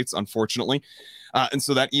United States, unfortunately. And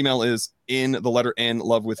so that email is in the letter N,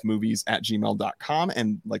 lovewithmovies@gmail.com.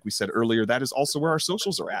 And like we said earlier, that is also where our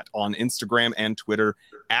socials are at on Instagram and Twitter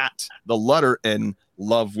at the letter N,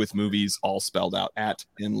 Love with Movies, all spelled out at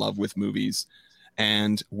In Love with Movies.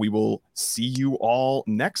 And we will see you all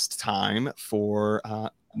next time for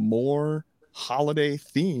more holiday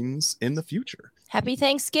themes in the future. Happy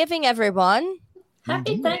Thanksgiving, everyone.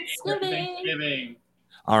 Happy Mhm. Thanksgiving.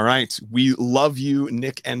 All right. We love you,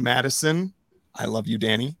 Nick and Madison. I love you,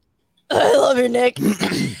 Danny. I love you, Nick.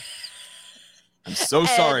 I'm so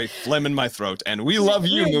sorry, phlegm in my throat. And we love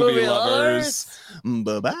you, movie lovers.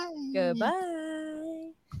 Bye-bye.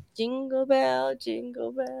 Goodbye. Jingle bell,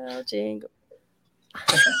 jingle bell, jingle.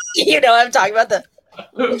 You know what I'm talking about, the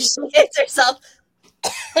it's herself.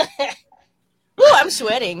 Ooh, I'm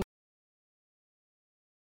sweating.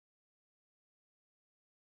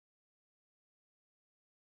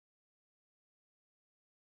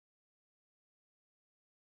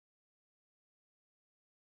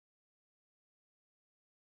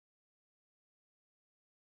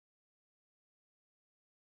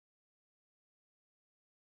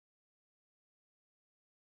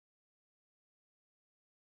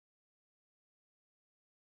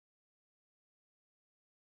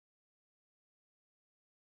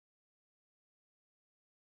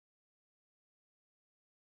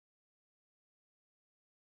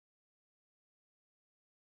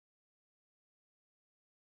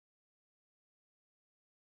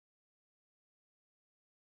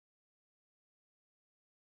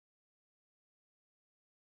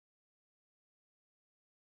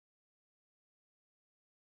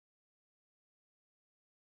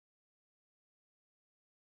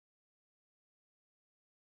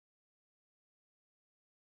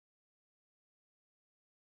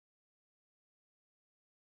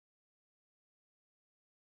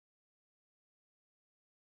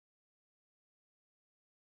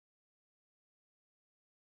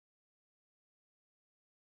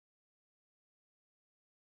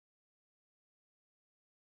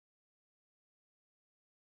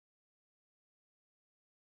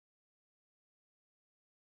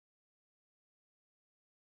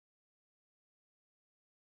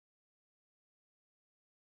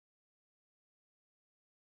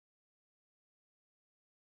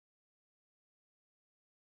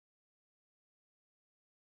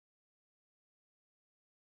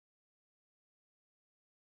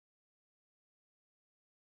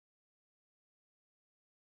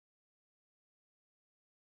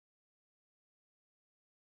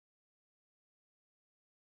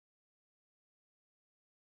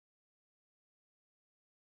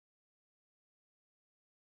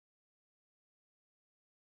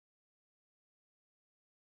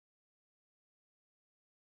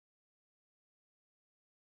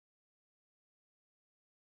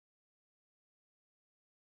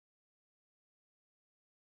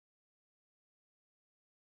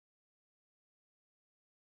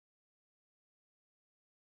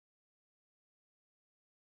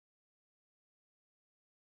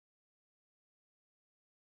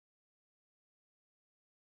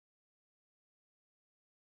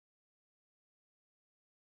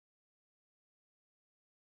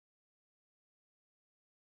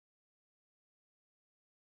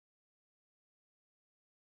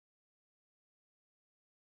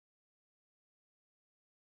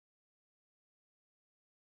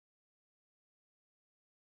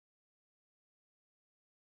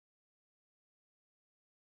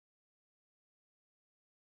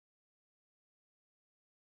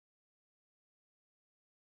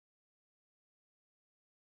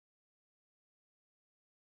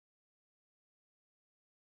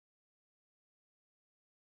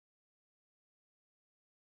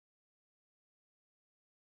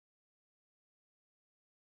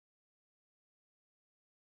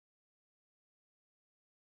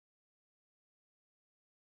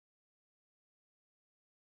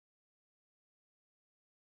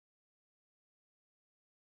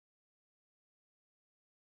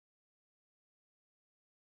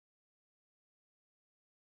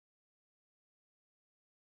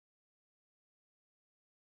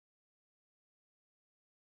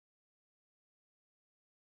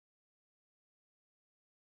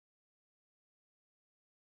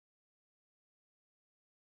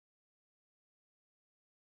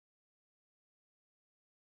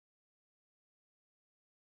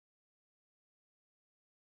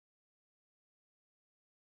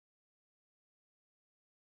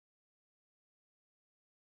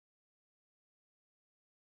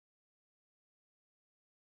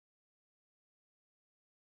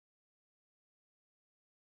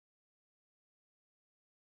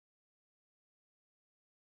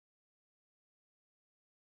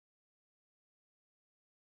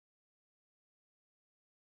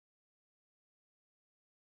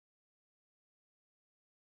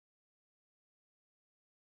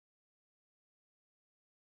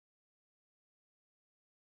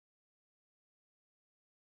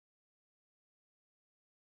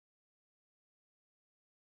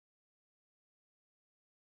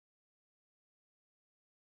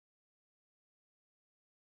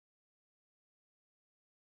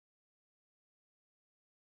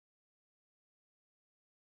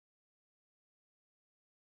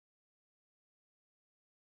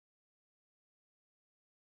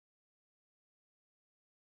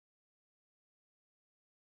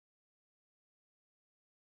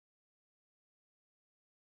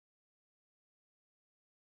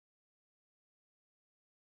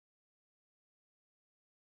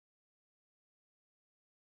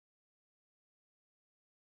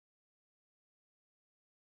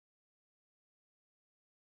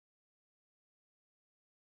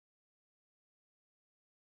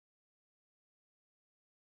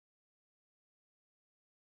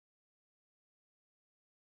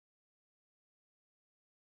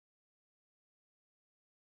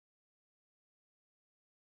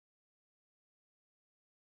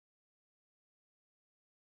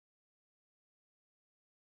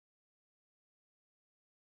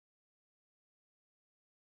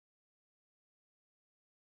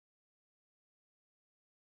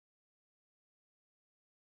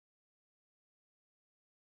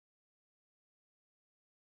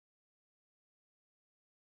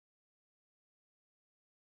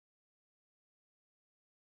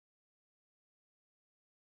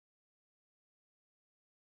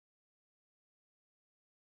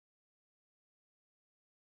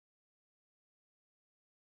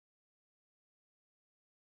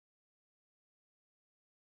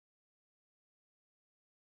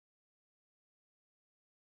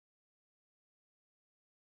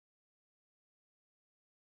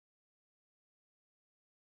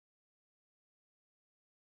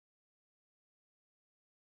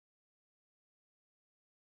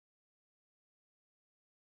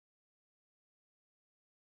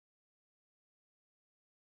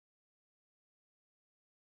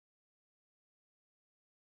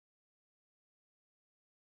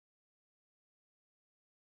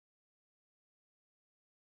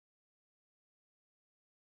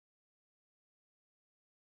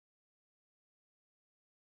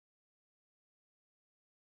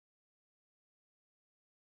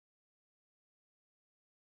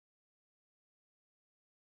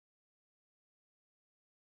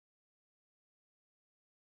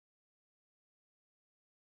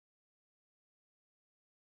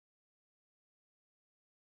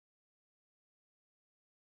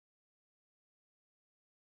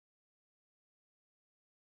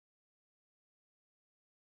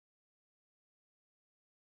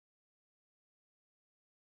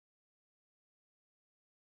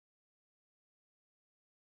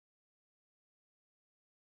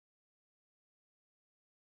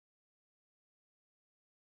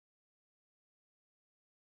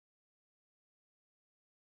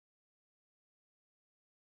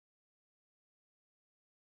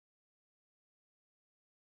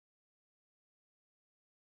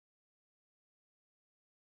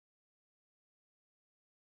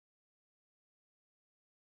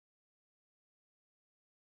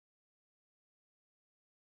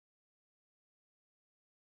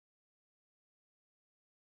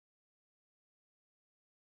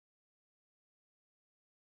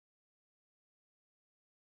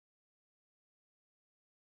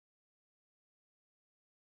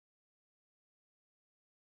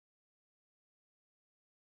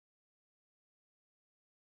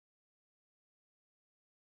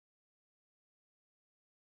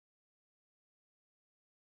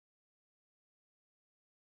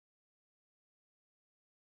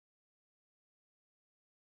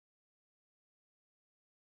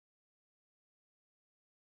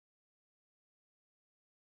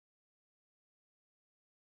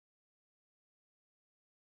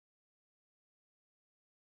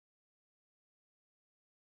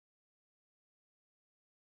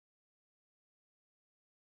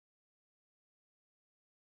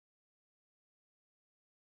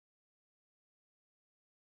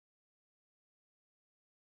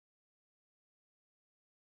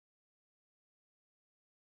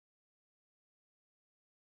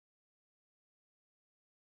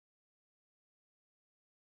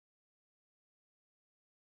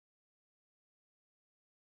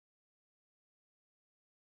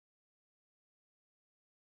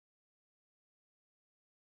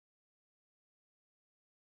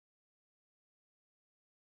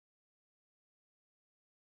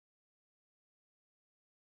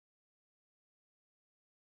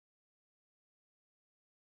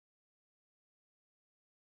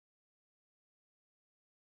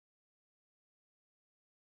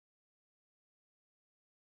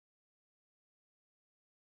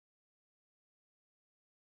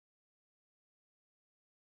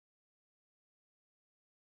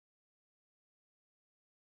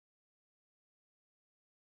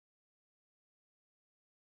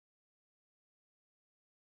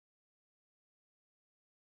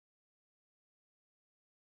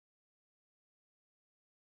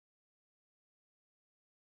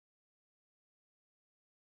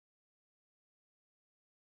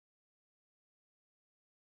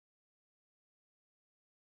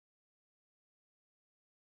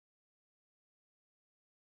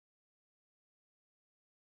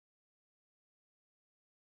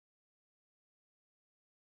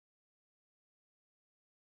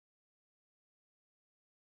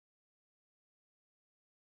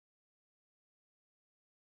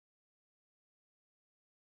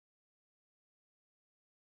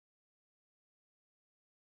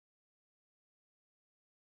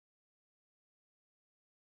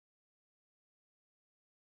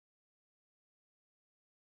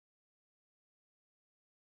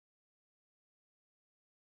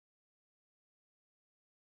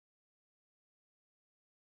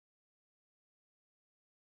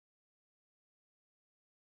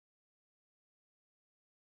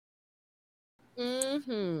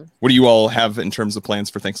 Mm-hmm. What do you all have in terms of plans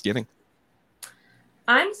for Thanksgiving?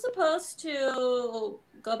 I'm supposed to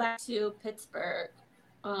go back to Pittsburgh.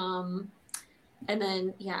 And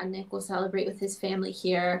then, Nick will celebrate with his family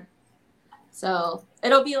here. So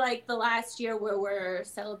it'll be like the last year where we're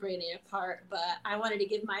celebrating apart. But I wanted to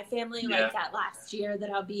give my family like that last year that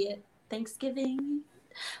I'll be at Thanksgiving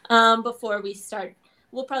before we start.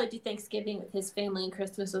 We'll probably do Thanksgiving with his family and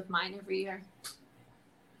Christmas with mine every year.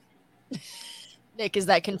 Nick, is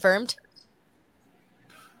that confirmed?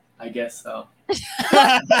 I guess so.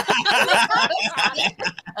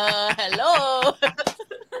 Hello.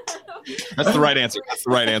 That's the right answer. That's the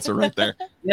right answer right there.